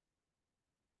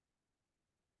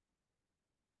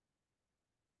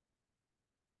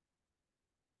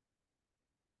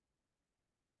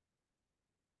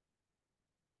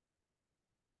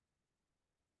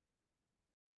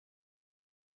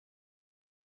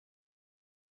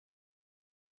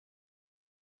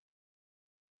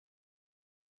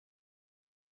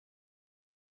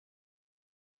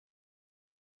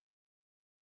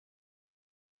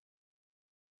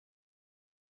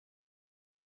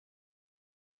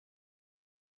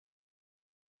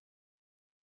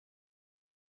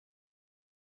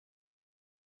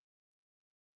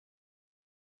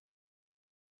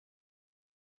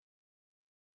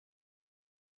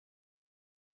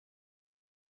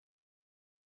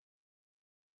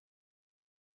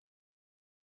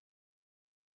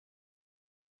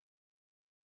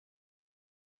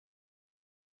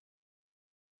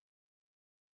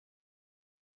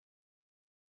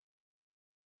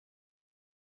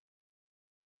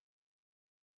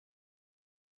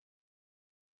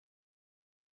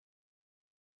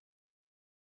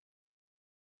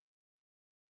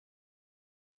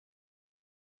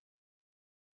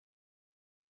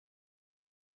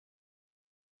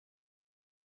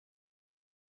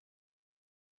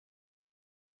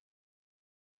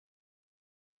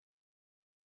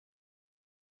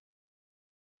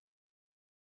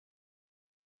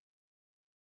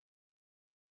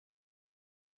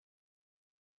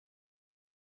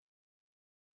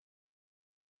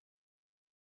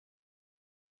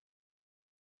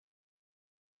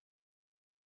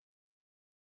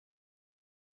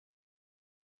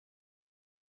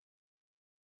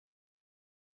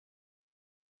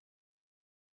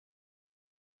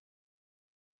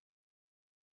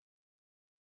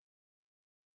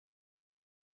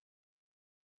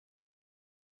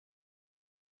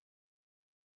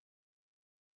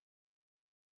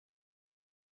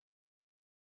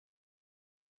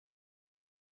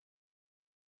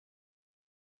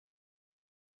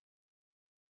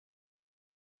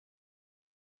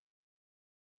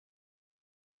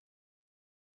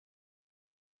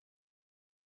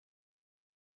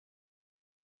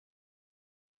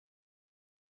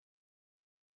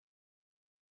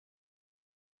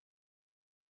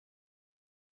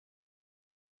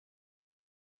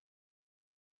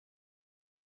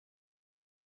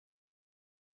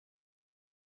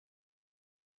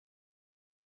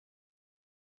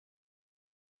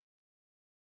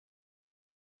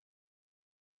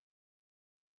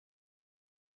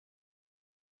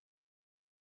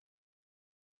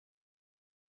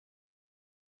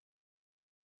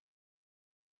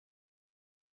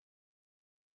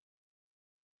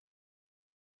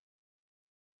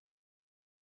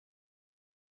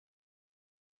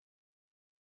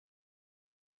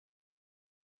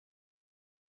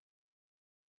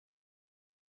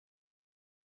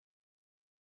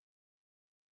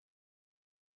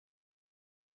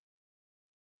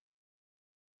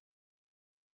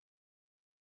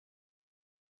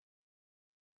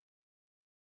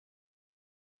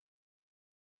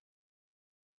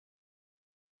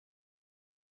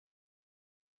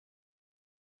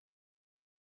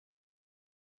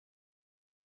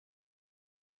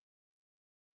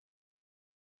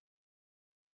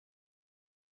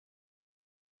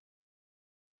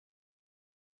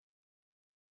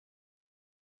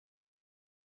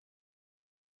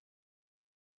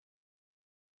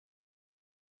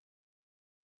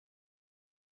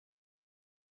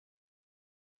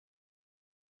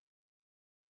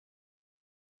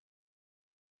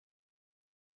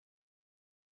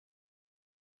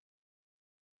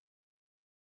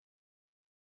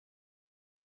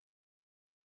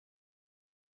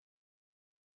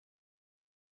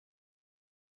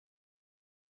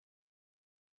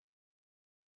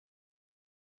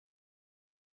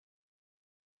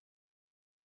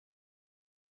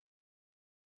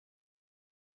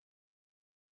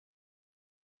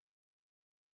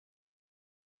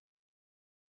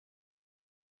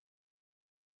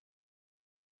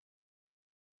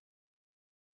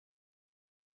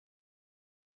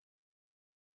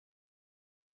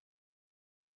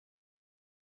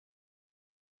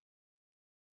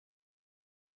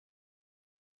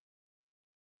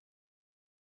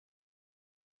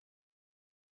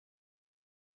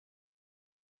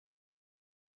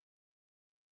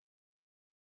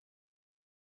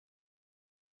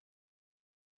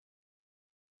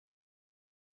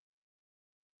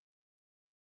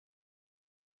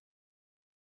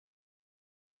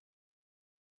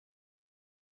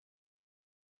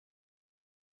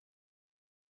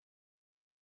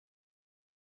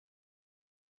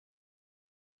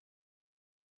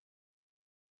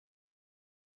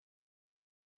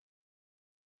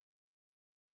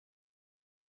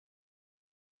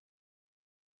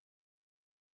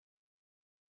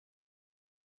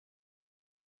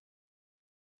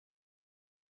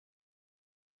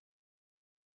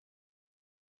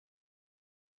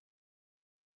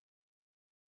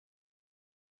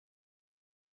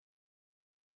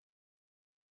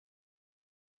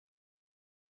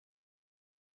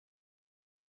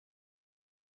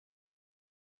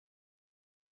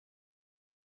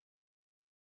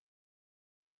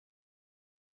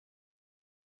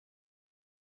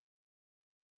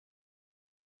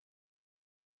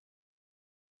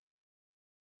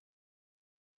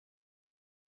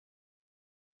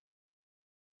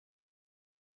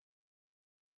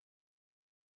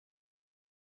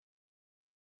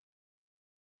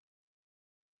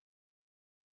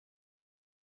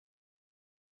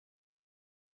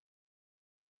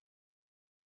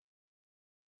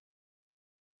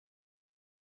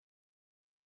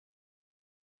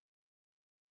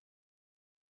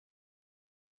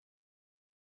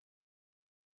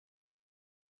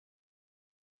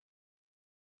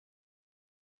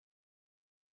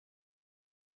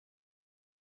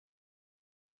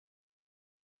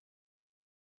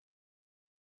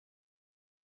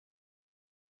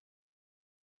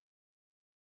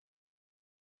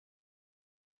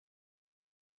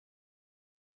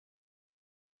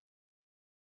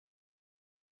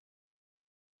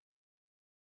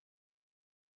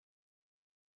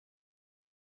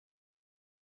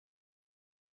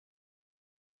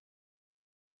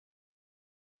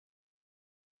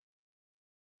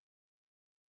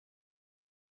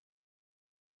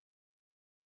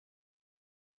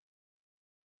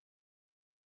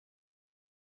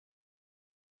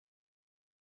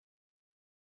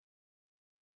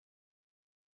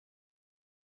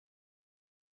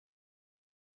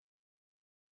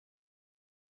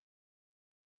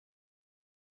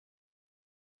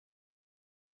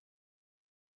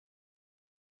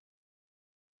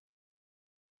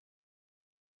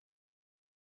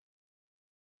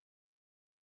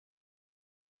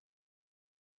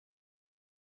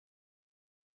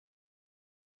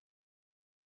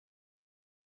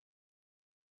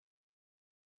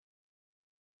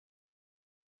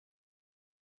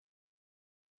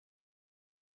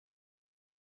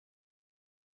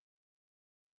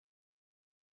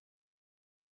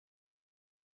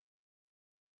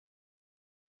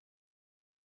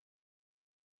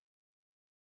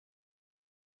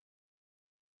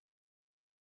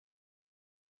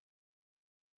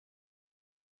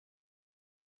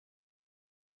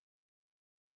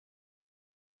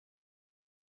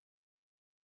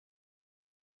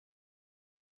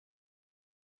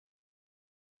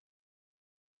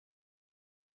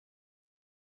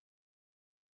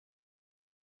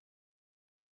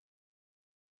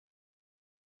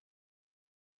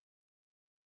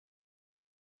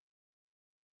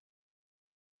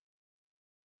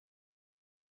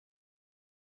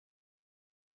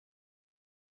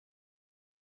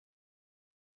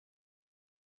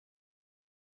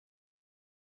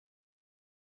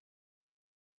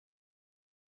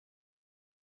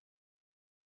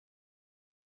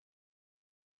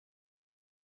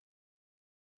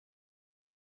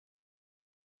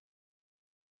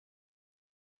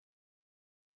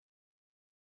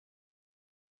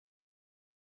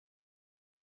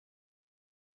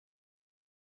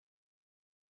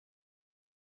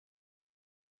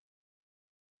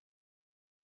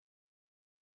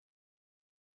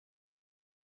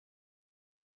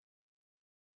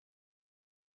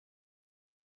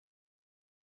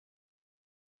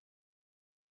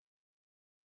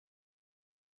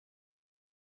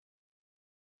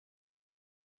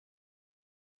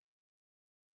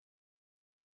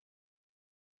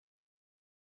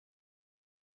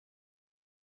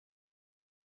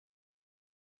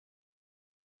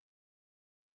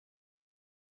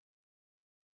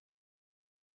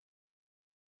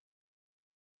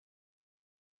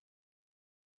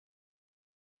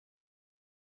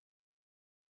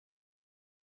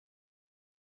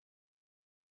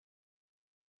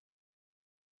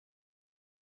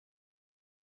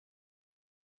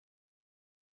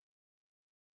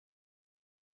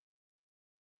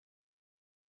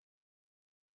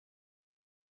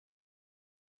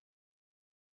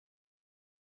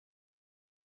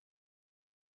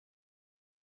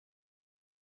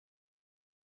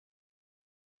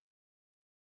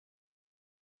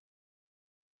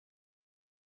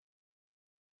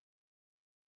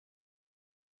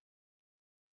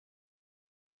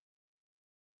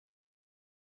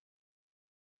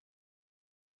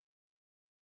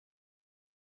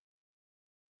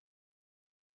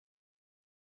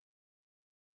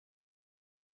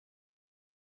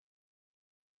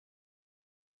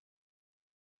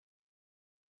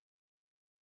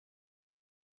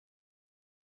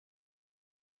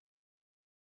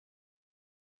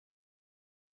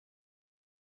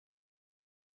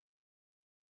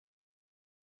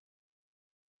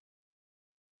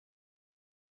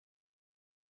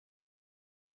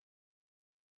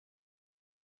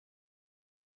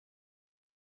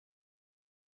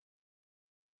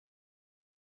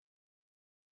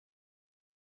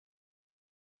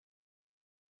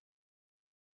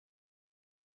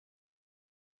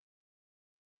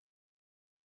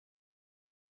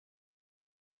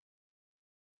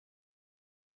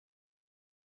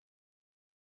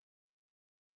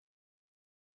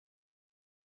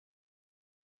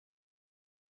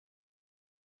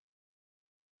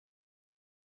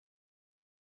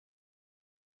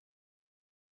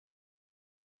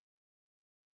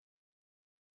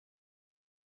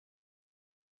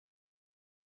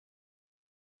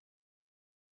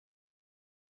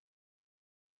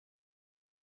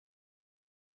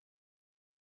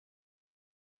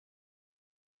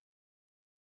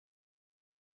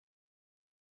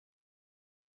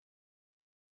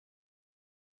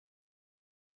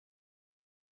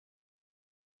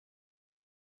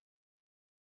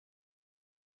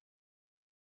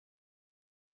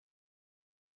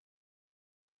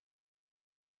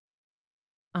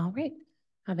 All right,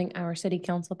 having our city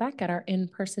council back at our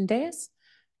in-person dais.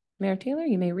 Mayor Taylor,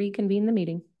 you may reconvene the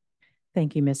meeting.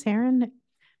 Thank you, Ms. Herron.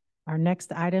 Our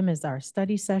next item is our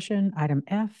study session, item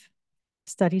F.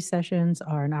 Study sessions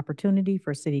are an opportunity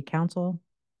for city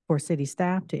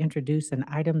staff to introduce an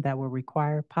item that will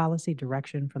require policy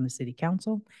direction from the city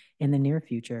council in the near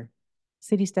future.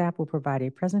 City staff will provide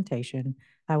a presentation.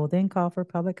 I will then call for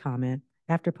public comment.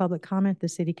 After public comment, the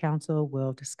city council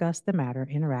will discuss the matter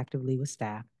interactively with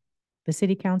staff. The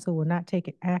city council will not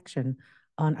take action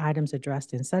on items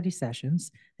addressed in study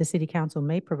sessions. The city council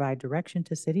may provide direction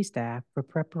to city staff for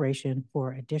preparation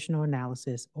for additional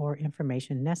analysis or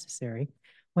information necessary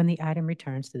when the item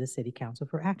returns to the city council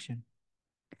for action.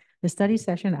 The study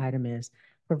session item is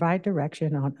provide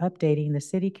direction on updating the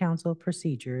city council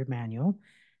procedure manual,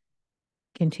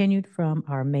 continued from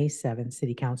our May 7th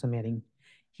city council meeting.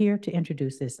 Here to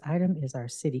introduce this item is our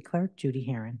city clerk, Judy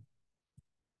Herron.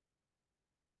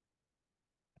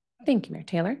 Thank you, Mayor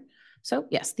Taylor. So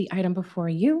yes, the item before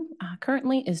you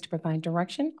currently is to provide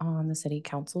direction on the City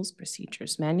Council's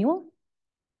Procedures Manual.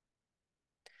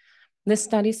 This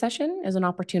study session is an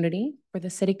opportunity for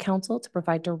the City Council to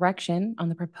provide direction on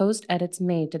the proposed edits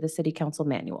made to the City Council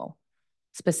Manual.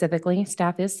 Specifically,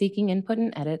 staff is seeking input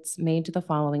and edits made to the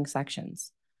following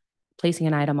sections: placing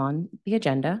an item on the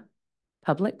agenda,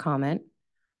 public comment,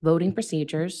 voting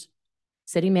procedures,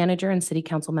 city manager and city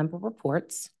council member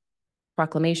reports,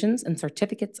 proclamations and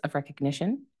certificates of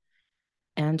recognition,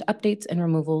 and updates and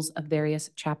removals of various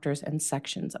chapters and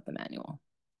sections of the manual.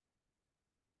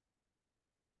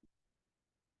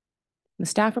 The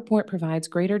staff report provides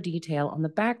greater detail on the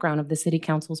background of the City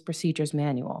Council's Procedures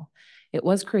Manual. It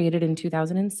was created in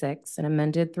 2006 and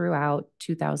amended throughout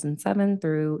 2007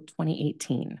 through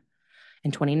 2018.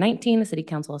 In 2019, the City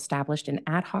Council established an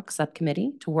ad hoc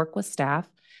subcommittee to work with staff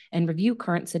and review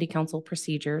current City Council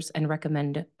procedures and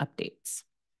recommend updates.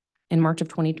 In March of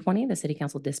 2020, the City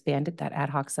Council disbanded that ad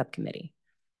hoc subcommittee.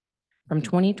 From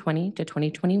 2020 to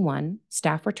 2021,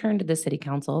 staff returned to the City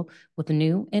Council with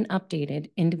new and updated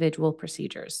individual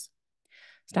procedures.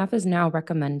 Staff is now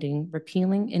recommending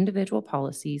repealing individual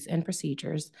policies and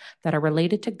procedures that are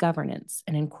related to governance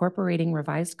and incorporating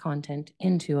revised content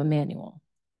into a manual.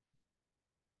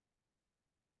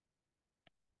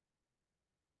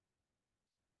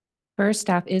 First,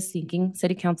 staff is seeking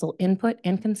City Council input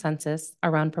and consensus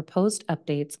around proposed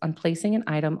updates on placing an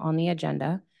item on the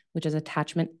agenda, which is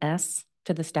attachment S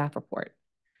to the staff report.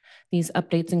 These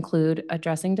updates include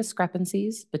addressing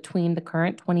discrepancies between the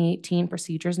current 2018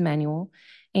 procedures manual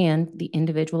and the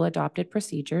individual adopted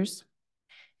procedures.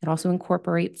 It also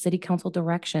incorporates City Council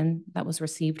direction that was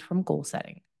received from goal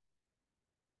setting.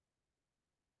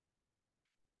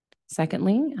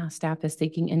 Secondly, staff is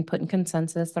seeking input and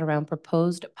consensus around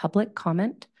proposed public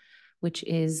comment, which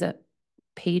is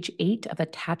page 8 of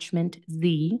attachment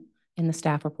Z in the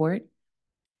staff report.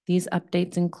 These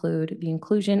updates include the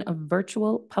inclusion of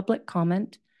virtual public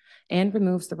comment and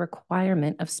removes the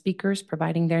requirement of speakers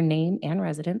providing their name and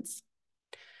residence,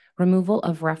 removal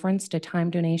of reference to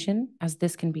time donation, as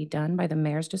this can be done by the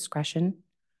mayor's discretion,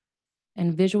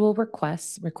 and visual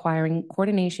requests requiring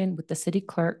coordination with the city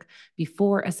clerk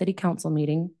before a city council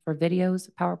meeting for videos,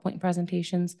 PowerPoint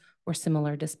presentations, or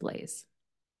similar displays.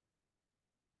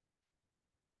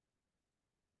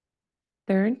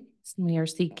 Third, we are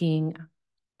seeking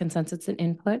consensus and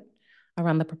input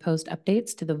around the proposed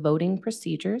updates to the voting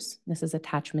procedures. This is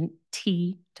attachment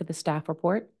T to the staff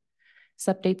report.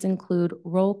 These updates include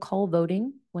roll call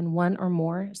voting when one or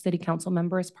more city council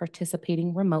member is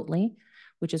participating remotely,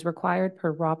 which is required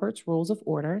per Robert's Rules of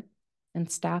Order, and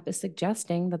staff is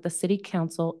suggesting that the City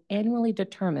Council annually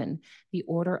determine the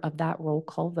order of that roll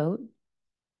call vote.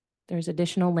 There's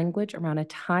additional language around a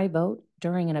tie vote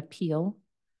during an appeal,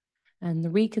 and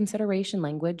the reconsideration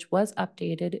language was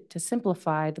updated to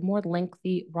simplify the more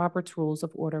lengthy Robert's Rules of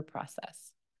Order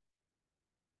process.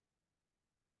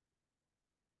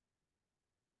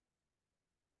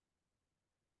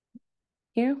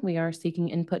 Here, we are seeking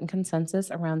input and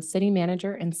consensus around city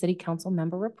manager and city council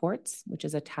member reports, which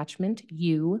is attachment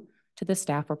U to the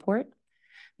staff report.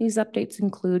 These updates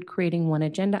include creating one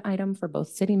agenda item for both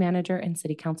city manager and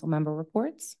city council member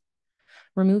reports,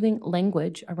 removing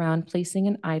language around placing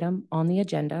an item on the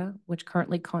agenda, which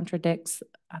currently contradicts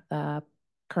the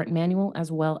current manual as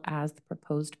well as the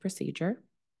proposed procedure,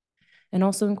 and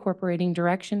also incorporating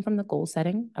direction from the goal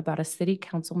setting about a city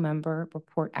council member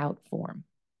report out form.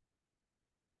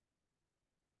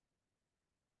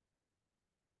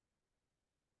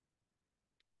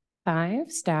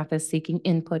 Five, staff is seeking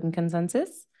input and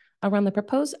consensus around the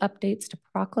proposed updates to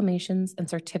proclamations and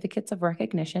certificates of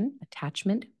recognition,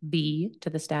 attachment B to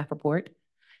the staff report.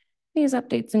 These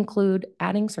updates include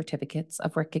adding certificates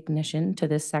of recognition to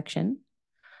this section,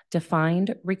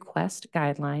 defined request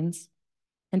guidelines,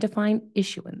 and defined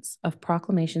issuance of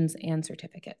proclamations and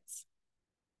certificates.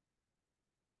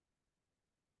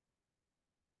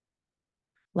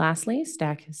 Lastly,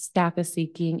 staff is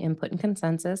seeking input and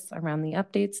consensus around the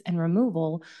updates and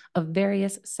removal of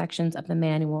various sections of the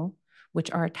manual, which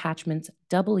are attachments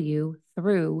W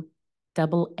through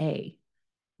AA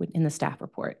in the staff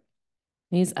report.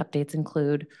 These updates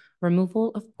include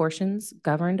removal of portions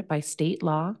governed by state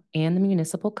law and the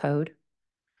municipal code,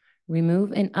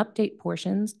 remove and update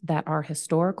portions that are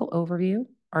historical overview,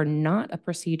 are not a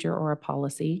procedure or a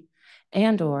policy,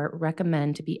 and/or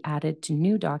recommend to be added to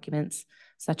new documents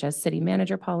such as city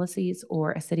manager policies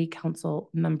or a city council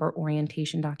member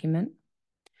orientation document.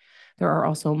 There are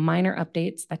also minor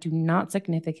updates that do not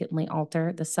significantly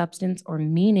alter the substance or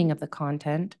meaning of the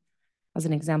content. As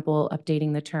an example,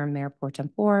 updating the term mayor pro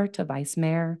tempore to vice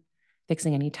mayor,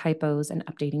 fixing any typos, and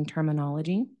updating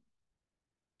terminology.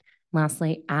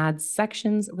 Lastly, add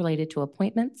sections related to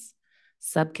appointments,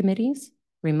 subcommittees,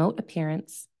 remote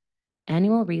appearance,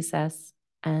 annual recess,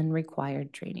 and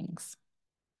required trainings.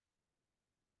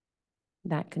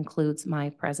 That concludes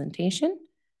my presentation.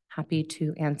 Happy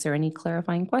to answer any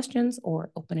clarifying questions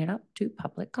or open it up to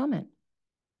public comment.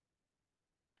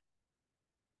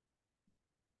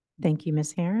 Thank you,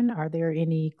 Ms. Herron. Are there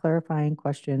any clarifying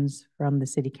questions from the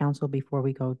City Council before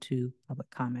we go to public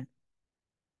comment?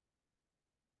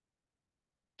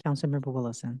 Councilmember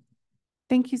Willison.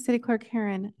 Thank you, City Clerk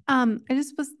Herron. I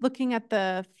just was looking at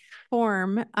the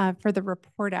form for the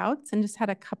report outs and just had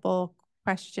a couple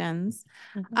questions.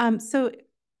 So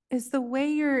is the way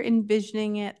you're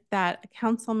envisioning it that a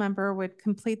council member would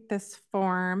complete this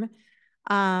form,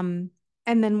 and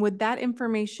then would that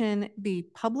information be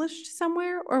published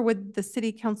somewhere, or would the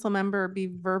city council member be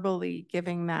verbally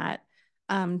giving that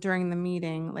during the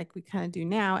meeting like we kind of do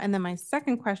now? And then my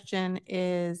second question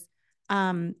is,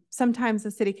 sometimes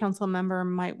a city council member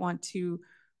might want to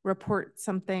report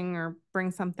something or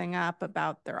bring something up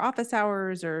about their office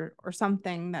hours or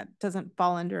something that doesn't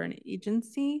fall under an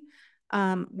agency.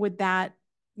 Would that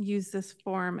use this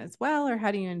form as well, or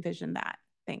how do you envision that?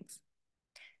 Thanks.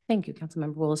 Thank you,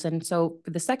 Councilmember Wilson. So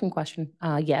for the second question,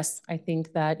 yes, I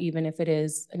think that even if it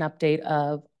is an update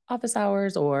of office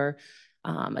hours or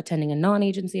attending a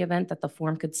non-agency event, that the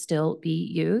form could still be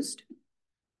used.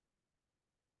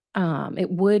 It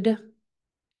would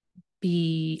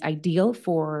be ideal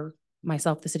for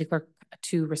myself, the city clerk,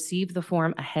 to receive the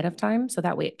form ahead of time, so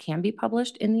that way it can be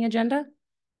published in the agenda.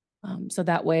 So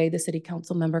that way the city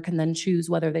council member can then choose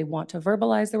whether they want to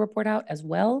verbalize the report out as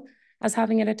well as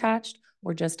having it attached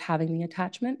or just having the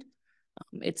attachment.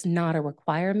 It's not a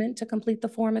requirement to complete the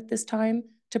form at this time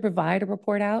to provide a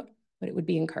report out, but it would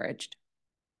be encouraged.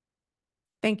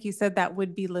 Thank you. So that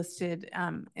would be listed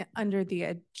under the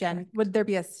agenda. Would there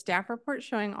be a staff report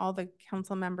showing all the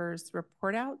council members'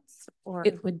 report outs? Or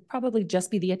it would probably just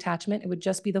be the attachment. It would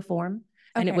just be the form,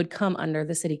 and it would come under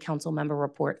the city council member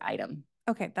report item.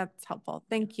 Okay, that's helpful.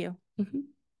 Thank you.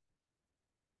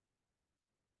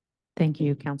 Thank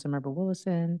you, Councilmember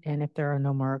Willison. And if there are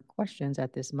no more questions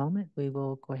at this moment, we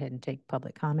will go ahead and take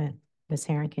public comment. Ms.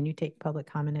 Herron, can you take public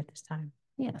comment at this time?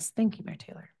 Yes, thank you, Mayor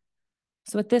Taylor.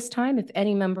 So at this time, if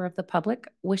any member of the public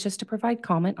wishes to provide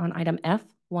comment on item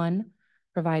F1,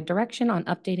 provide direction on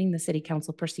updating the City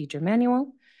Council Procedure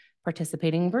Manual.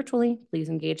 Participating virtually, please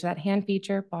engage that hand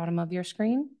feature bottom of your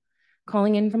screen.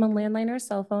 Calling in from a landline or a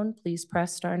cell phone, please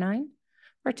press *9.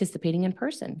 Participating in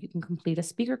person, you can complete a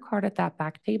speaker card at that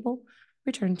back table.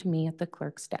 Return to me at the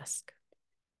clerk's desk.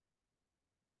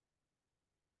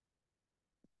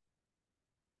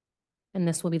 And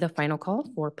this will be the final call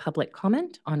for public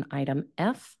comment on item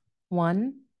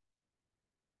F1.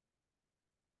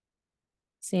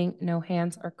 Seeing no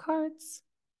hands or cards,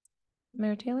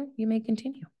 Mayor Taylor, you may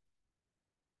continue.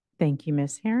 Thank you,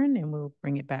 Ms. Herron, and we'll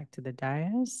bring it back to the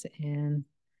dais and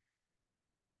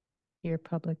hear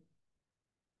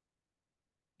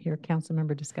council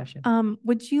member discussion.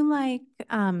 Would you like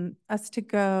us to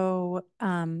go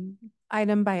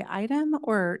item by item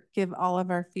or give all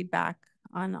of our feedback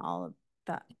on all of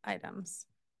the items?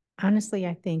 Honestly,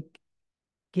 I think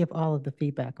give all of the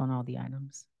feedback on all the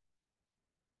items.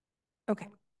 Okay.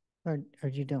 Or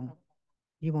you don't?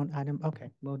 You want item?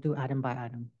 Okay, we'll do item by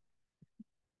item.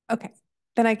 Okay,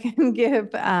 then I can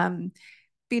give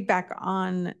feedback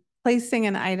on placing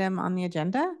an item on the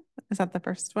agenda. Is that the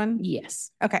first one?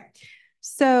 Yes. Okay,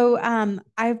 so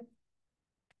I've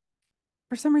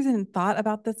for some reason thought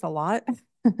about this a lot.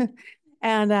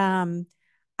 And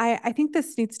I think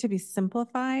this needs to be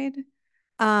simplified.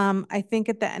 I think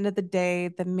at the end of the day,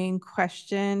 the main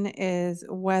question is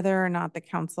whether or not the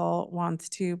council wants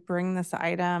to bring this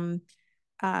item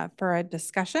for a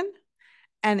discussion.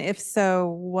 And if so,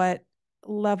 what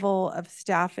level of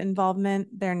staff involvement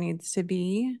there needs to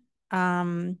be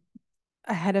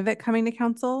ahead of it coming to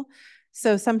council.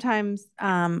 So sometimes,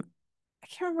 I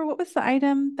can't remember, what was the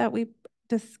item that we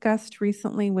discussed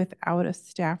recently without a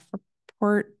staff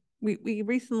report? We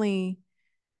recently,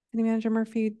 City Manager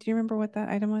Murphy, do you remember what that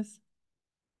item was?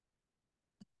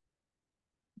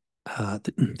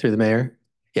 Through the mayor?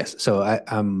 Yes. So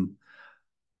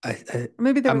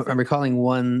Maybe there was I'm recalling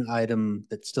one item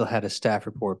that still had a staff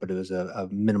report, but it was a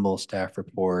minimal staff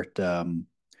report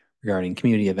regarding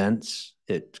community events.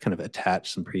 It kind of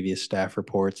attached some previous staff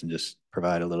reports and just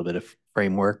provide a little bit of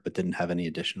framework, but didn't have any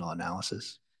additional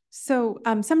analysis. So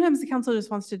sometimes the council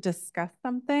just wants to discuss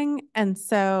something. And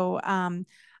so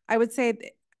I would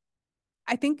say,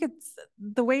 I think it's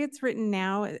the way it's written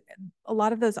now, a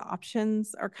lot of those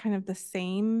options are kind of the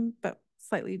same, but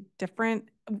slightly different.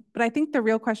 But I think the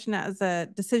real question as a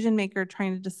decision maker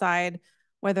trying to decide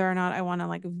whether or not I want to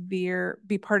like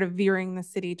be part of veering the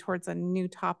city towards a new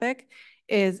topic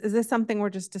is this something we're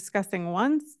just discussing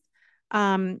once?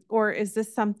 Or is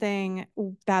this something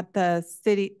that the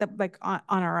city, that like on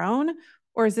our own?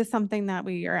 Or is this something that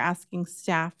we are asking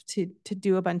staff to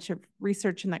do a bunch of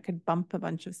research and that could bump a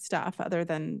bunch of stuff other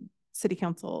than city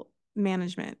council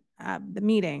management, the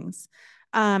meetings?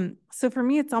 So for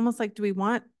me, it's almost like, do we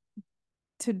want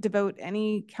to devote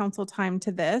any council time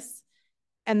to this?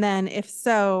 And then if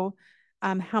so,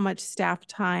 how much staff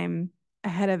time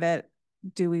ahead of it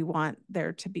do we want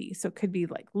there to be? So it could be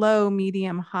like low,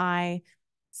 medium, high.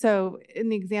 So in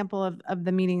the example of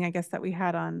the meeting, I guess that we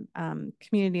had on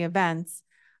community events,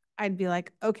 I'd be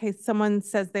like, okay, someone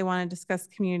says they want to discuss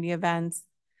community events.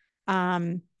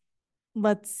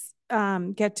 Let's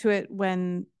get to it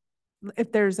when,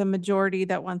 if there's a majority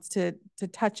that wants to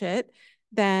touch it,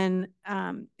 then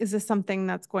is this something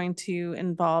that's going to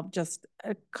involve just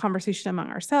a conversation among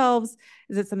ourselves?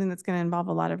 Is it something that's going to involve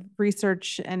a lot of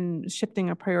research and shifting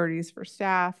of priorities for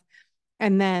staff?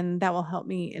 And then that will help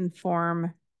me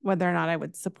inform whether or not I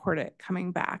would support it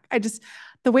coming back.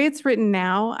 The way it's written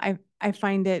now, I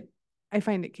find it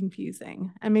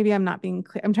confusing. And maybe I'm not being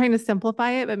clear. I'm trying to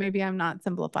simplify it, but maybe I'm not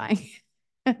simplifying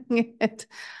it.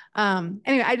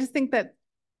 Anyway, I just think that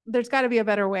there's got to be a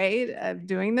better way of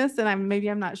doing this. And I'm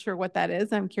not sure what that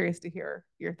is. I'm curious to hear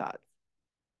your thoughts.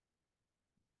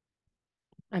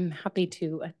 I'm happy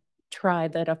to try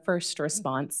that a first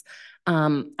response.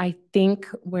 I think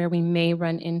where we may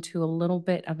run into a little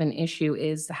bit of an issue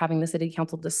is having the city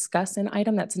council discuss an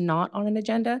item that's not on an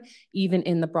agenda, even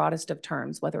in the broadest of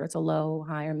terms, whether it's a low,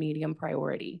 high, or medium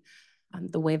priority.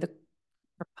 The way the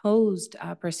proposed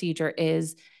procedure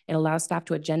is it allows staff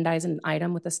to agendize an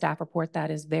item with a staff report that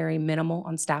is very minimal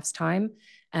on staff's time,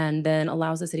 and then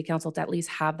allows the city council to at least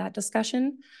have that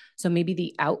discussion. So maybe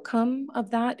the outcome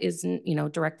of that isn't,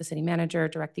 direct the city manager,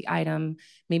 direct the item.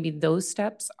 Maybe those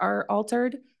steps are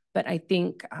altered. But I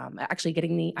think actually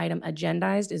getting the item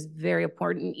agendized is very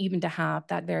important, even to have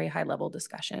that very high level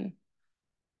discussion.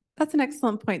 That's an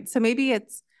excellent point. So maybe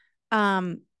it's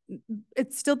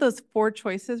still those four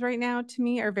choices right now to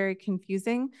me are very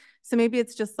confusing. So maybe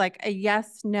it's just like a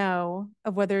yes, no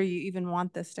of whether you even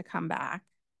want this to come back.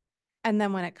 And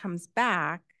then when it comes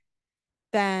back,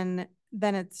 then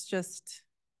it's just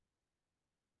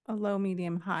a low,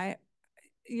 medium, high.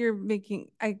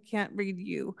 I can't read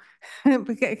you.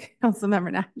 Okay,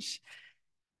 Councilmember Nash.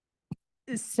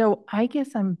 So I guess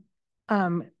I'm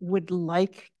would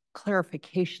like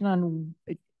clarification on,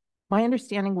 my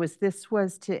understanding was this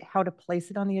was how to place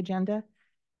it on the agenda.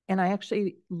 And I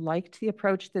actually liked the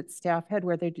approach that staff had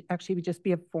where there'd actually just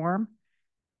be a form.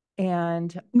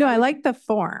 And no, I like the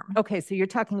form. Okay, so you're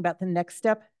talking about the next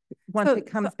step once it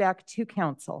comes back to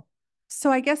council. So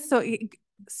I guess so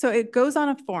it goes on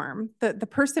a form, the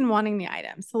person wanting the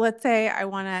item. So let's say I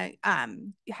want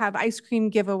to have ice cream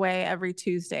giveaway every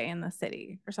Tuesday in the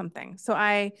city or something. So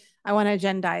I want to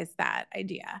agendize that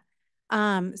idea.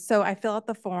 So I fill out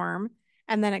the form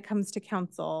and then it comes to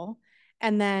council.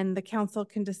 And then the council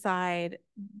can decide,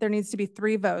 there needs to be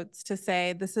 3 votes to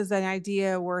say this is an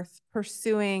idea worth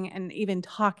pursuing and even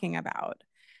talking about.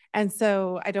 And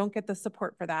so I don't get the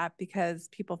support for that because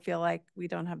people feel like we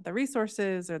don't have the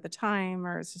resources or the time,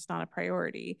 or it's just not a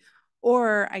priority.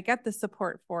 Or I get the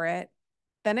support for it,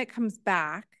 then it comes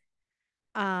back.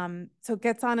 So it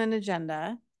gets on an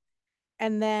agenda.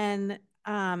 And then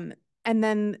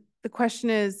the question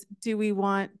is, do we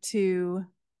want to,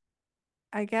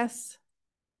 I guess,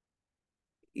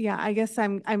 yeah, I guess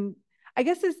I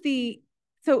guess is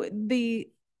So the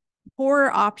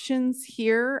 4 options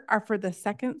here are for the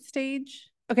second stage.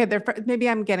 Okay, maybe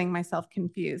I'm getting myself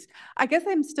confused. I guess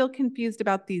I'm still confused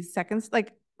about these seconds,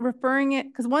 like referring it,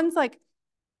 because one's like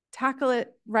tackle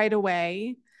it right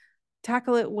away,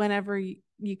 tackle it whenever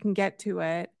you can get to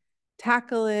it,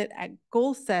 tackle it at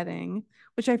goal setting,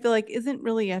 which I feel like isn't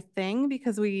really a thing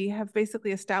because we have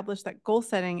basically established that goal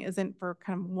setting isn't for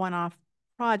kind of one-off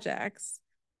projects.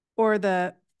 Or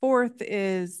the 4th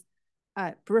is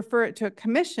refer it to a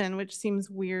commission, which seems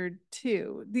weird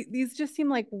too. These just seem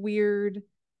like weird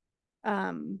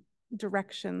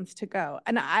directions to go.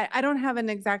 And I don't have an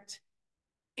exact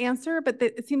answer, but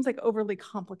it seems like overly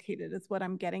complicated is what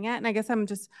I'm getting at. And I guess I'm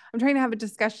trying to have a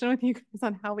discussion with you guys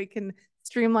on how we can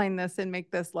streamline this and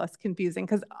make this less confusing.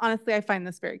 Because honestly, I find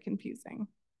this very confusing.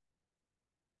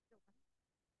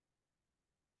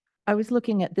 I was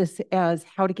looking at this as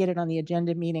how to get it on the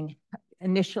agenda, meaning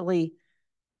initially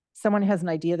someone has an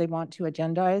idea they want to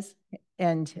agendize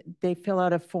and they fill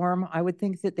out a form. I would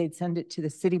think that they'd send it to the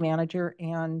city manager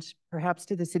and perhaps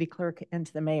to the city clerk and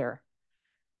to the mayor.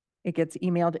 It gets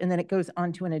emailed and then it goes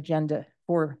onto an agenda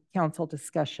for council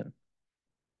discussion.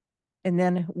 And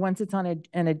then once it's on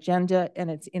an agenda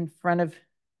and it's in front of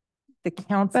the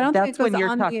council, that's when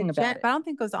you're talking about it. But I don't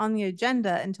think it goes on the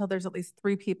agenda until there's at least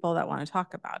 3 people that want to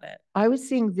talk about it. I was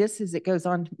seeing this as it goes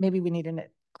on. Maybe we need a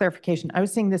clarification. I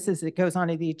was seeing this as it goes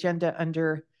onto the agenda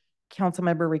under council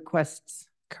member requests.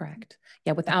 Correct.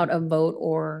 Yeah, without a vote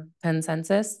or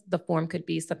consensus, the form could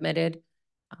be submitted.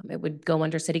 It would go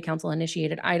under city council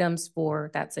initiated items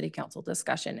for that city council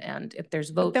discussion. And if there's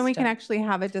votes, then we can actually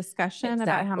have a discussion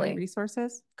about how many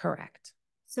resources. Correct.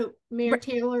 So Mayor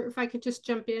Taylor, if I could just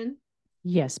jump in.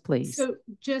 Yes, please. So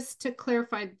just to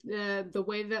clarify the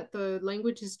way that the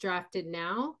language is drafted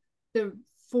now, the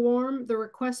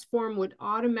request form would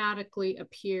automatically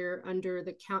appear under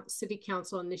the city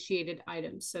council initiated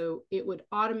items. So it would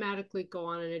automatically go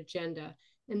on an agenda.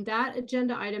 And that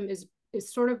agenda item is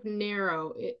sort of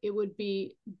narrow. It would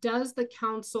be, does the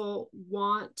council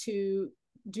want to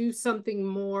do something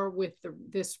more with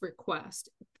this request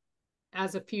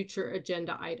as a future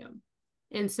agenda item?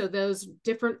 And so those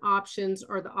different options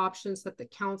are the options that the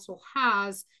council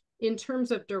has in terms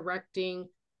of directing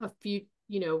a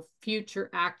future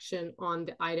action on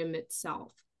the item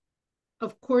itself.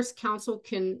 Of course, council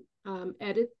can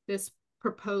edit this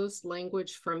proposed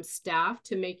language from staff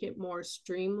to make it more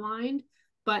streamlined.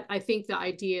 But I think the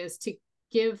idea is to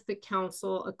give the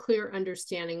council a clear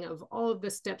understanding of all of the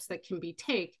steps that can be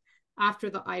taken after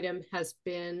the item has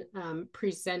been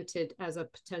presented as a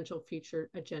potential future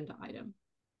agenda item.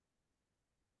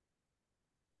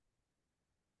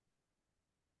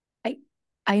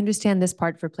 I understand this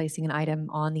part for placing an item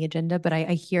on the agenda, but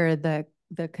I hear the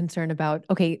concern about,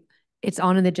 okay, it's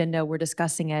on an agenda, we're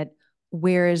discussing it.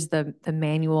 Where is the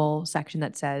manual section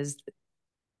that says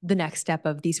the next step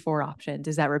of these 4 options?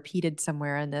 Is that repeated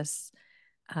somewhere in this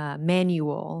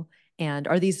manual? And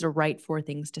are these the right 4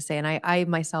 things to say? And I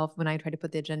myself, when I tried to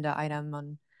put the agenda item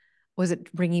on, was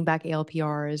it bringing back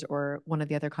ALPRs or one of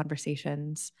the other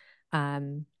conversations?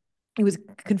 It was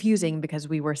confusing because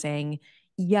we were saying,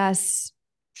 yes,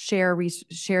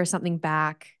 share something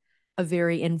back, a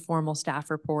very informal staff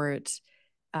report.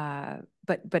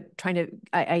 But trying to,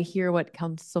 I hear what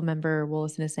Councilmember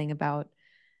Willison is saying about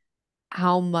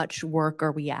how much work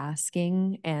are we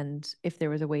asking, and if there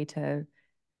was a way to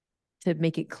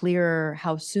make it clearer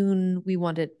how soon we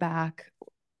want it back.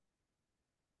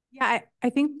 Yeah, I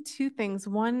think 2 things.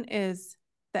 One is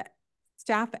the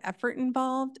staff effort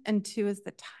involved, and 2 is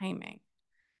the timing.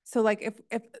 So like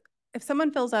if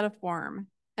someone fills out a form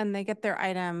and they get their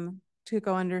item to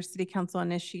go under city council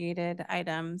initiated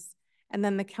items, and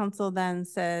then the council then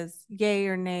says yay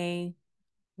or nay,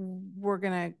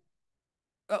 we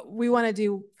want to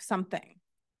do something.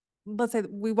 Let's say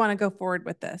we want to go forward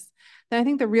with this. Then I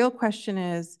think the real question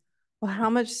is, well, how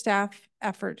much staff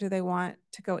effort do they want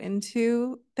to go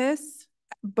into this,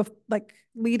 like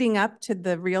leading up to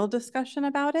the real discussion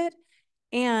about it?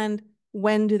 And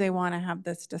when do they want to have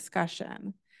this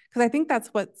discussion? Because I think that's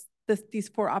what these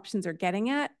 4 options are getting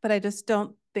at, but I just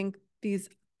don't think these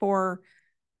 4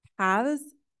 paths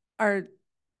are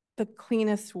the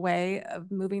cleanest way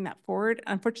of moving that forward.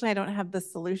 Unfortunately, I don't have the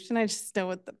solution. I just know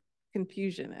what the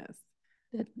confusion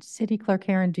is. City Clerk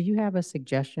Karen, do you have a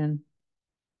suggestion?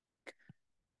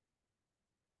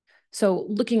 So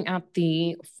looking at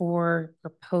the 4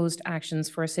 proposed actions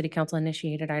for a city council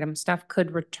initiated item, staff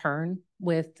could return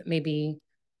with maybe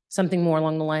something more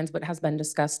along the lines of what has been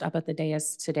discussed up at the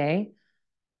dais today.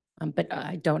 But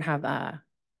I don't have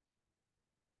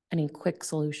any quick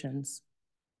solutions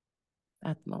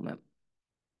at the moment.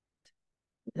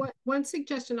 One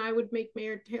suggestion I would make,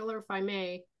 Mayor Taylor, if I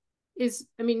may, is,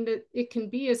 I mean, it can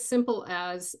be as simple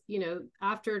as, you know,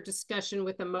 after a discussion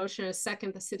with a motion, a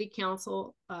second, the city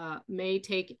council may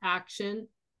take action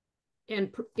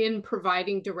in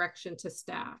providing direction to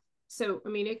staff. So, I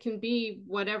mean, it can be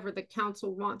whatever the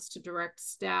council wants to direct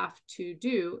staff to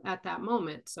do at that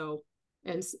moment. So,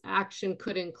 and action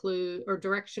could include, or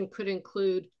direction could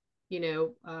include, you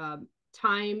know,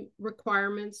 time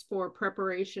requirements for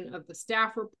preparation of the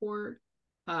staff report,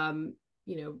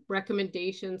 you know,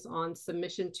 recommendations on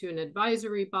submission to an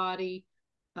advisory body,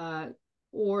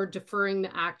 or deferring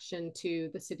the action to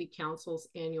the city council's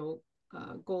annual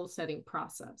goal setting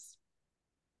process.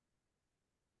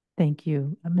 Thank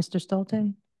you. Mr.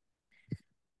 Stolte?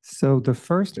 So the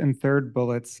first and third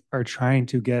bullets are trying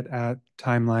to get at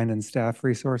timeline and staff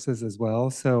resources as well.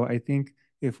 So I think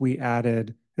if we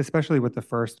added, especially with the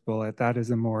first bullet, that is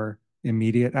a more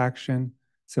immediate action.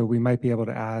 So we might be able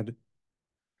to add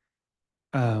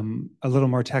a little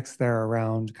more text there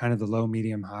around kind of the low,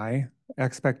 medium, high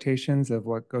expectations of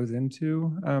what goes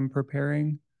into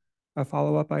preparing a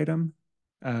follow-up item.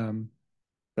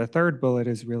 The third bullet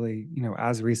is really, you know,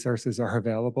 as resources are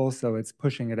available, so it's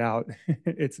pushing it out.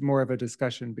 It's more of a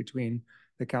discussion between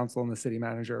the council and the city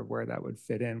manager of where that would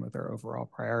fit in with our overall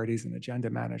priorities and agenda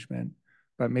management.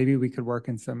 But maybe we could work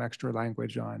in some extra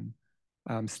language on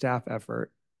staff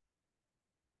effort.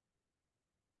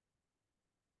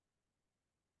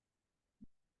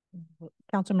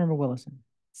 Councilmember Willison.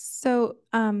 So,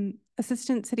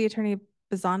 Assistant City Attorney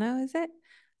Bizzano, is it?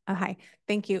 Oh, hi,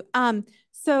 thank you.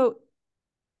 So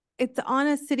it's on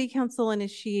a city council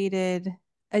initiated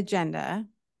agenda.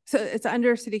 So it's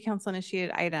under city council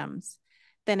initiated items.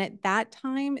 Then at that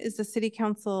time, is the city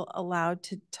council allowed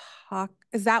to talk?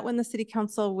 Is that when the city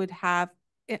council would have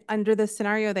it under the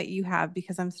scenario that you have?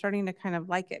 Because I'm starting to kind of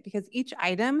like it, because each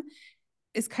item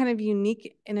is kind of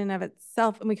unique in and of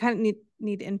itself. And we kind of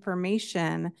need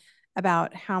information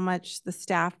about how much the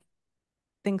staff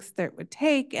thinks that it would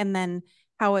take, and then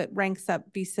how it ranks up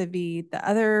vis-a-vis the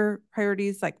other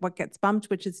priorities, like what gets bumped,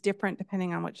 which is different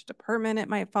depending on which department it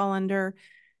might fall under.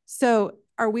 So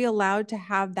are we allowed to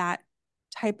have that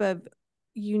type of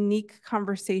unique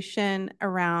conversation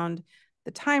around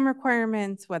the time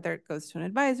requirements, whether it goes to an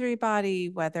advisory body,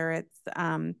 whether it's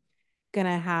going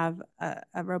to have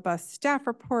a robust staff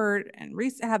report and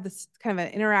have this kind of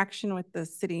an interaction with the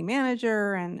city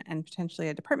manager and potentially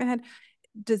a department head?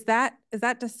 Is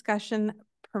that discussion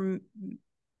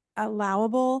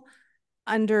allowable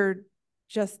under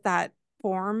just that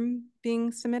form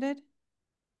being submitted?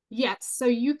 Yes, so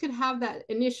you could have that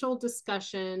initial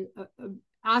discussion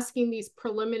asking these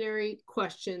preliminary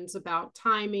questions about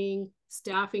timing,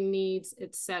 staffing needs,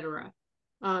 etc.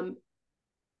 At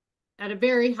a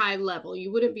very high level.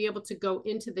 You wouldn't be able to go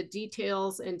into the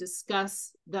details and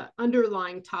discuss the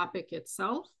underlying topic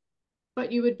itself,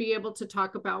 but you would be able to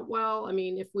talk about, well, I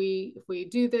mean, if we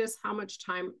do this, how much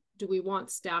time do we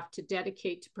want staff to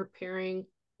dedicate to preparing,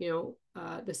 you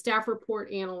know, the staff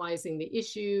report, analyzing the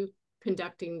issue,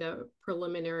 conducting the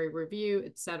preliminary review,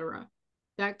 etc.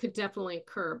 That could definitely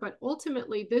occur. But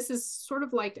ultimately, this is sort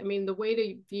of like, I mean, the way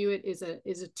to view it is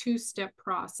a two-step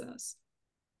process.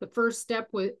 The first step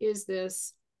is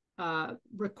this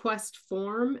request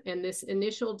form and this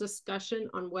initial discussion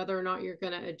on whether or not you're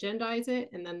going to agendize it.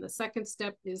 And then the second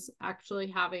step is actually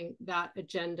having that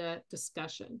agenda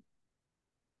discussion.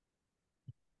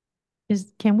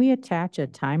 Can we attach a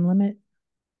time limit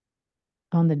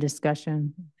on the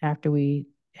discussion after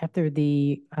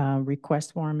the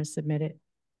request form is submitted?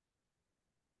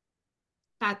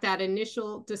 At that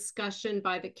initial discussion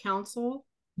by the council?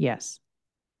 Yes.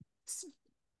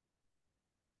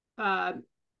 10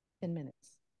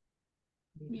 minutes.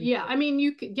 Yeah, I mean,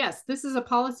 you could, yes, this is a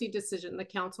policy decision. The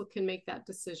council can make that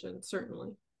decision,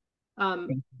 certainly.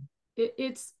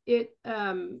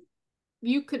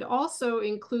 You could also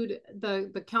include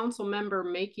the council member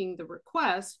making the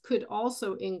request could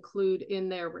also include in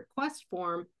their request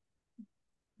form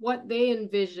what they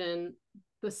envision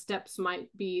the steps might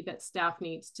be that staff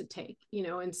needs to take. You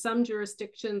know, in some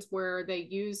jurisdictions where they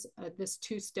use this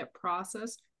two-step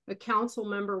process, a council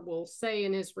member will say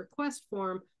in his request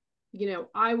form, you know,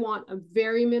 I want a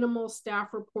very minimal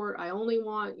staff report. I only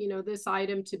want, you know, this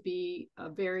item to be a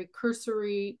very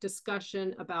cursory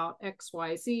discussion about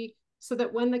XYZ, so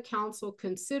that when the council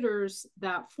considers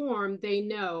that form, they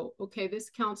know, okay,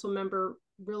 this council member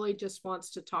really just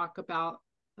wants to talk about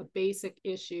a basic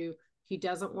issue. He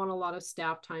doesn't want a lot of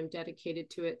staff time dedicated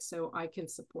to it, so I can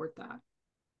support that.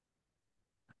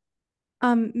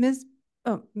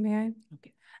 May I?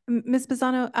 Okay. Ms.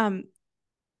 Bizzano,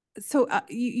 so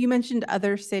you mentioned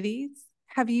other cities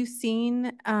have you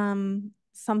seen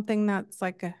something that's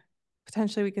like a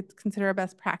potentially we could consider a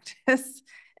best practice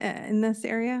in this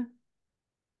area?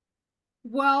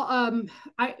 Well,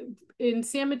 in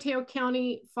San Mateo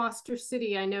County, Foster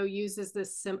City, I know uses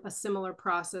this a similar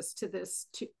process to this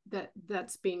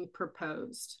that's being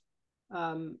proposed.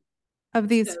 Of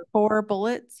these So 4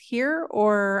 bullets here,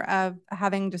 or of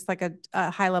having just like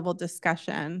a high level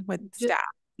discussion with staff?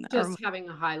 Just having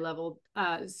a high level.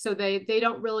 So they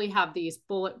don't really have these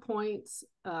bullet points.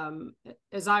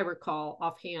 As I recall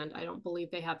offhand, I don't believe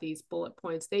they have these bullet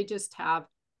points. They just have,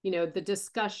 the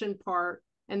discussion part.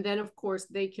 And then of course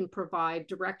they can provide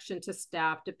direction to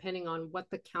staff depending on what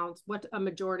a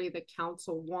majority of the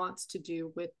council wants to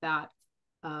do with that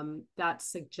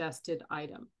suggested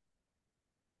item.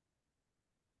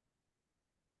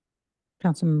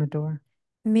 Councilmember Dorr.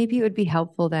 Maybe it would be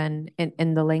helpful then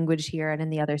in the language here and in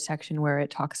the other section where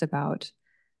it talks about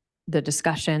the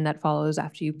discussion that follows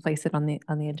after you place it on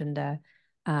the agenda,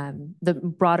 the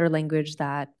broader language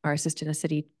that our assistant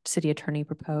city attorney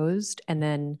proposed, and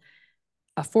then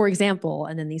for example,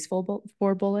 and then these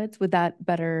 4 bullets, would that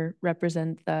better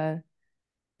represent the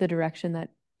direction that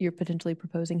you're potentially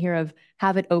proposing here of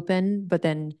have it open, but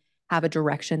then have a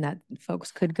direction that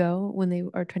folks could go when they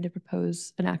are trying to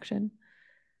propose an action?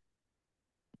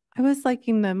 I was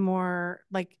liking the more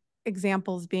like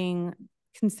examples being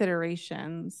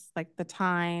considerations, like the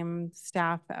time,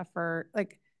 staff effort,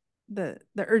 like the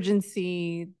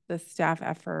urgency, the staff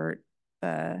effort,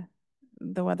 the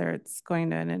whether it's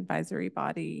going to an advisory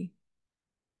body,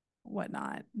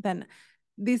 whatnot. Then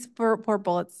these four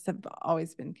bullets have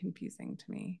always been confusing to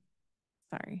me.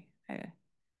 Sorry.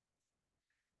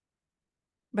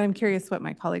 But I'm curious what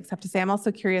my colleagues have to say. I'm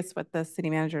also curious what the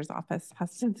city manager's office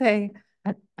has to say.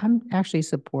 I'm actually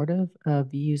supportive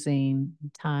of using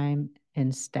time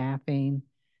and staffing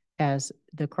as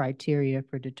the criteria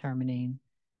for determining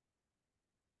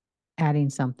adding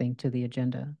something to the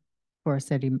agenda for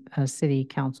a city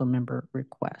council member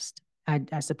request.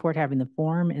 I support having the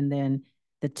form and then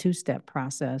the 2-step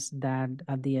process that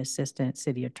the assistant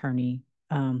city attorney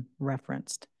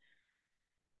referenced.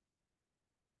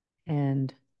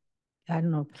 And I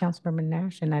don't know, Councilmember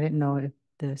Nash, and I didn't know if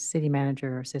the city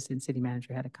manager or assistant city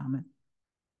manager had a comment.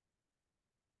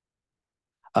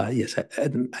 Yes,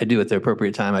 I do at the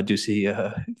appropriate time. I do see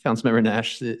Councilmember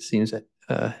Nash seems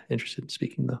interested in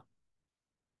speaking though.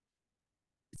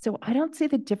 So I don't see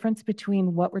the difference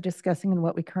between what we're discussing and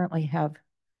what we currently have,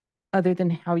 other than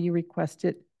how you request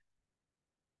it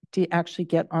to actually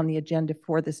get on the agenda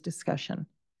for this discussion.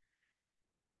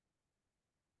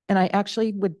 And I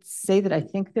actually would say that I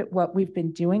think that what we've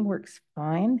been doing works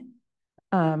fine.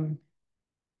 And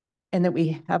that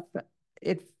we have,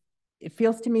 it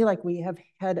feels to me like we have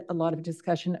had a lot of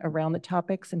discussion around the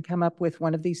topics and come up with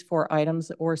one of these 4 items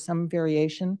or some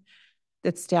variation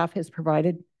that staff has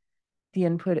provided the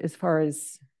input as far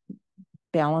as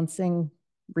balancing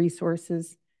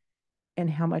resources and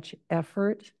how much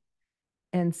effort.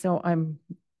 And so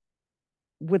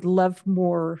would love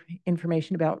more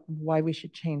information about why we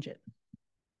should change it.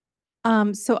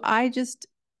 So I just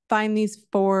find these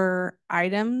 4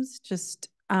 items just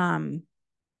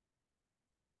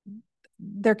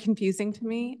they're confusing to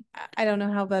me. I don't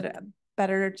know how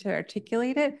better to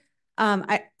articulate it.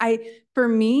 For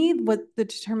me, what the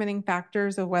determining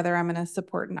factors of whether I'm going to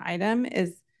support an item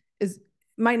is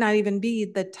might not even be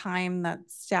the time that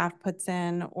staff puts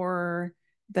in or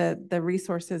the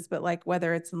resources, but like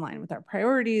whether it's in line with our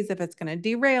priorities, if it's going to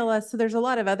derail us. So there's a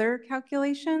lot of other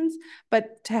calculations,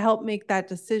 but to help make that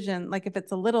decision, like if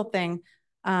it's a little thing,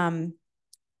 I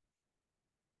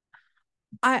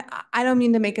don't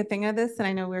mean to make a thing of this, and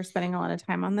I know we're spending a lot of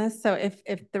time on this. So if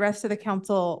the rest of the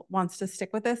council wants to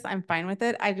stick with this, I'm fine with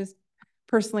it. I just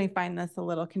personally find this a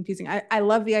little confusing. I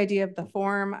love the idea of the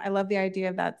form. I love the idea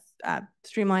of that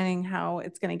streamlining how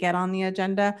it's going to get on the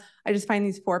agenda. I just find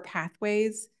these 4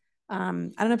 pathways. I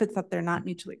don't know if it's that they're not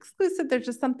mutually exclusive. There's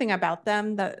just something about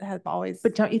them that have always.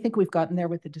 But don't you think we've gotten there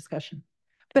with the discussion?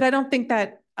 But I don't think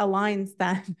that aligns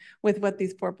then with what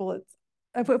these 4 bullets.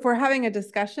 If we're having a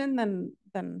discussion, then.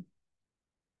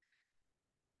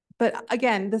 But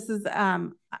again, this is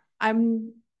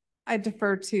I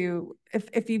defer to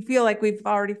if you feel like we've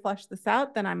already flushed this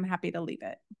out, then I'm happy to leave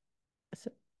it.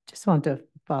 So just want to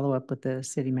follow up with the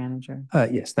city manager.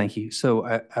 Yes, thank you. So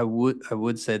I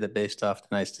would say that based off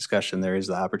tonight's discussion, there is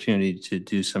the opportunity to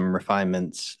do some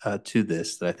refinements to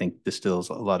this that I think distills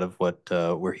a lot of what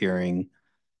we're hearing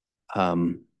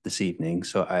this evening.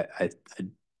 So I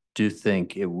do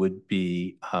think it would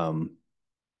be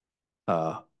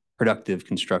productive,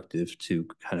 constructive to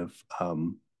kind of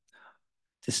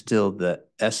distill the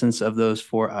essence of those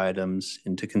 4 items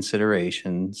into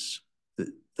considerations.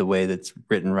 The way that's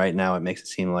written right now, it makes it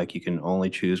seem like you can only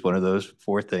choose one of those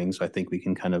 4 things. So I think we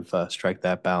can kind of strike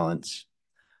that balance.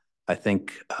 I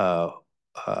think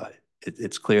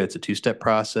it's clear it's a 2-step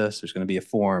process. There's going to be a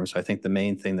form. So I think the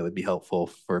main thing that would be helpful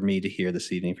for me to hear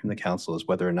this evening from the council is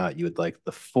whether or not you would like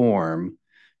the form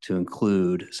to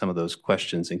include some of those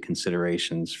questions and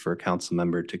considerations for a council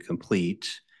member to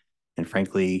complete. And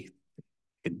frankly,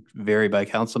 it vary by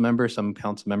council member. Some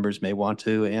council members may want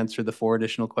to answer the 4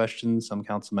 additional questions. Some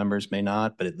council members may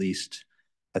not, but at least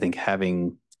I think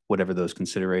having whatever those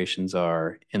considerations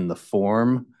are in the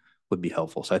form would be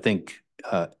helpful. So I think,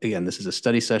 again, this is a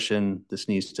study session. This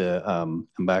needs to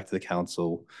come back to the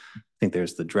council. I think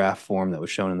there's the draft form that was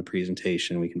shown in the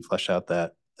presentation. We can flesh out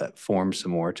that form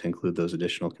some more to include those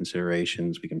additional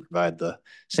considerations. We can provide the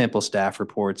sample staff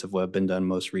reports of what have been done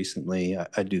most recently.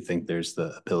 I do think there's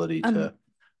the ability to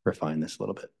refine this a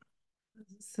little bit.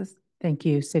 Thank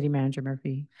you, City Manager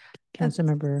Murphy.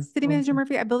 Councilmember. City Manager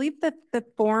Murphy, I believe that the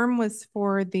form was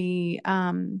for the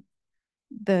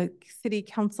city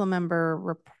council member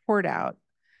report out,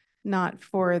 not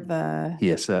for the.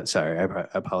 Yes, sorry, I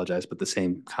apologize, but the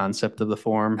same concept of the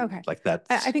form. Okay. Like that.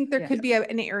 I think there could be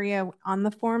an area on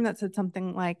the form that said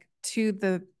something like to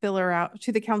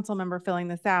the council member filling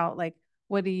this out, like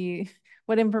what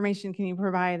information can you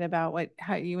provide about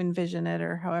how you envision it,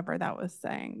 or however that was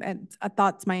saying. And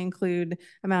thoughts might include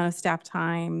amount of staff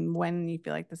time, when you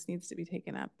feel like this needs to be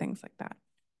taken up, things like that.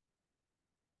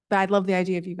 But I'd love the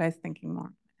idea of you guys thinking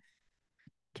more.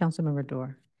 Councilmember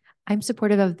Dorr. I'm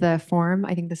supportive of the form.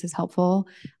 I think this is helpful.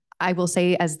 I will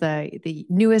say, as the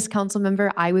newest council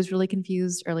member, I was really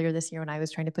confused earlier this year when I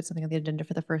was trying to put something on the agenda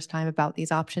for the first time about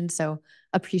these options. So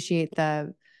appreciate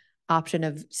the option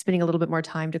of spending a little bit more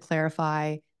time to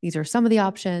clarify these are some of the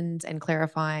options, and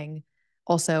clarifying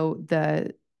also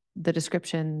the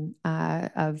description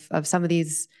of some of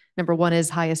these. Number 1 is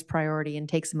highest priority and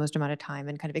takes the most amount of time,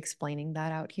 and kind of explaining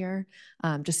that out here,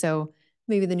 just so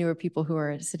maybe the newer people who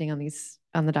are sitting on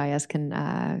the dais can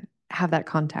have that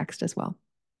context as well.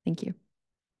 Thank you.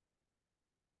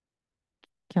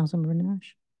 Councilmember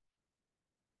Nash.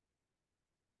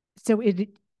 So it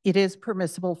is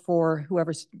permissible for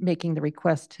whoever's making the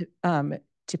request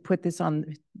to put this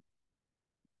on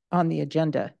the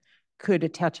agenda, could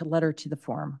attach a letter to the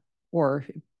form or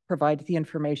provide the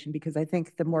information, because I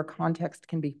think the more context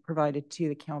can be provided to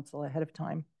the council ahead of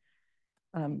time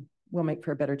will make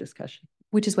for a better discussion.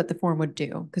 Which is what the form would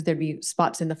do, because there'd be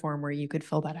spots in the form where you could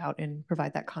fill that out and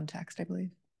provide that context, I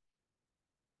believe.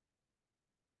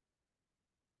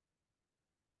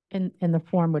 And the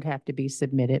form would have to be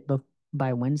submitted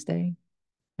by Wednesday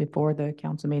before the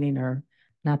council meeting, or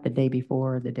not the day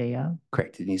before or the day of?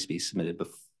 Correct. It needs to be submitted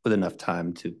with enough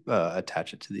time to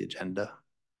attach it to the agenda.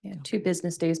 Yeah, 2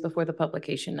 business days before the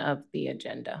publication of the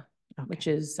agenda, which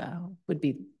is would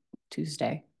be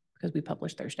Tuesday, because we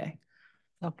publish Thursday.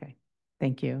 Okay,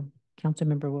 thank you.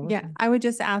 Councilmember Wilson. Yeah, I would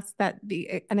just ask that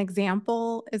an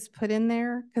example is put in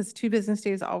there, because 2 business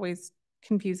days always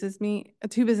confuses me.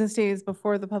 2 business days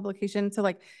before the publication. So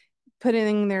like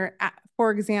putting there,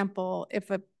 for example, if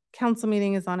a council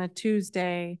meeting is on a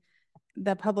Tuesday,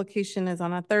 the publication is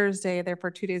on a Thursday,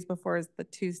 therefore 2 days before is the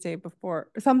Tuesday before,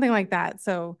 or something like that.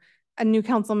 So a new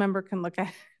council member can look at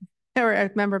it, or a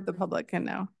member of the public can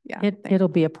know. Yeah. It'll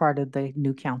be a part of the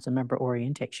new council member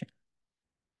orientation.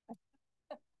 All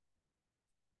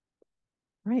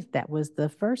right, that was the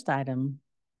first item.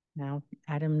 Now,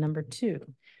 item number 2.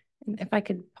 And if I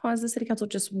could pause the city council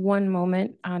just one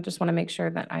moment, I just want to make sure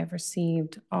that I've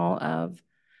received all of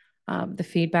the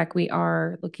feedback. We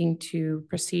are looking to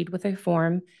proceed with a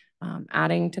form,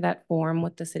 adding to that form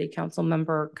what the city council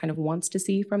member kind of wants to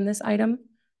see from this item.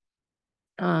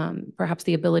 Perhaps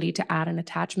the ability to add an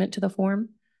attachment to the form.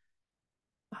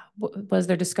 Was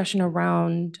there discussion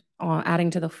around adding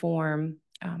to the form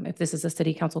if this is a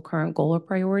city council current goal or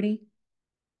priority?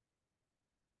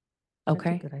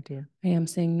 Okay. That's a good idea. I am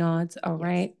seeing nods. All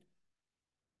right.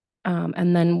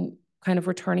 And then kind of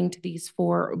returning to these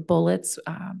 4 bullets,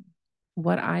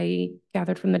 what I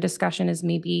gathered from the discussion is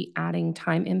maybe adding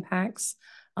time impacts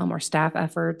or staff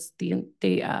efforts, even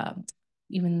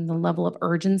the level of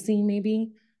urgency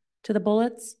maybe to the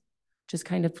bullets, just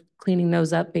kind of cleaning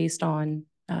those up based on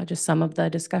just some of the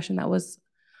discussion that was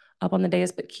up on the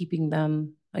dais, but keeping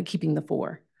the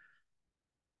 4.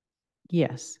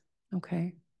 Yes.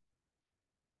 Okay.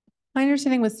 My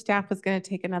understanding was staff was going to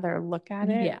take another look at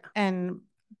it, Yeah, and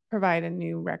provide an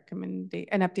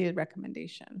updated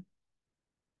recommendation.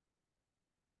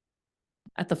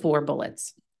 at the 4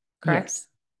 bullets, correct? Yes.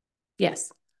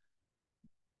 Yes.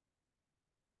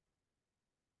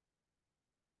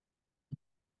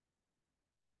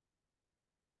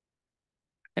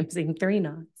 I'm seeing 3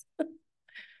 nods. Okay.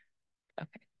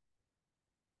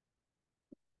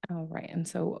 All right, and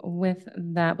so with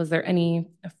that, was there any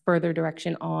further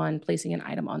direction on placing an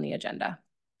item on the agenda?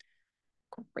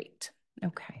 Great.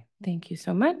 Okay, thank you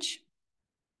so much.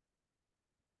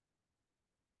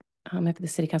 If the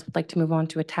city council would like to move on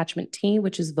to attachment T,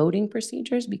 which is voting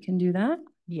procedures, we can do that.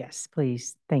 Yes,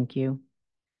 please. Thank you.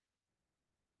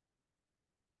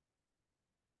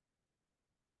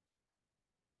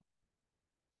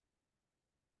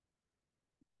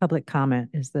 Public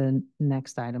comment is the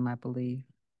next item, I believe.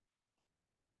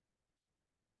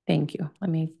 Thank you. Let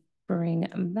me bring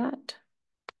that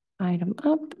item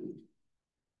up.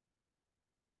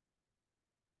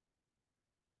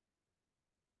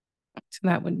 So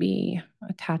that would be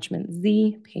attachment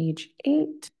Z, page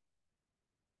 8.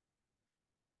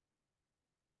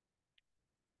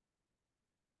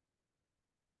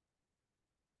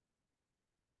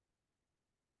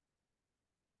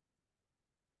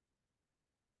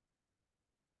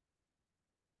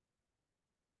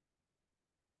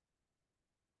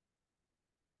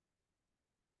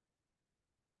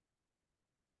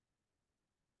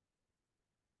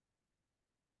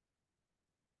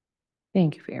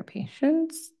 Thank you for your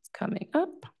patience. It's coming up.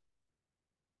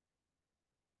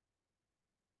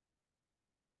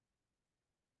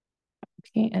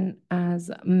 Okay, and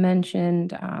as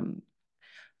mentioned,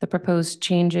 the proposed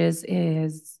changes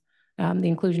is the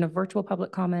inclusion of virtual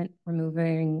public comment,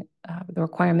 removing the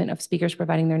requirement of speakers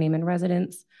providing their name and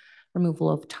residence, removal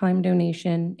of time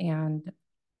donation, and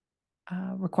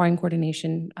requiring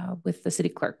coordination with the city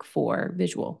clerk for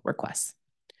visual requests.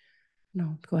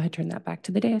 No, go ahead, turn that back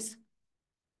to the dais.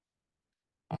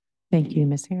 Thank you,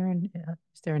 Ms. Herron.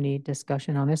 Is there any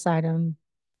discussion on this item?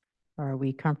 Or are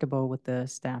we comfortable with the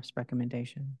staff's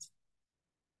recommendations?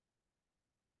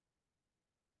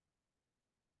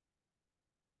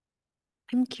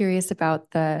 I'm curious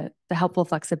about the helpful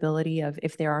flexibility of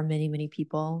if there are many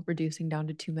people, reducing down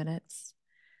to 2 minutes.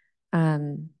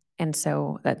 And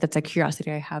so that's a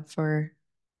curiosity I have for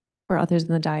others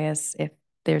in the dais, if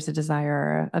there's a desire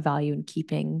or a value in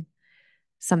keeping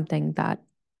something that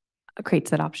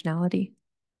creates that optionality.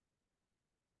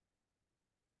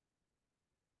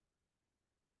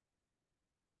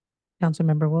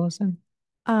 Councilmember Willison?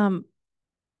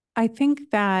 I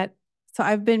think that, so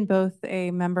I've been both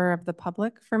a member of the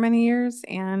public for many years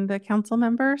and a council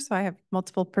member, so I have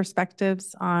multiple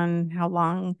perspectives on how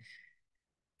long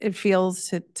it feels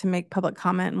to make public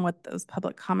comment and what those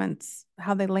public comments,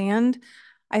 how they land.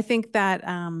 I think that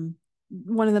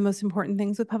one of the most important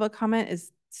things with public comment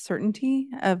is certainty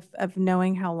of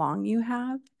knowing how long you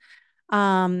have.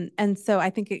 And so I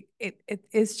think it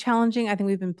is challenging. I think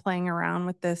we've been playing around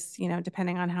with this, you know,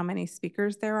 depending on how many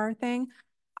speakers there are thing.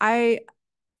 I'm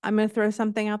going to throw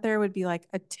something out there, would be like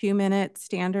a 2-minute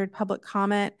standard public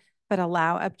comment, but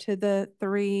allow up to the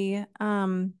 3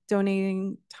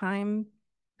 donating time,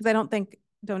 because I don't think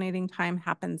donating time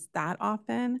happens that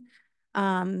often.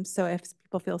 So if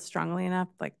people feel strongly enough,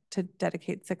 like to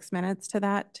dedicate 6 minutes to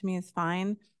that, to me is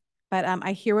fine. But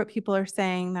I hear what people are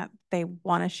saying, that they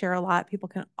want to share a lot. People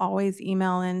can always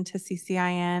email in to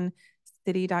CCIN,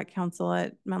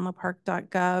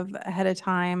 city.council@menlopark.gov ahead of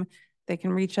time. They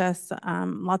can reach us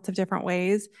lots of different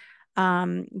ways.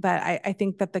 But I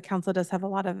think that the council does have a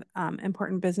lot of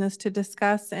important business to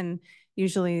discuss. And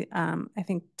usually I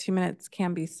think 2 minutes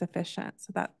can be sufficient.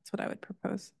 So that's what I would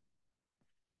propose.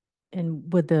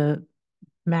 And would the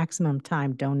maximum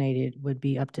time donated would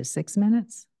be up to 6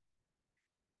 minutes?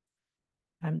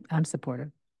 I'm supportive.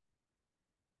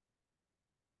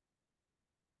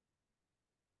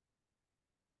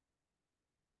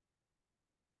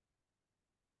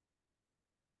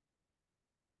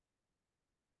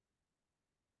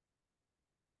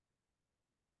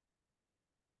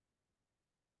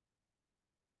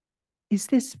 Is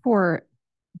this for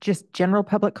just general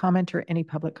public comment or any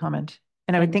public comment?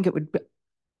 And I would think it would be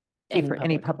for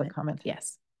any public comment.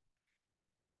 Yes.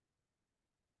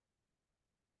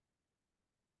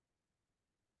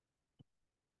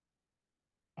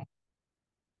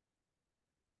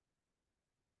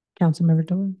 Councilmember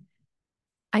Doyle?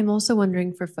 I'm also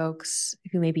wondering for folks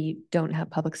who maybe don't have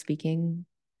public speaking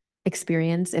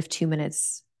experience, if 2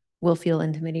 minutes will feel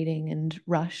intimidating and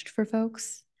rushed for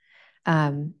folks.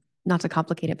 Not to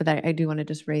complicate it, but I do want to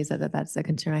just raise that that's a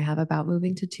concern I have about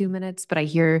moving to 2 minutes. But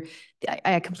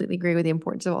I completely agree with the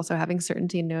importance of also having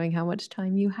certainty and knowing how much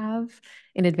time you have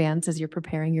in advance as you're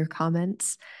preparing your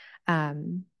comments.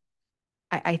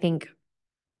 I think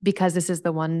because this is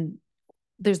the one,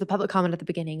 there's the public comment at the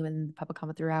beginning and the public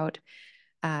comment throughout.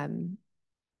 I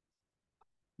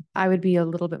would be a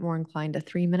little bit more inclined to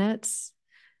 3 minutes.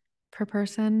 per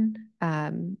person,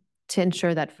 to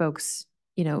ensure that folks,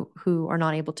 you know, who are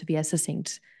not able to be as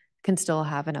succinct can still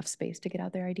have enough space to get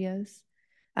out their ideas.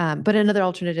 But another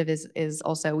alternative is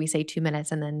also we say 2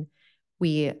 minutes and then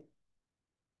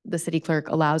the city clerk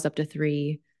allows up to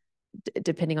 3,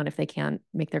 depending on if they can't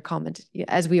make their comment,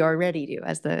 as we already do,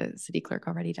 as the city clerk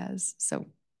already does. So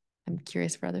I'm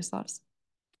curious for others' thoughts.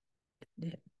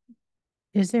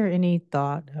 Is there any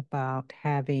thought about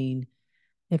having,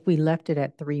 if we left it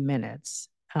at 3 minutes,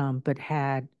 but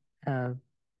had a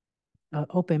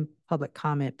open public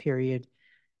comment period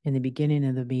in the beginning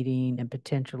of the meeting and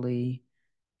potentially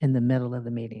in the middle of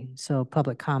the meeting? So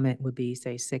public comment would be,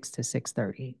 say, 6 to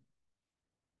 6:30.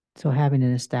 So having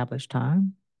an established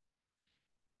time.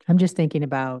 I'm just thinking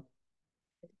about,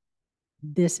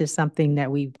 this is something that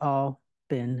we've all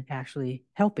been actually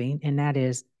helping, and that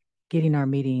is getting our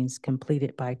meetings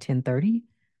completed by 10:30,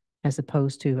 as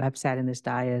opposed to I've sat in this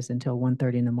dais until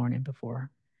 1:30 in the morning before.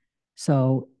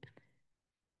 So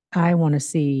I want to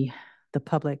see the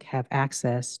public have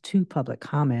access to public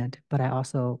comment, but I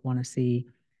also want to see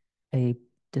a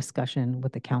discussion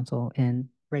with the council and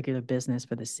regular business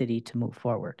for the city to move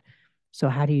forward. So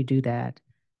how do you do that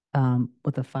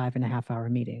with a 5.5-hour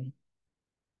meeting?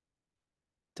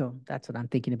 So that's what I'm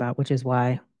thinking about, which is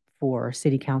why for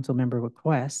city council member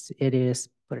requests, it is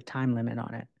put a time limit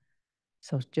on it.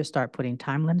 So just start putting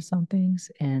time limits on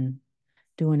things and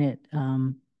doing it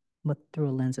through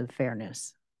a lens of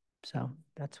fairness. So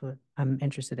that's what I'm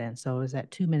interested in. So is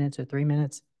that 2 minutes or 3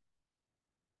 minutes?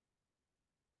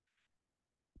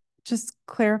 Just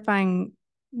clarifying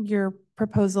your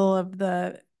proposal of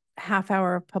the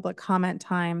half-hour of public comment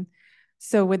time.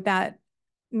 So would that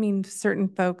mean certain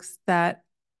folks that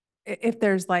if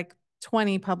there's like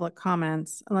 20 public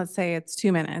comments, and let's say it's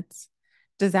 2 minutes,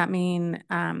 does that mean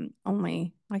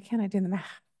only, why can't I do the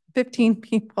math? 15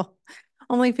 people,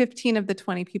 only 15 of the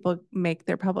 20 people make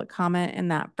their public comment in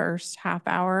that first half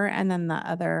hour, and then the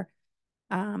other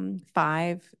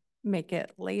 5 make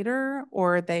it later,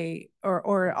 or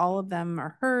or all of them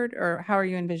are heard, or how are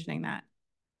you envisioning that?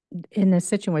 In a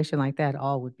situation like that,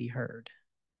 all would be heard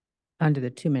under the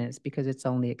 2 minutes because it's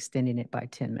only extending it by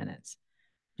 10 minutes.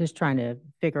 Just trying to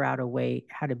figure out a way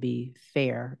how to be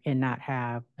fair and not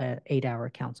have an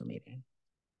 8-hour council meeting.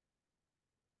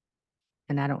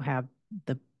 And I don't have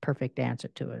the perfect answer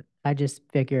to it. I just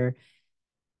figure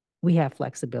we have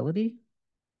flexibility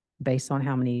based on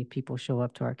how many people show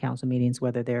up to our council meetings,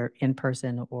 whether they're in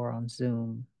person or on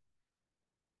Zoom.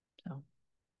 So,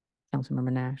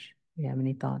 Councilmember Nash, do you have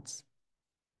any thoughts?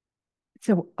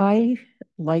 So I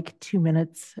like 2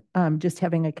 minutes, just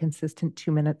having a consistent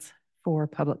 2 minutes for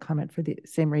public comment for the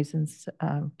same reasons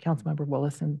Councilmember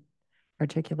Willison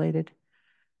articulated.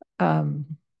 I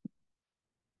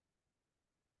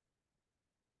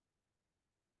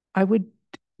would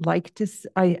like to,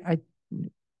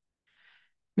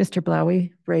 Mr.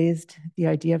 Blowy raised the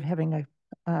idea of having a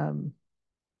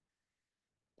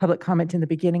public comment in the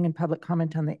beginning and public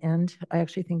comment on the end. I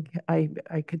actually think I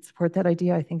could support that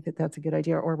idea. I think that that's a good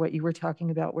idea, or what you were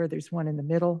talking about where there's one in the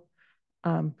middle,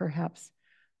 perhaps.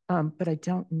 But I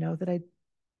don't know that I'd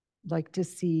like to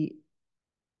see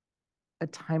a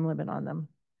time limit on them.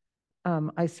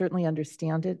 I certainly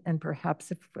understand it, and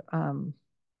perhaps if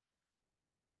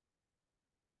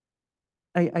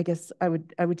I guess I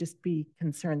would just be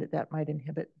concerned that that might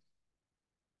inhibit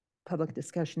public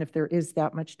discussion if there is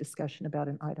that much discussion about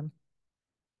an item.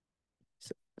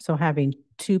 So having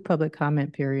 2 public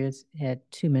comment periods at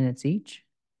 2 minutes each?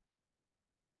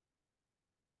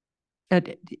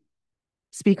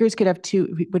 Speakers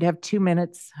would have 2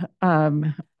 minutes.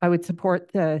 I would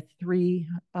support the 3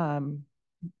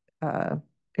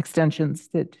 extensions,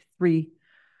 the 3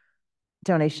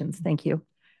 donations. Thank you.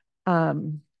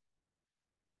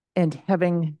 And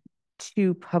having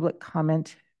 2 public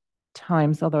comment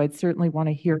times, although I'd certainly want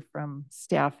to hear from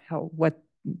staff what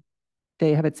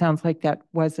they have. It sounds like that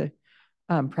was a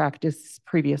practice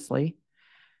previously.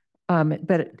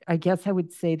 But I guess I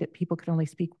would say that people could only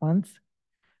speak once.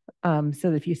 So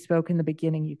that if you spoke in the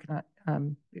beginning, you cannot,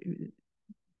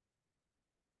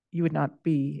 you would not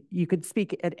be, you could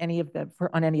speak at any of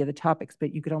on any of the topics,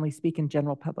 but you could only speak in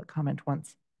general public comment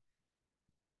once.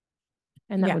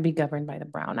 And that would be governed by the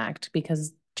Brown Act,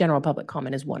 because general public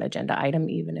comment is one agenda item.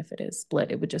 Even if it is split,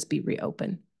 it would just be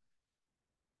reopened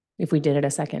if we did it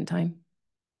a second time.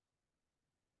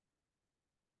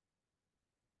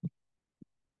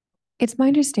 It's my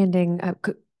understanding,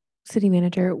 City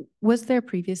Manager, was there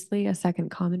previously a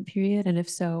second comment period? And if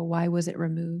so, why was it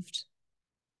removed?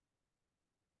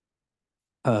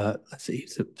 Let's see,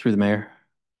 so through the mayor.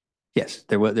 Yes,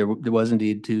 there was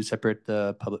indeed two separate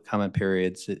public comment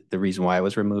periods. The reason why it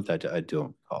was removed, I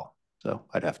don't recall. So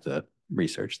I'd have to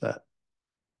research that.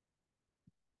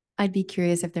 I'd be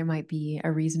curious if there might be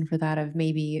a reason for that, of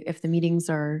maybe if the meetings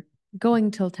are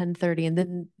going till 10:30 and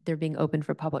then they're being open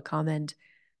for public comment,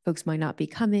 folks might not be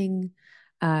coming.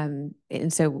 And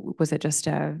so was it just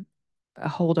a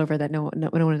holdover that no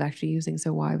one was actually using?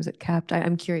 So why was it kept?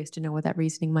 I'm curious to know what that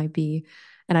reasoning might be.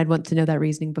 And I'd want to know that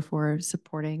reasoning before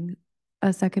supporting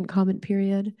a second comment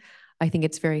period. I think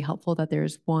it's very helpful that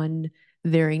there's one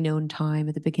very known time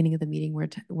at the beginning of the meeting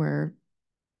where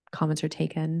comments are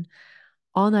taken.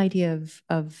 On the idea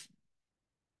of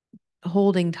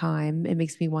holding time, it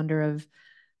makes me wonder of,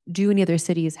 do any other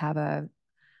cities have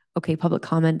okay, public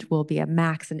comment will be a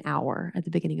max an hour at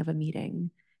the beginning of a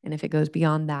meeting. And if it goes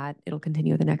beyond that, it'll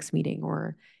continue at the next meeting,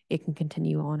 or it can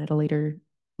continue on at a later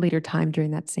time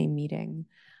during that same meeting.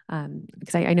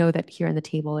 Because I know that here in the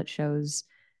table, it shows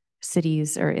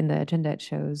cities, or in the agenda, it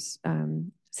shows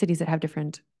cities that have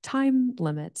different time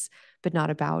limits, but not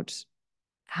about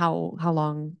how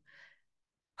long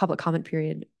public comment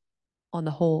period on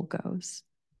the whole goes.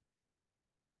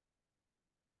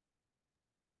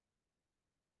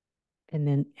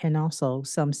 And also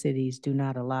some cities do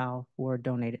not allow for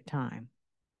donated time.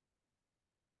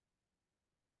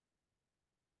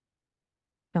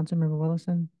 Councilmember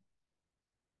Willison?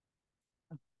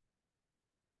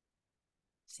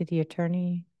 City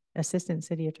Attorney, Assistant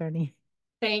City Attorney.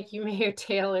 Thank you, Mayor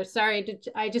Taylor. Sorry,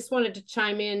 I just wanted to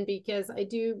chime in because I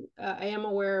am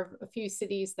aware of a few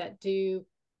cities that do,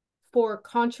 for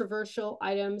controversial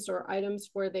items or items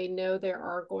where they know there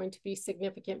are going to be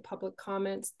significant public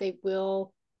comments, the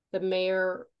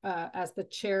mayor, as the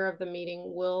chair of the meeting,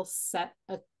 will set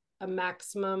a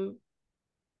maximum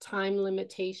time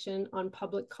limitation on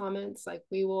public comments. Like,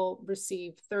 we will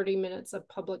receive 30 minutes of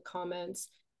public comments.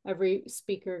 Every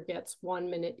speaker gets 1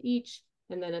 minute each.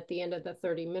 And then at the end of the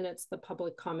 30 minutes, the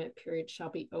public comment period shall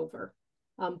be over.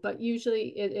 But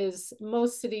usually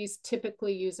most cities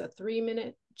typically use a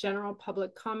 3-minute general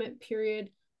public comment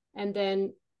period. And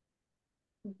then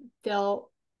they'll,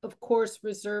 of course,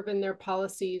 reserve in their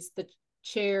policies the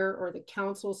chair or the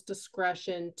council's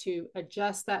discretion to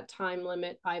adjust that time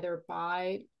limit either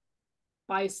by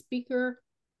speaker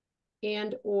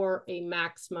and or a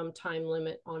maximum time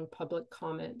limit on public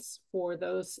comments for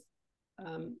those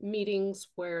meetings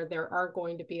where there are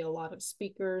going to be a lot of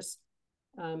speakers,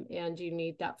 and you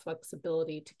need that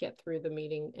flexibility to get through the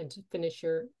meeting and to finish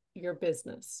your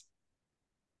business.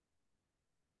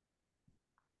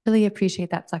 Really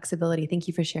appreciate that flexibility. Thank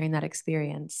you for sharing that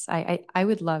experience. I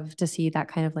would love to see that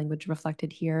kind of language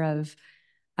reflected here of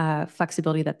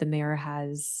flexibility that the mayor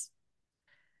has.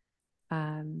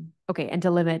 Okay, and to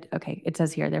limit, okay, it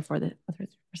says here, therefore, the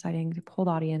presiding to hold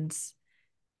audience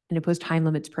and impose time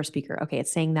limits per speaker. Okay,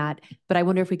 it's saying that, but I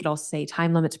wonder if we could also say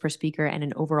time limits per speaker and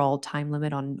an overall time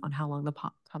limit on how long the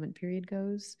comment period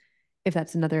goes. If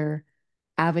that's another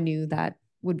avenue that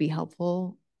would be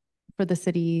helpful for the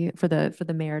city, for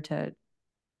the mayor to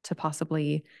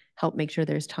possibly help make sure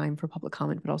there's time for public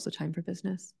comment, but also time for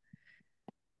business.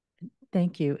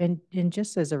 Thank you. And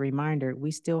just as a reminder,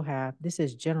 we still have, this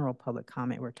is general public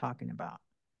comment we're talking about.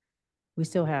 We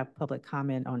still have public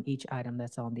comment on each item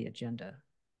that's on the agenda.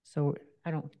 So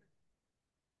are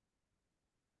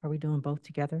we doing both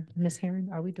together? Ms. Herron,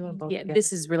 are we doing both together?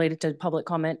 This is related to public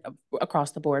comment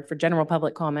across the board for general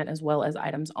public comment as well as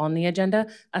items on the agenda,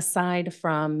 aside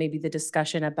from maybe the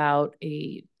discussion about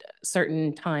a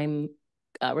certain time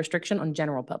restriction on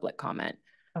general public comment.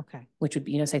 Okay. Which would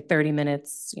be, say 30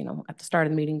 minutes, at the start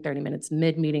of the meeting, 30 minutes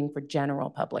mid-meeting for general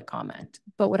public comment.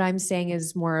 But what I'm saying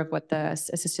is more of what the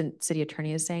assistant city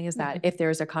attorney is saying, is that if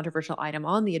there's a controversial item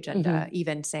on the agenda,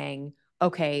 even saying,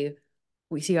 okay,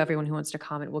 we see everyone who wants to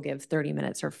comment, we'll give 30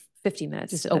 minutes or 50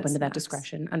 minutes. Just open to that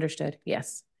discretion. Understood.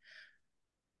 Yes.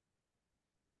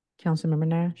 Councilmember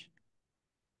Nash?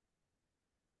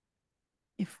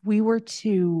 If we were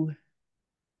to,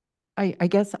 I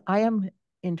guess I am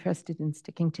interested in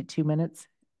sticking to 2 minutes.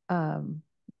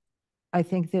 I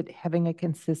think that having a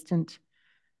consistent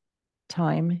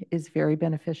time is very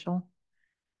beneficial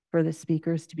for the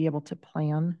speakers to be able to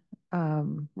plan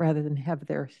rather than have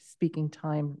their speaking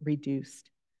time reduced,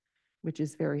 which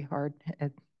is very hard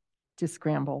to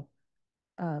scramble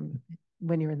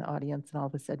when you're in the audience and all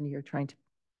of a sudden you're trying to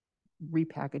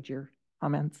repackage your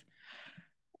comments.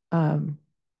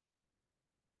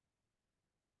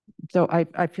 So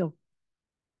I feel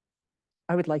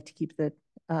I would like to keep the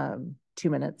 2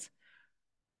 minutes.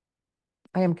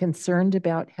 I am concerned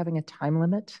about having a time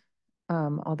limit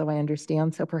although I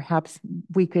understand. So perhaps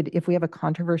we could, if we have a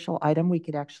controversial item, we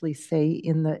could actually say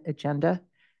in the agenda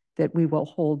that we will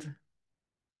hold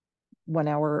 1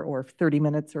 hour or 30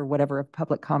 minutes or whatever of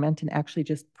public comment and actually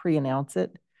just pre-announce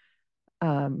it.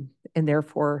 And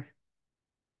therefore,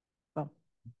 well.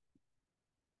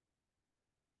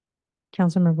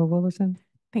 Councilmember Willison.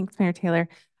 Thanks, Mayor Taylor.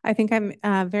 I think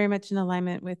I'm very much in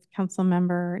alignment with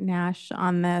Councilmember Nash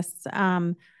on this.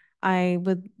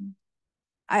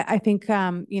 I think,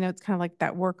 you know, it's kind of like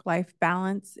that work-life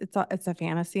balance. It's a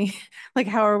fantasy. Like,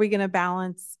 how are we going to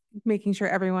balance making sure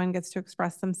everyone gets to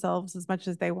express themselves as much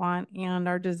as they want and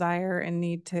our desire and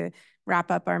need to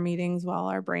wrap up our meetings while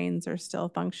our brains are still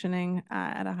functioning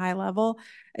at a high level?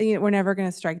 You know, we're never going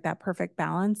to strike that perfect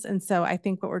balance. And so I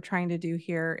think what we're trying to do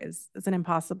here is an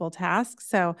impossible task.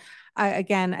 So I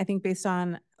think based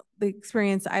on the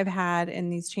experience I've had in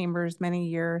these chambers many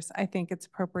years, I think it's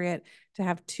appropriate to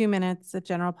have 2 minutes of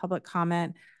general public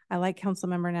comment. I like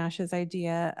Councilmember Nash's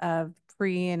idea of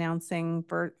pre-announcing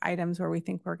for items where we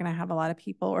think we're going to have a lot of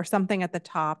people, or something at the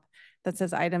top that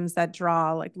says items that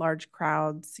draw like large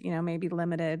crowds, you know, maybe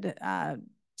limited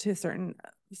to a certain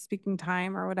speaking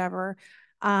time or whatever.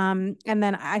 And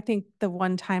then I think the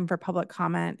 1 time for public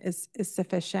comment is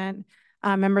sufficient.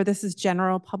 Remember, this is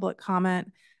general public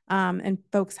comment. And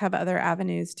folks have other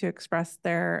avenues to express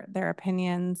their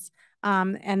opinions.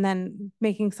 And then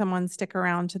making someone stick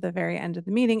around to the very end of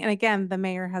the meeting. And again, the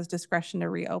mayor has discretion to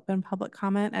reopen public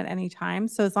comment at any time.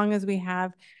 So as long as we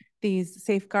have these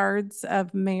safeguards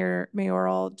of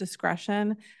mayoral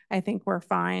discretion, I think we're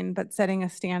fine. But setting a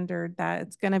standard that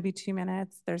it's going to be 2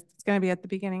 minutes, it's going to be at the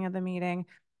beginning of the meeting,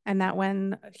 and that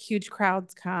when huge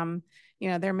crowds come, you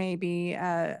know, there may be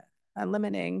a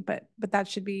limiting, but that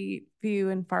should be few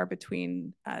and far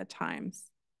between times.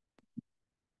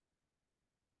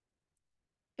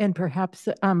 And perhaps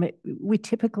we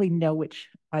typically know which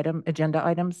agenda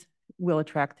items will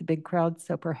attract the big crowds.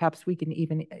 So perhaps we can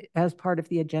even, as part of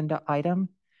the agenda item,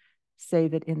 say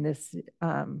that in this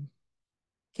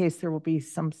case, there will be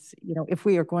some, you know, if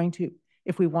we want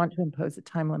to impose a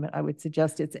time limit, I would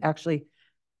suggest it's actually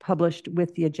published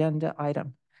with the agenda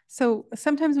item. So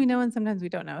sometimes we know and sometimes we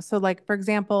don't know. So like, for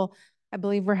example, I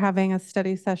believe we're having a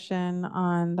study session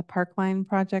on the Parkline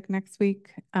project next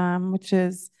week, which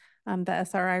is the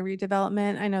SRI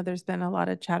redevelopment. I know there's been a lot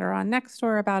of chatter on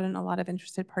Nextdoor about it and a lot of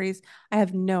interested parties. I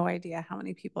have no idea how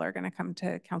many people are going to come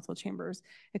to council chambers.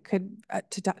 It could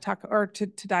to talk or to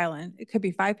dial in. It could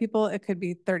be 5 people. It could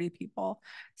be 30 people.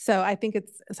 So I think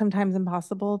it's sometimes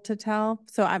impossible to tell.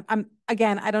 So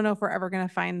again, I don't know if we're ever going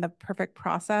to find the perfect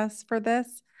process for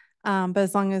this. But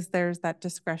as long as there's that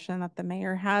discretion that the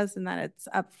mayor has and that it's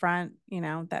upfront, you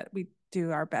know, that we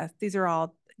do our best. These are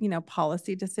all, you know,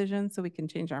 policy decisions, so we can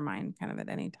change our mind kind of at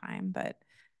any time. But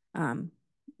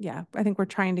yeah, I think we're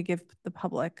trying to give the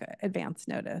public advance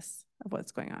notice of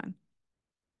what's going on.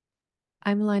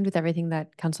 I'm aligned with everything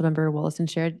that Councilmember Willison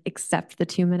shared, except the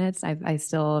 2 minutes. I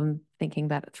still am thinking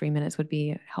that 3 minutes would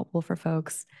be helpful for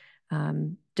folks,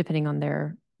 depending on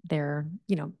their,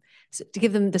 you know, to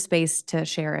give them the space to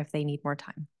share if they need more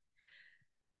time.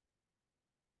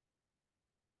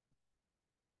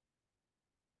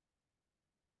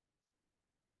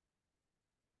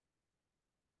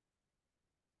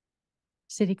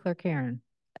 City Clerk Karen,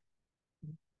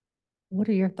 what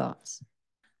are your thoughts?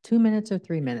 2 minutes or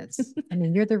 3 minutes? I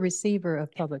mean, you're the receiver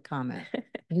of public comment.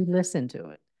 You listen to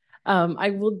it.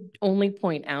 I will only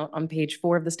point out on page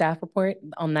 4 of the staff report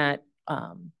on that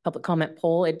public comment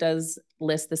poll, it does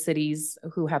list the cities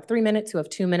who have 3 minutes, who have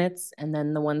 2 minutes, and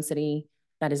then the one city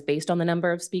that is based on the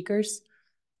number of speakers.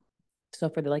 So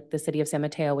for the city of San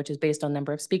Mateo, which is based on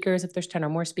number of speakers, if there's 10 or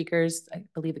more speakers, I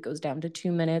believe it goes down to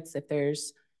 2 minutes. If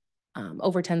there's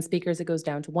over 10 speakers, it goes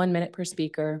down to 1 minute per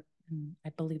speaker. And I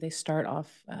believe they start off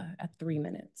at 3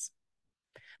 minutes.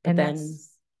 But then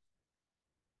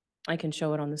I can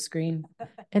show it on the screen.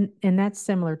 And that's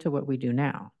similar to what we do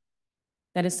now.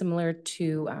 That is similar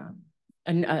to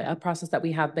a process that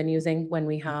we have been using when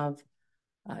we have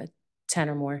 10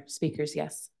 or more speakers,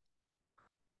 yes.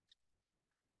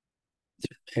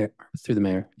 Through the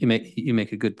mayor, you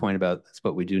make a good point about that's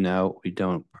what we do now. We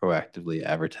don't proactively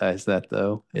advertise that,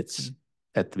 though. It's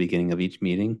at the beginning of each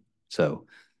meeting. So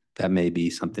that may be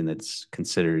something that's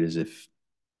considered as if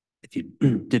you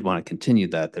did want to continue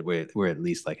that we're at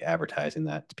least like advertising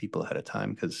that to people ahead of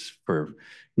time, because for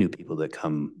new people that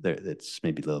come there, that's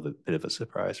maybe a little bit of a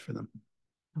surprise for them.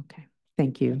 Okay,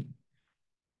 thank you.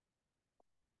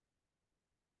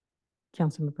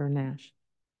 Councilmember Nash.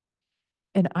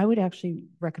 And I would actually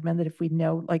recommend that if we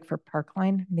know, like for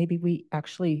Parkline, maybe we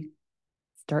actually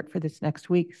start for this next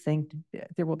week, saying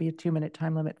there will be a 2-minute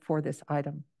time limit for this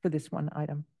item, for this one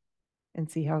item, and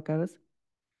see how it goes?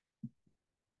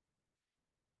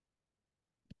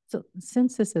 So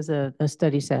since this is a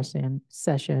study session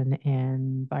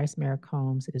and Vice Mayor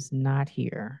Combs is not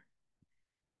here,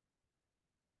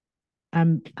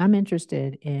 I'm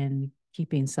interested in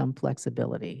keeping some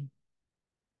flexibility.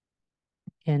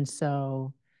 And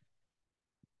so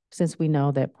since we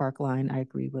know that Parkline, I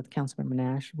agree with Councilmember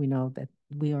Nash, we know that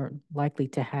we are likely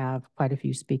to have quite a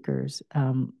few speakers.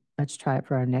 Let's try it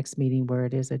for our next meeting where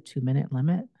it is a 2-minute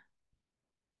limit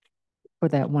for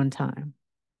that one time.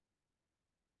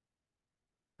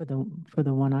 For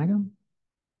the one item.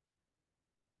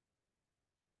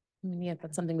 Yeah,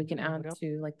 that's something we can add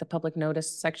to like the public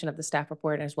notice section of the staff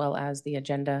report as well as the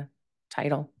agenda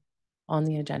title on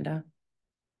the agenda.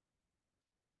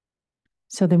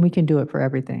 So then we can do it for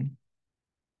everything.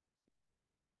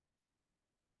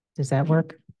 Does that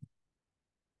work?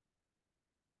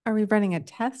 Are we running a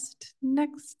test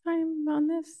next time on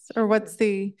this? Or what's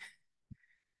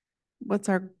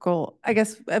our goal? I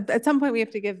guess at some point we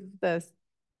have to give the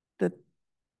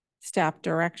staff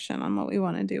direction on what we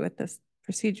want to do with this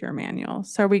procedure manual.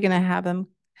 So are we going to have them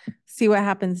see what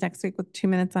happens next week with 2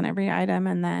 minutes on every item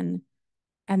and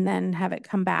then have it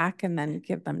come back and then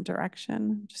give them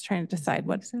direction? Just trying to decide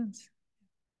what makes sense.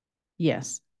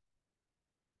 Yes.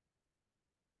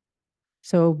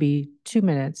 So it'll be 2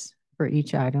 minutes for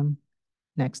each item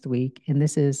next week. And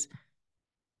this is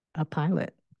a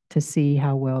pilot to see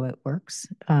how well it works.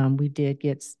 We did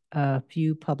get a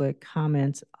few public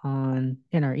comments in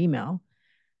our email.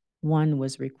 One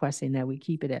was requesting that we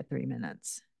keep it at 3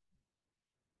 minutes.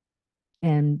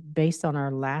 And based on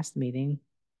our last meeting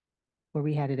where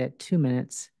we had it at 2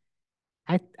 minutes,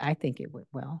 I think it went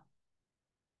well.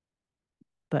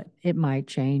 But it might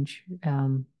change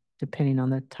depending on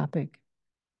the topic.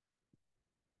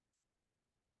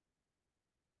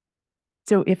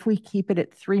 So if we keep it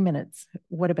at 3 minutes,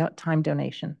 what about time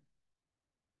donation?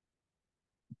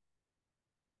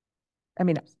 I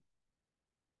mean,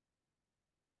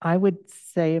 I would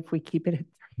say if we keep it at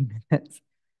 3 minutes,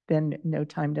 then no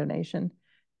time donation.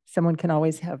 Someone can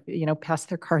always have, pass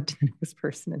their card to this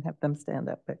person and have them stand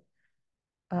up. But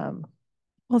well,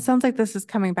 it sounds like this is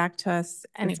coming back to us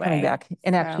anyway. It's coming back.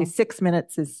 And actually so 6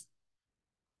 minutes is,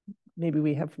 maybe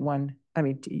we have one. I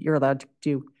mean, you're allowed to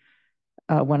do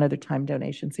one other time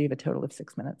donation. So you have a total of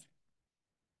 6 minutes.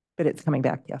 But it's coming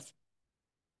back, yes.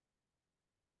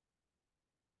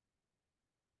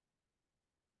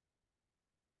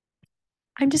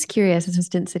 I'm just curious,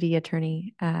 Assistant City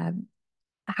Attorney,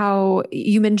 how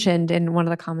you mentioned in one of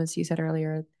the comments you said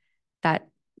earlier that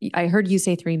I heard you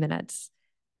say 3 minutes,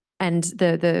 and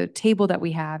the table that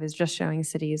we have is just showing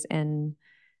cities in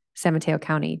San Mateo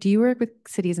County. Do you work with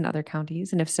cities in other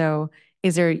counties? And if so,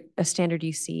 is there a standard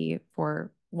you see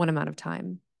for one amount of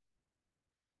time?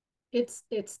 It's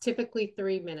typically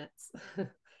 3 minutes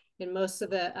in most of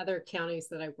the other counties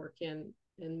that I work in.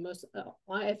 In most,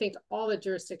 I think all the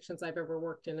jurisdictions I've ever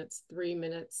worked in, it's 3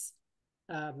 minutes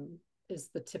is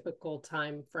the typical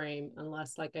time frame,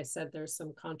 unless, like I said, there's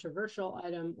some controversial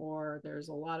item or there's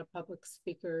a lot of public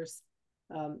speakers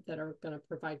that are going to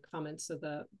provide comments, so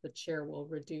the chair will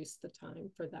reduce the time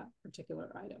for that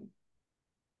particular item.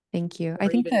 Thank you. Or I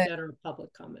think even general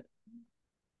public comment.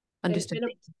 Understood.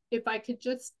 And if I could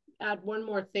just add one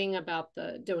more thing about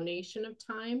the donation of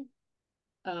time.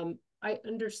 I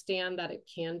understand that it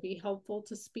can be helpful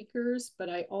to speakers, but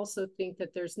I also think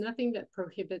that there's nothing that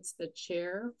prohibits the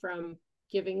chair from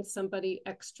giving somebody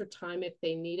extra time if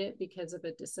they need it because of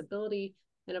a disability.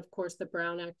 And of course, the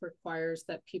Brown Act requires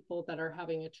that people that are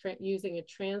having using a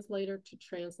translator to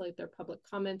translate their public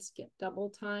comments get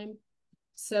double time.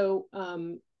 So,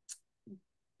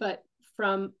 but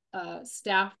from a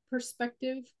staff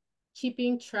perspective,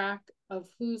 keeping track of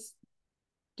who's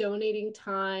donating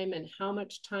time and how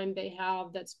much time they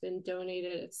have that's been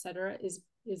donated, etc.,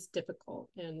 is difficult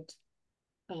and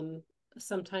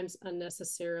sometimes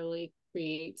unnecessarily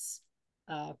creates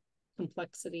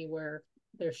complexity where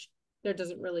there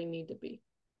doesn't really need to be.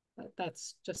 But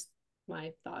that's just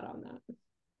my thought on that.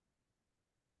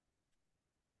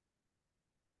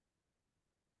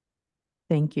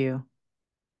 Thank you.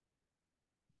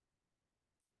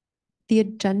 The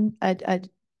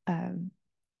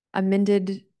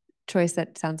amended choice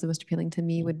that sounds the most appealing to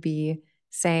me would be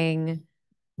saying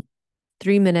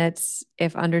 3 minutes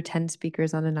if under 10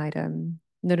 speakers on an item,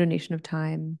 no donation of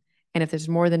time. And if there's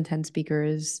more than 10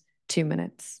 speakers, 2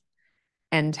 minutes.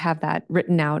 And have that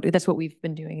written out. That's what we've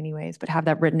been doing anyways, but have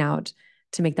that written out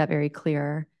to make that very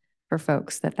clear for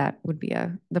folks that would be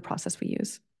the process we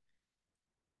use.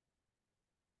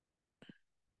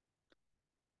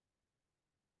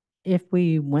 If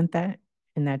we went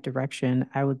in that direction,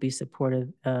 I would be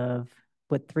supportive of,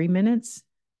 with 3 minutes,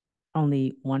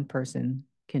 only one person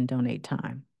can donate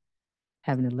time,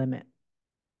 having a limit.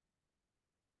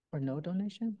 Or no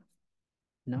donation?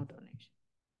 No donation.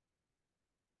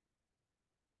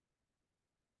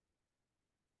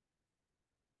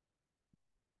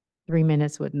 Three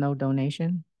minutes with no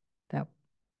donation.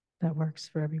 That works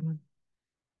for everyone.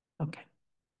 Okay.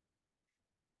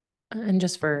 And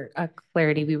just for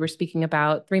clarity, we were speaking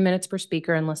about 3 minutes per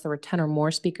speaker unless there were 10 or more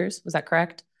speakers. Was that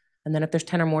correct? And then if there's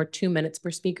 10 or more, 2 minutes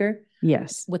per speaker.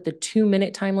 Yes. With the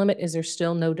 2-minute time limit, is there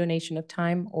still no donation of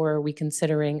time, or are we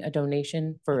considering a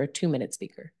donation for a 2-minute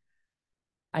speaker?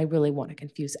 I really want to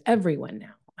confuse everyone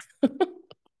now.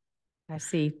 I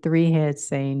see 3 heads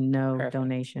saying no. Perfect.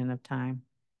 Donation of time.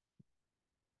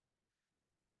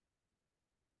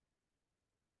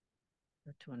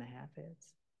 Or 2.5 heads.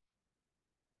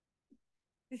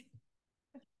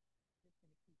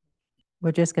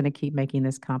 We're just going to keep making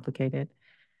this complicated.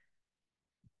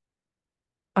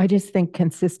 I just think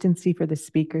consistency for the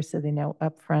speaker so they know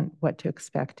upfront what to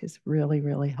expect is really,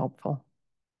 really helpful.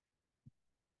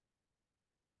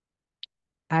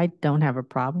 I don't have a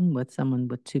problem with someone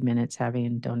with 2 minutes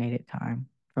having donated time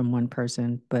from one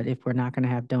person, but if we're not going to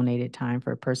have donated time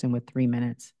for a person with 3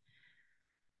 minutes,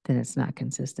 then it's not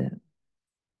consistent.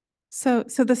 So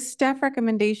the staff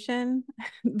recommendation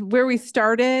where we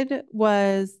started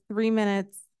was 3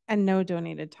 minutes and no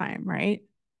donated time, right?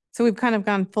 So we've kind of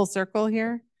gone full circle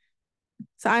here.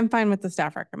 So I'm fine with the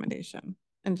staff recommendation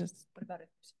and just, what about it?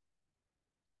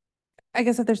 I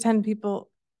guess if there's 10 people,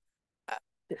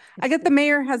 I guess the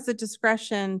mayor has the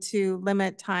discretion to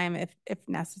limit time if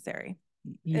necessary.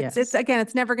 Yes. It's again,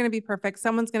 it's never going to be perfect.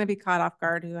 Someone's going to be caught off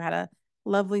guard who had a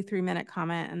lovely 3-minute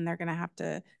comment and they're going to have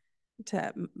to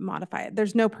modify it.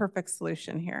 There's no perfect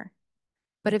solution here.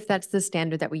 But if that's the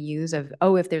standard that we use of,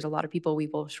 oh, if there's a lot of people, we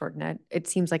will shorten it. It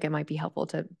seems like it might be helpful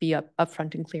to be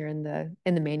upfront and clear in the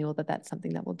manual that that's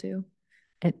something that we'll do.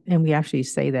 And we actually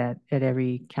say that at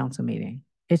every council meeting.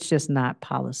 It's just not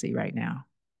policy right now.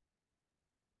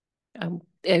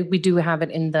 We do have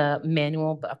it in the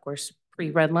manual, but of course,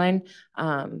 pre-red line.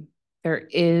 There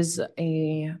is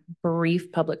a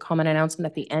brief public comment announcement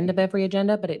at the end of every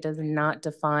agenda, but it does not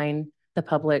define the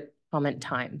public comment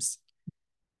times.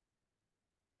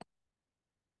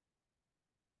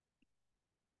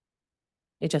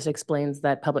 It just explains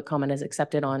that public comment is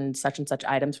accepted on such and such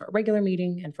items for a regular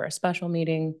meeting and for a special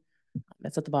meeting.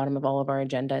 That's at the bottom of all of our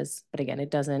agendas. But again, it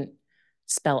doesn't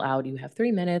spell out you have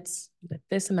 3 minutes with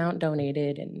this amount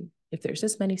donated and if there's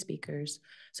this many speakers.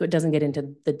 So it doesn't get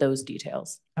into those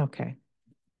details. Okay.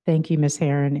 Thank you, Ms.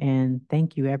 Herron, and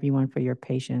thank you everyone for your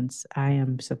patience. I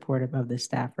am supportive of the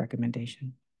staff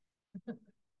recommendation.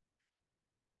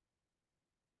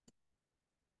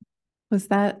 Was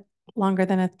that longer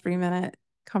than a 3-minute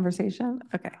conversation?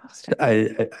 Okay.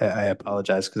 I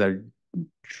apologize because I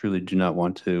truly do not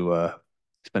want to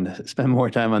spend more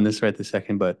time on this right this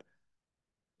second, but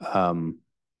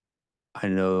I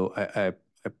know I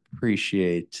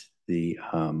appreciate the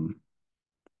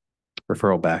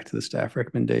referral back to the staff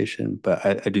recommendation, but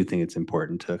I do think it's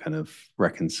important to kind of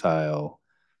reconcile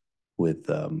with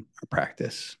our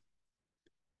practice.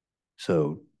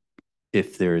 So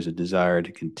if there is a desire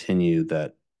to continue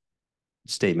that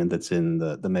statement that's in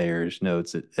the mayor's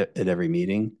notes at every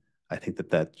meeting, I think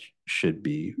that should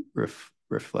be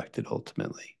reflected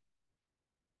ultimately.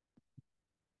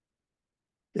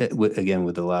 Again,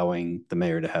 with allowing the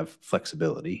mayor to have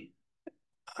flexibility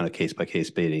on a case-by-case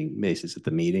basis at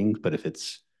the meeting, but if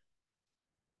it's...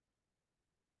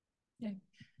 Yeah.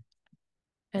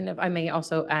 And if I may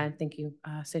also add, thank you,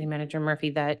 City Manager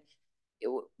Murphy, that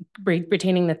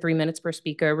retaining the 3 minutes per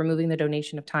speaker, removing the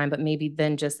donation of time, but maybe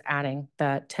then just adding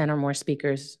that 10 or more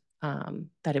speakers,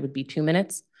 that it would be 2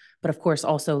 minutes. But of course,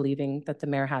 also leaving that the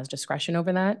mayor has discretion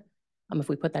over that. If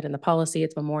we put that in the policy,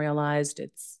 it's memorialized,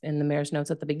 it's in the mayor's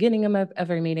notes at the beginning of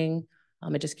every meeting.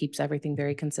 It just keeps everything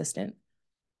very consistent.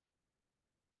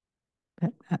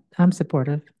 I'm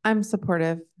supportive. I'm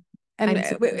supportive. And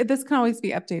this can always be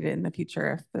updated in the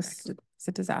future if this is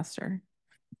a disaster.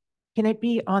 Can it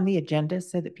be on the agenda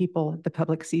so that the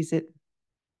public sees it?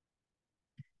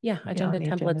 Yeah, agenda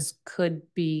templates could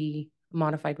be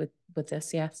modified with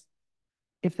this, yes.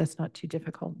 If that's not too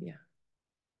difficult. Yeah.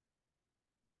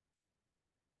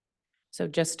 So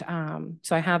just,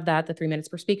 so I have that, the 3 minutes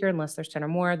per speaker, unless there's 10 or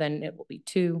more, then it will be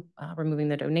 2, removing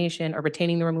the donation or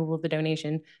retaining the removal of the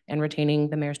donation and retaining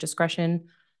the mayor's discretion.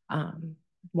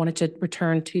 Wanted to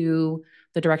return to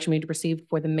the direction we received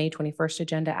for the May 21st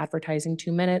agenda, advertising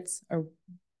 2 minutes. Are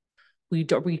we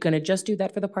going to just do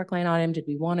that for the Parkland item? Did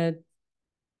we want to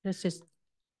Let's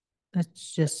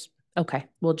just, Okay,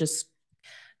 we'll just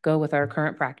go with our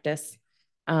current practice.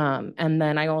 And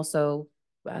then I also,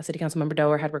 City Council Member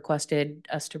Doer had requested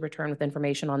us to return with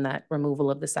information on that removal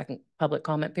of the second public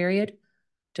comment period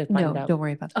to find No, out. don't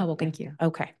worry about that. Oh, okay. Thank you.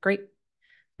 Okay, great.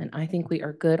 And I think we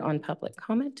are good on public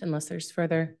comment unless there's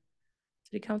further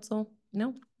City Council.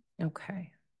 No?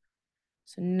 Okay.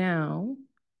 So now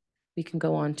we can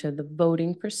go on to the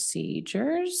voting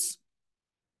procedures.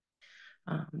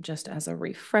 Just as a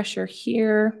refresher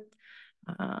here,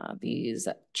 these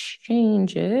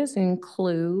changes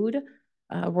include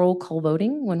roll call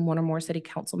voting when one or more city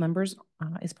council members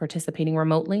is participating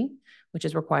remotely, which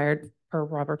is required per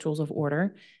Robert's Rules of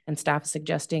Order, and staff is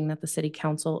suggesting that the city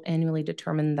council annually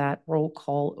determine that roll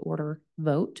call order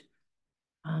vote.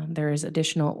 There is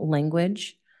additional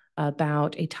language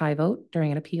about a tie vote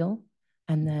during an appeal.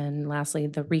 And then lastly,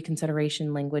 the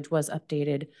reconsideration language was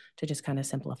updated to just kind of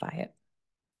simplify it.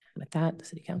 With that, the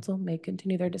city council may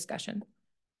continue their discussion.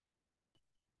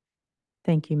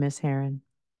 thank you, Ms. Herron.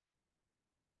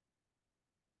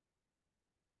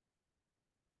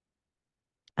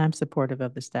 I'm supportive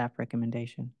of the staff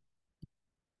recommendation.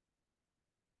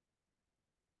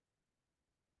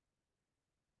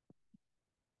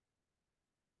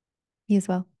 Me as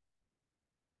well.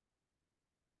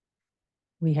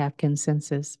 We have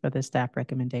consensus for the staff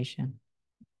recommendation.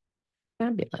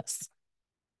 Fabulous.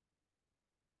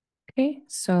 Okay,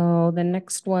 so the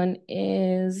next one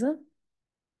is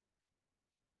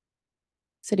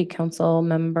city council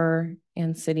member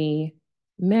and city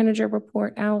manager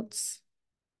report outs.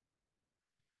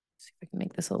 See if I can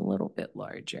make this a little bit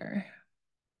larger.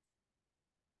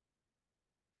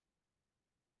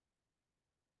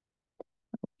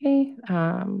 Okay,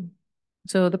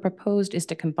 so the proposed is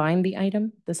to combine the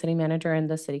item, the city manager and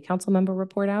the city council member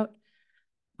report out,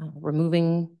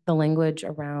 removing the language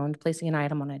around placing an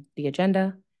item on the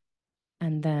agenda,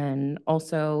 and then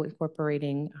also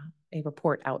incorporating a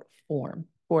report out form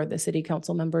for the city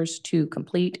council members to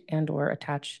complete and or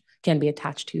attach, can be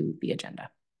attached to the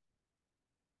agenda.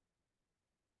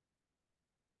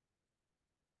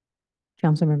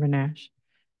 Councilmember Nash.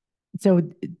 So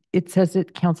it says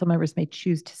that council members may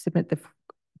choose to submit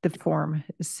the form.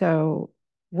 So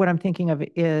what I'm thinking of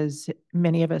is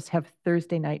many of us have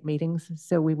Thursday night meetings,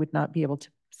 so we would not be able to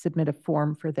submit a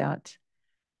form for that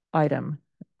item.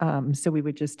 So we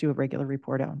would just do a regular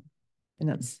report out.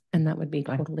 And that would be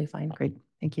totally fine. Great,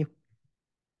 thank you.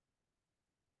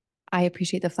 I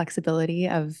appreciate the flexibility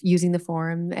of using the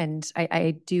form, and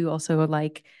I do also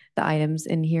like the items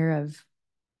in here of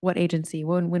what agency,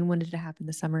 when did it happen,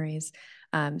 the summaries.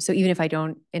 So even if I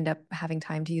don't end up having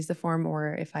time to use the form,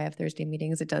 or if I have Thursday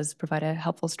meetings, it does provide a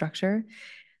helpful structure.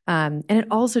 And it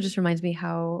also just reminds me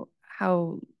how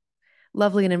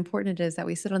lovely and important it is that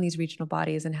we sit on these regional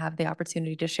bodies and have the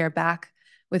opportunity to share back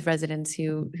with residents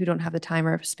who don't have the time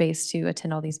or space to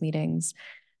attend all these meetings.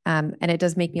 And it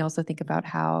does make me also think about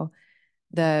how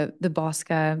the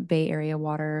Bosca Bay Area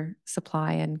Water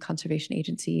Supply and Conservation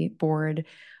Agency Board,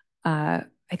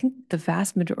 I think the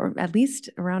vast majority, or at least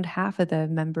around half of the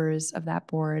members of that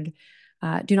board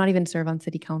do not even serve on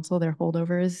city council. They're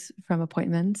holdovers from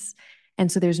appointments.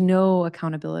 And so there's no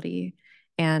accountability.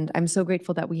 And I'm so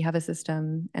grateful that we have a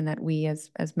system and that we as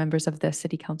members of the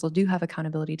city council do have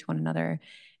accountability to one another.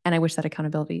 And I wish that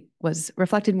accountability was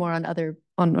reflected more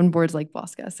on boards like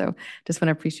Bosca. So just want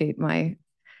to appreciate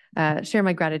share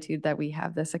my gratitude that we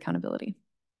have this accountability.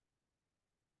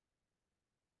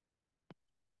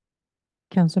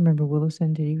 Councilmember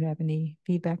Willison, do you have any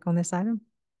feedback on this item?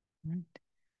 All right.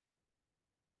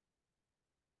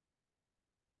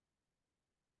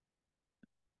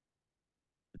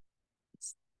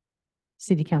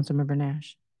 City Councilmember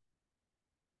Nash.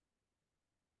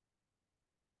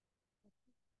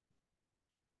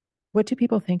 What do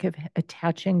people think of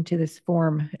attaching to this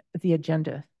form the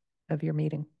agenda of your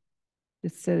meeting?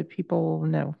 Just so that people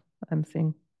know. I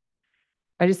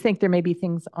just think there may be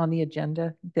things on the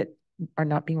agenda that are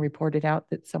not being reported out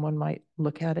that someone might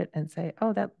look at it and say,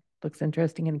 oh, that looks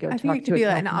interesting, and go I talk think it to could be a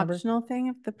an council member. optional thing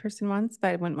if the person wants, but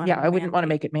I wouldn't want. Yeah, I wouldn't want to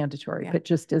make it mandatory, Yeah. but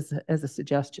just as a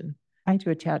suggestion to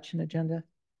attach an agenda.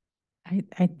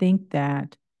 I think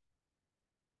that,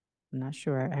 I'm not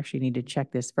sure, I actually need to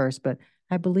check this first, but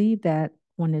I believe that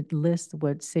when it lists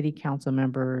what city council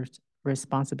members'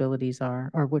 responsibilities are,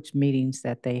 or which meetings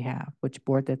that they have, which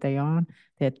board that they on,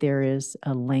 that there is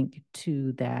a link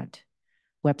to that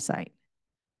website.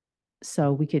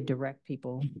 So we could direct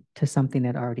people to something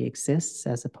that already exists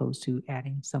as opposed to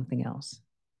adding something else,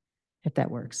 if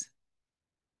that works.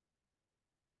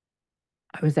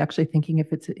 I was actually thinking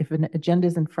if an agenda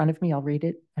is in front of me, I'll read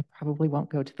it. I probably won't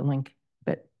go to the link,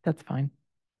 but That's fine.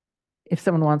 If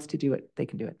someone wants to do it, they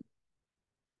can do it.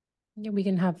 Yeah, we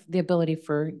can have the ability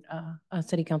for a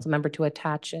city council member to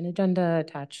attach an agenda,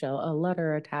 attach a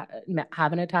letter,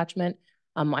 have an attachment.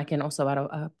 I can also add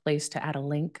a place to add a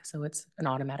link, so it's an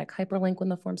automatic hyperlink when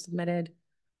the form's submitted.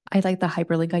 I like the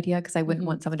hyperlink idea because I wouldn't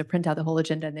want someone to print out the whole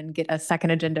agenda and then get a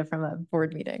second agenda from a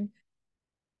board meeting.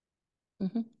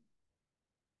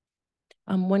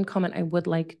 One comment I would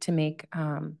like to make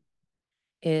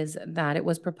is that it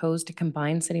was proposed to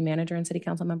combine city manager and city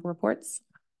council member reports.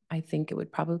 I think it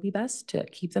would probably be best to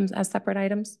keep them as separate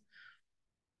items.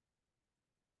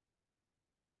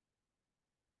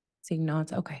 Seeing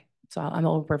nods, okay. So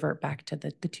I'll revert back to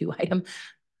the two item.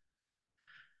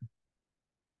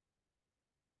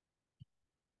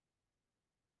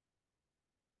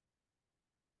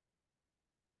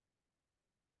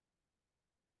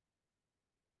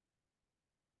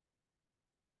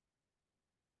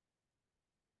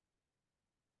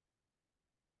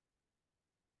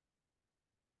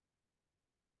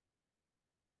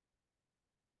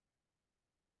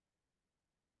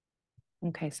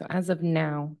 Okay, so as of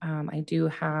now, I do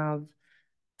have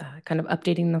kind of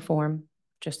updating the form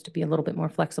just to be a little bit more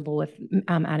flexible with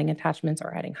adding attachments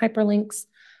or adding hyperlinks.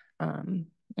 And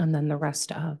then the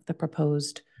rest of the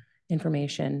proposed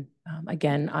information,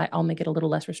 again, I'll make it a little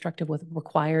less restrictive with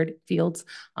required fields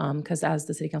because as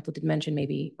the city council did mention,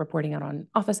 maybe reporting out on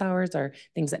office hours or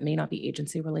things that may not be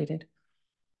agency related.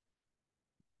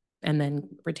 And then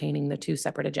retaining the two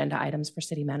separate agenda items for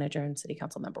city manager and city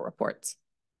council member reports.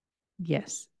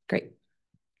 Yes. Great.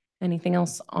 Anything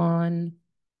else on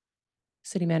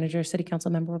city manager, city council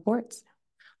member reports?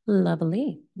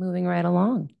 Lovely. Moving right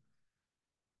along.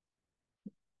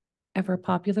 Ever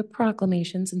popular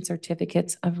proclamations and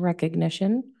certificates of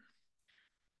recognition.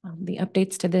 The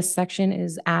updates to this section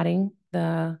is adding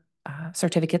the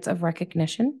certificates of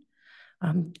recognition,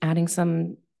 adding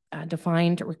some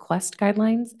defined request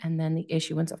guidelines, and then the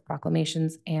issuance of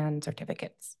proclamations and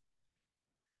certificates.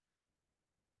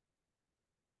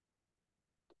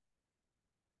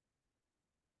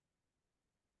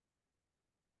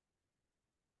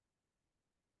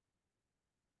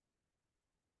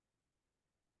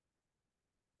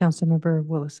 Councilmember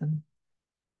Willison.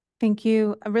 Thank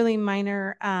you. A really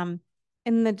minor,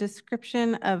 in the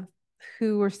description of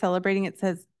who we're celebrating, it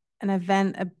says an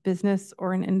event, a business,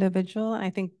 or an individual. And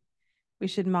I think we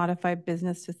should modify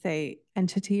business to say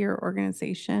entity or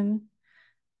organization.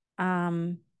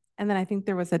 And then I think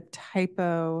there was a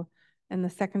typo in the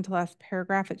second to last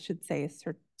paragraph. It should say a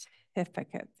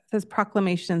certificate. It says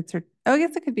proclamation. Oh, I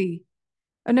guess it could be.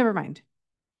 Oh, never mind.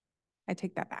 I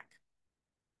take that back.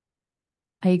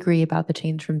 I agree about the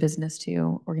change from business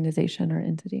to organization or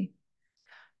entity.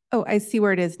 Oh, I see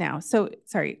where it is now. So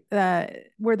sorry,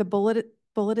 where the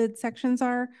bulleted sections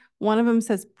are, one of them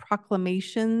says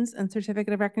proclamations and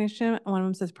certificate of recognition. And one of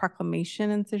them says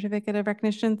proclamation and certificate of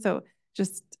recognition. So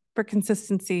just for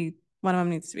consistency, one of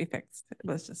them needs to be fixed. It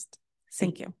was just,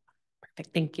 thank you.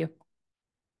 Perfect, thank you.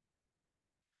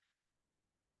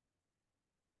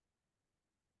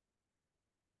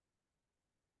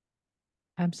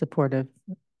 I'm supportive.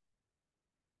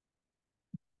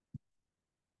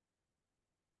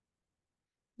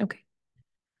 Okay.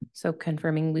 So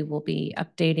confirming we will be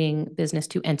updating business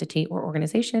to entity or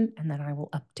organization, and then I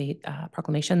will update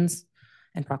proclamations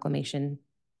and proclamation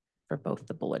for both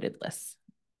the bulleted lists.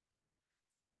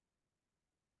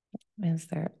 Is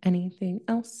there anything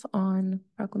else on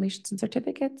proclamations and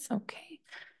certificates? Okay.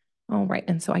 All right.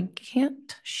 And so I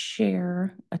can't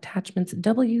share attachments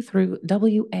W through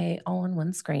WA all on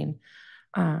one screen.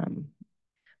 But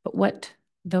what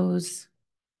those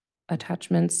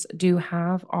attachments do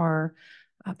have are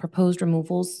proposed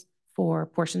removals for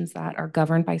portions that are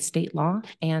governed by state law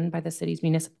and by the city's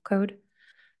municipal code.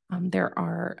 There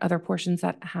are other portions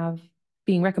that have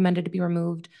being recommended to be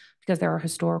removed because they are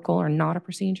historical or not a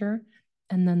procedure.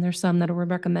 And then there's some that are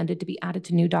recommended to be added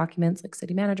to new documents like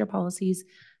city manager policies,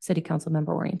 city council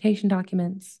member orientation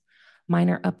documents,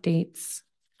 minor updates,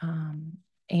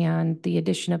 and the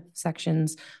addition of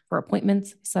sections for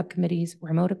appointments, subcommittees,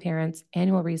 remote appearance,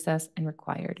 annual recess, and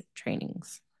required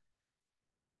trainings.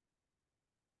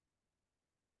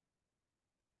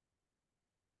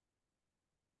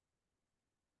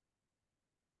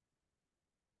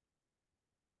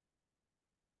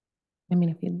 I mean,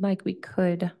 if you'd like, we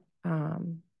could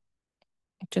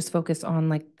just focus on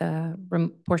like the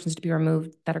portions to be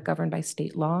removed that are governed by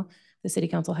state law. The city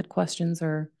council had questions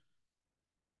or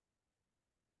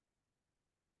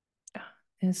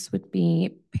this would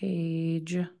be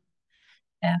page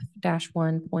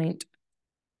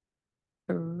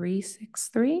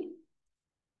F-1.363,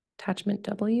 attachment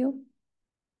W.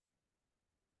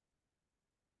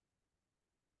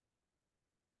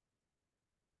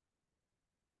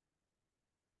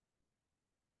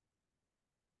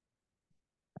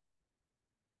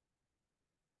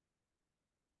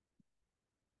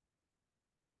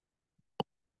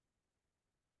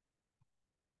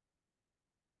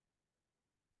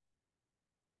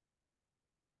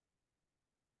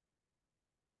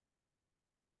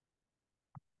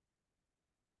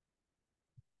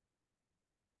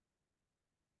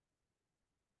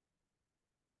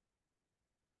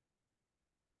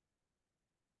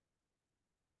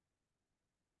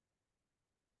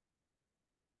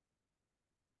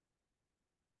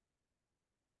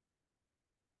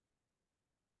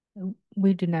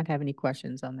 We do not have any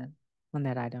questions on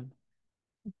that item.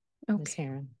 Ms. Okay.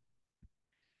 Herron.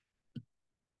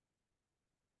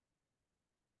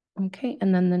 Okay,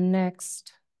 and then the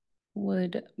next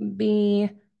would be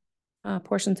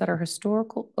portions that are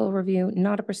historical overview,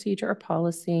 not a procedure or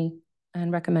policy,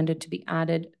 and recommended to be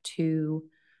added to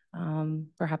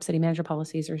perhaps city manager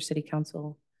policies or city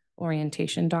council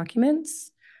orientation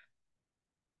documents.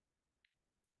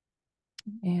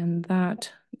 And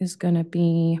that is going to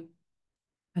be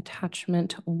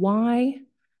attachment Y.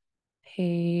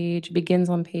 Page begins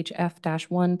on page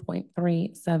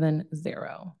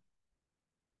F-1.370.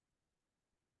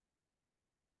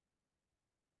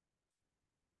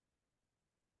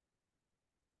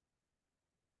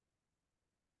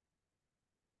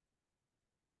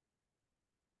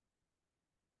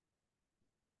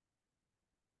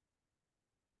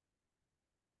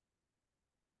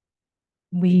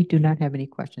 We do not have any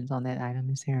questions on that item,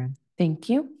 Ms. Herron. Thank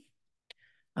you.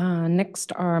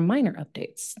 Next are minor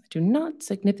updates. Do not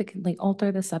significantly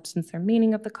alter the substance or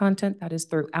meaning of the content that is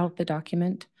throughout the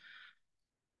document.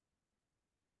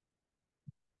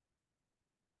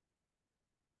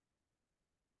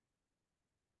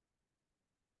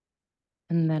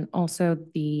 And then also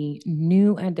the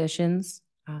new additions,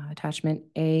 attachment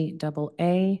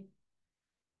AA,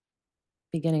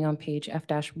 beginning on page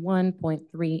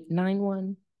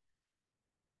F-1.391.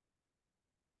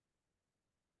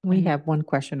 We have one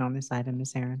question on this item,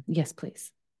 Ms. Herron. Yes,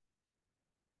 please.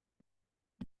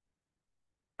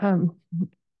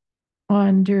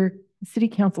 Under city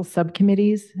council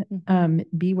subcommittees,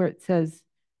 B where it says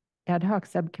ad hoc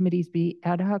subcommittees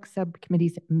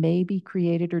may be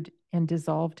created and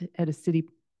dissolved at a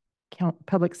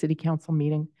public city council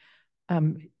meeting.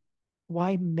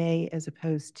 Why may as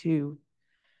opposed to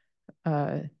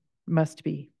must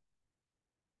be,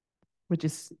 which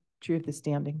is true of the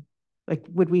standing? Like,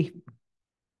 would we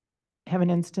have an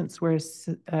instance where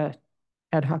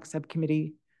ad hoc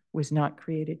subcommittee was not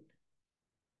created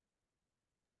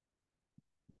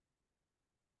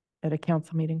at a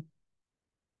council meeting?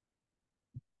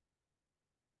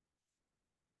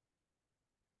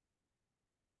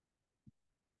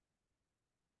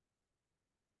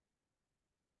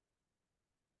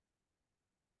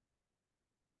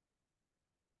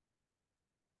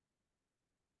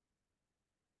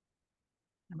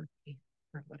 Number B,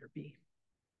 or letter B.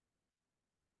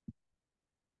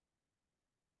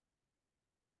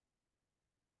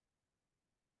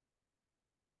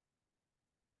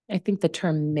 I think the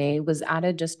term may was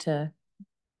added just to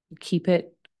keep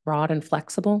it broad and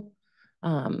flexible.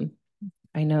 I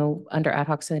know under ad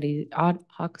hoc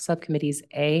subcommittees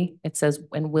A, it says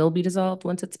and will be dissolved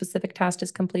once its specific task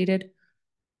is completed.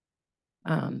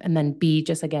 And then B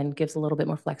just again gives a little bit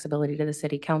more flexibility to the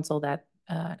city council that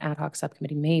ad hoc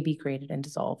subcommittee may be created and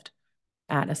dissolved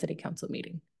at a city council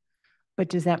meeting. But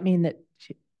does that mean that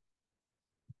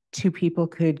two people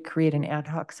could create an ad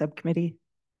hoc subcommittee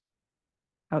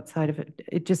outside of it?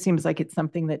 It just seems like it's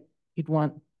something that you'd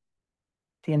want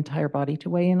the entire body to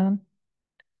weigh in on.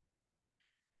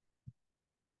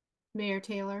 Mayor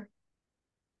Taylor?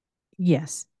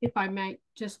 Yes. If I might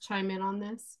just chime in on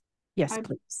this. Yes,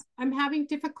 please. I'm having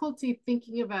difficulty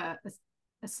thinking of a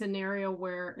scenario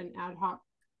where an ad hoc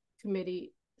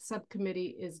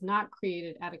subcommittee is not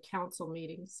created at a council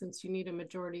meeting, since you need a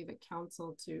majority of the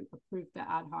council to approve the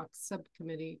ad hoc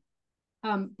subcommittee.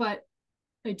 But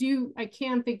I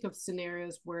can think of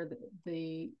scenarios where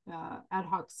the ad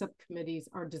hoc subcommittees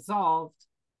are dissolved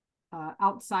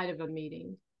outside of a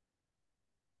meeting.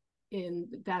 And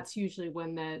that's usually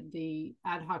when the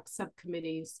ad hoc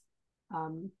subcommittees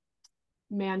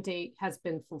mandate has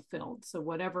been fulfilled. So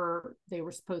whatever they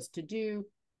were supposed to do,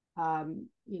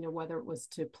 whether it was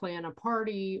to plan a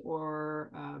party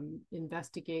or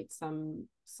investigate some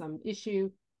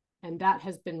issue, and that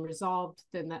has been resolved,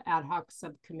 then the ad hoc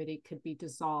subcommittee could be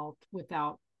dissolved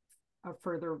without a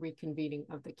further reconvening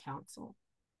of the council.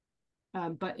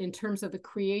 But in terms of the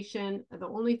creation, the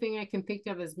only thing I can think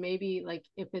of is maybe like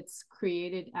if it's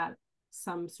created at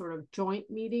some sort of joint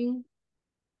meeting,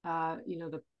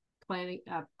 the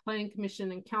planning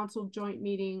commission and council joint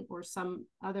meeting, or some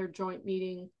other joint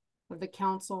meeting of the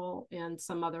council and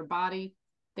some other body,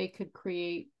 they could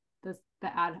create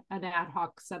an ad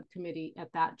hoc subcommittee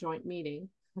at that joint meeting,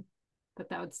 but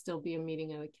that would still be a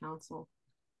meeting of the council.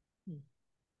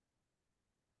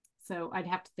 So I'd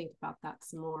have to think about that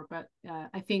some more, but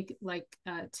I think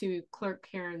to Clerk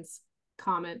Karen's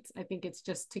comments, I think it's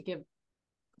just to give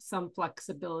some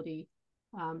flexibility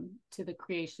to the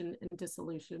creation and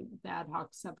dissolution of the ad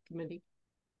hoc subcommittee.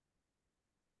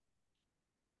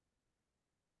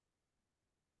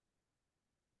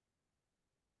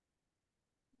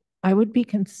 I would be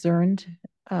concerned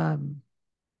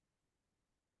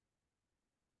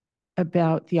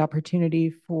about the opportunity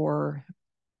for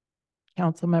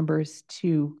council members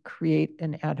to create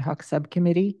an ad hoc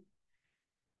subcommittee.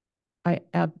 I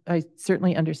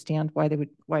certainly understand why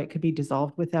it could be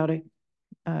dissolved without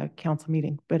a council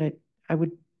meeting, but I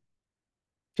would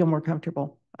feel more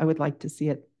comfortable. I would like to see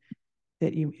it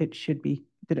that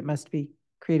it must be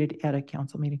created at a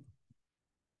council meeting.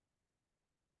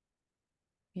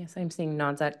 Yes, I'm seeing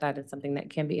nods that is something that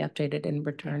can be updated and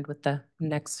returned with the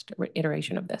next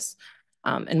iteration of this.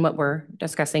 And what we're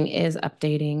discussing is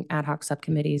updating ad hoc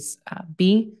subcommittees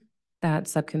B, that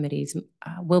subcommittees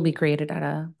will be created at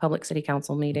a public city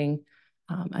council meeting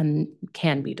and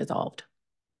can be dissolved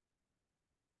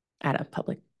at a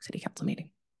public city council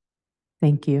meeting.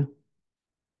 Thank you.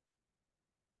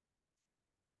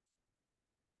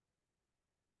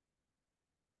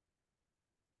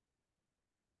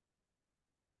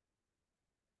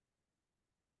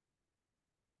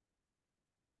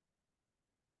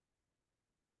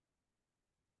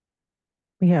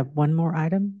 We have one more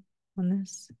item on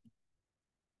this.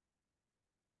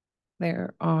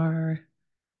 There are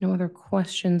no other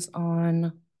questions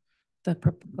on the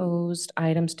proposed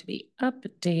items to be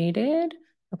updated.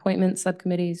 Appointments,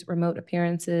 subcommittees, remote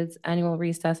appearances, annual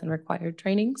recess, and required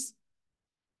trainings.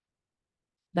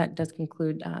 That does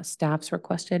conclude staff's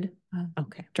requested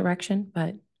direction, but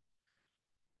if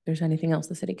there's anything else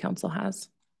the city council has.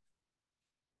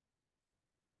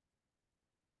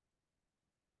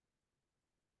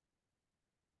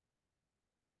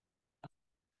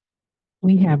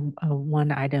 We have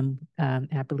one item.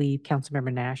 I believe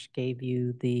Councilmember Nash gave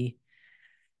you the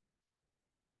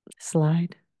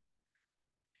slide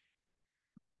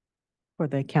for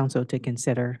the council to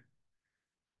consider.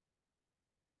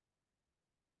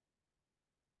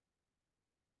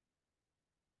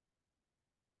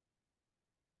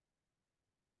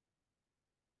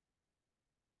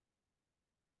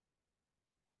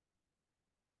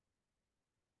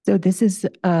 So this is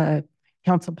a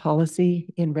council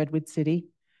policy in Redwood City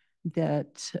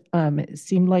that it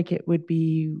seemed like it would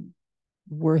be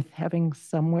worth having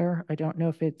somewhere. I don't know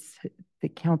if it's the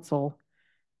council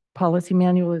policy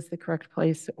manual is the correct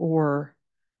place or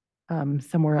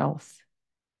somewhere else.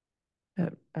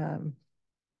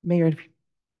 Mayor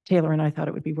Taylor and I thought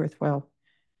it would be worthwhile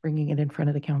bringing it in front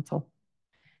of the council.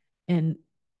 And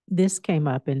this came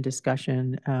up in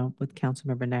discussion with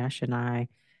Councilmember Nash and I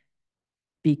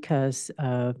because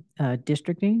of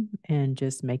districting and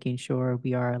just making sure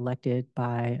we are elected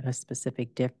by a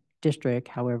specific district.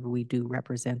 However, we do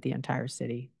represent the entire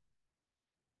city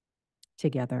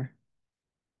together.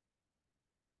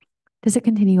 Does it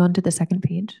continue on to the second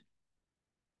page?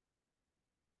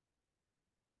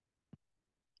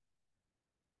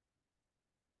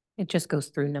 It just goes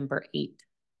through number 8.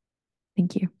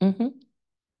 Thank you. Mm-hmm.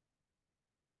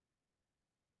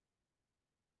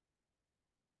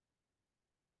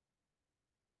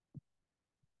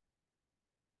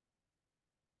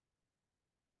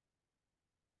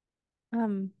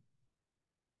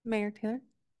 Mayor Taylor?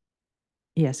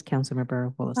 Yes,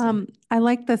 Councilmember Willison. I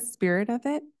like the spirit of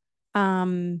it.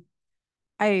 Being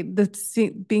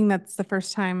that's the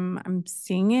first time I'm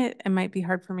seeing it, it might be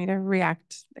hard for me to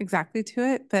react exactly to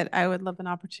it, but I would love an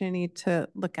opportunity to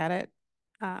look at it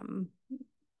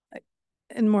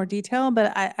in more detail.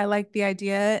 But I like the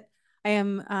idea. I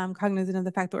am cognizant of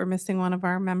the fact that we're missing one of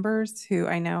our members who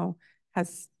I know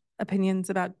has opinions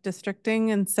about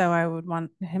districting, and so I would want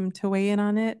him to weigh in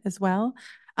on it as well.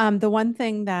 The one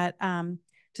thing that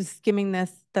just skimming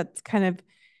this that's kind of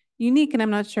unique, and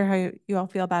I'm not sure how you all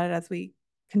feel about it as we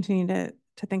continue to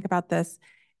think about this,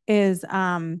 is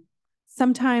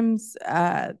sometimes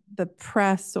the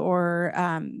press or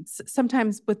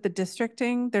sometimes with the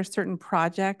districting, there's certain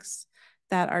projects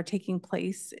that are taking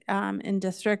place in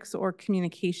districts or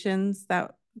communications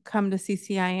that come to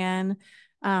CCIN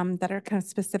that are kind of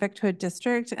specific to a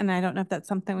district. And I don't know if that's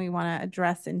something we want to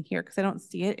address in here because I don't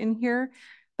see it in here,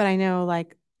 but I know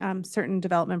like certain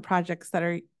development projects that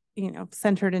are,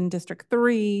 centered in District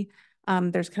 3,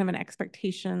 there's kind of an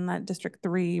expectation that District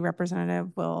 3 representative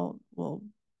will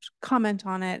comment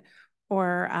on it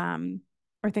or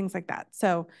things like that.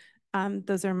 So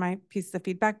those are my pieces of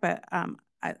feedback, but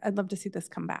I'd love to see this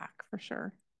come back for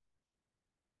sure.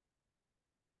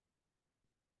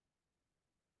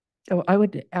 So I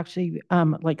would actually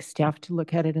like staff to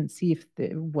look at it and see if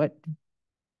what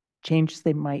changes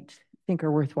they might think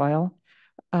are worthwhile.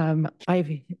 I've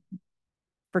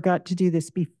forgot to do this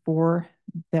before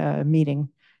the meeting.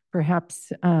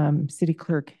 Perhaps City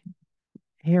Clerk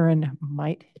Heron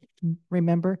might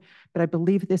remember, but I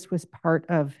believe this was part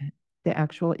of the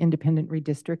actual independent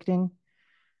redistricting.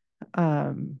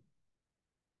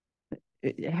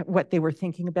 What they were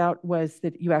thinking about was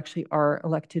that you actually are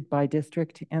elected by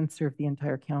district and serve the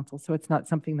entire council. So it's not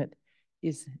something that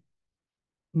is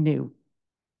new,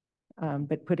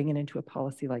 but putting it into a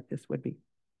policy like this would be.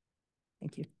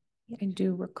 Thank you. I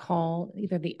do recall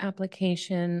either the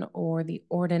application or the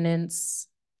ordinance.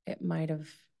 It might have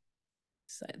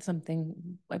said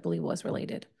something, I believe, was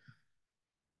related.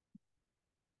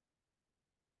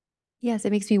 Yes,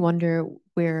 it makes me wonder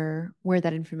where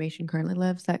that information currently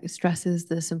lives. That stresses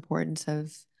this importance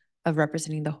of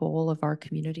representing the whole of our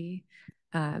community.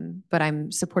 But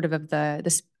I'm supportive of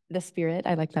the spirit.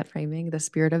 I like that framing, the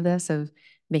spirit of this, of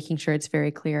making sure it's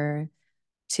very clear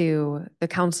to the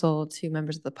council, to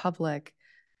members of the public,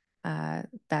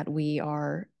 that we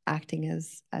are acting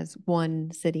as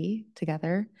one city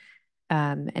together.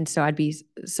 And so I'd be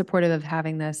supportive of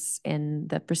having this in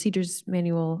the procedures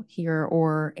manual here,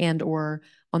 or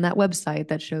on that website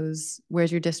that shows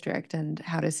where's your district and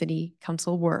how does city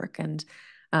council work. And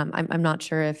I'm not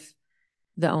sure if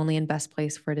the only and best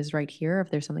place for it is right here, if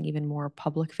there's something even more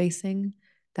public facing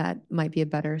that might be a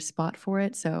better spot for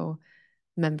it. So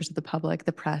members of the public,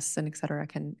 the press, and et cetera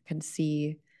can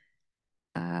see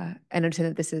and understand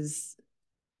that this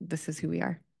is who we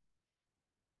are.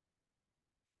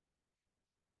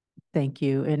 Thank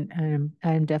you. And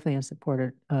I'm definitely in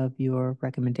support of your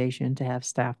recommendation to have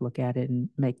staff look at it and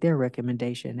make their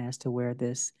recommendation as to where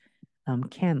this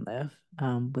can live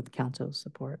with council's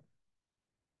support.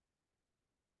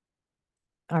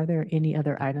 Are there any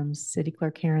other items, City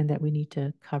Clerk Karen, that we need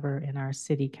to cover in our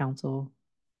city council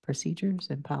procedures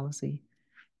and policy?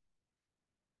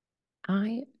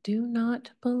 I do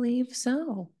not believe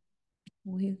so.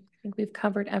 I think we've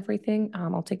covered everything.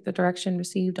 I'll take the direction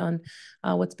received on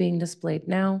what's being displayed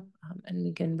now, and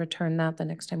we can return that the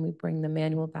next time we bring the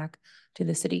manual back to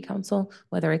the city council,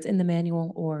 whether it's in the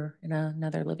manual or in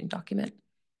another living document.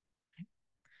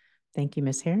 Thank you,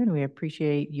 Ms. Herron. We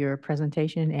appreciate your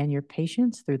presentation and your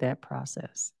patience through that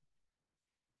process.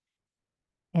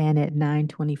 And at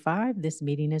 9:25, this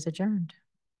meeting is adjourned.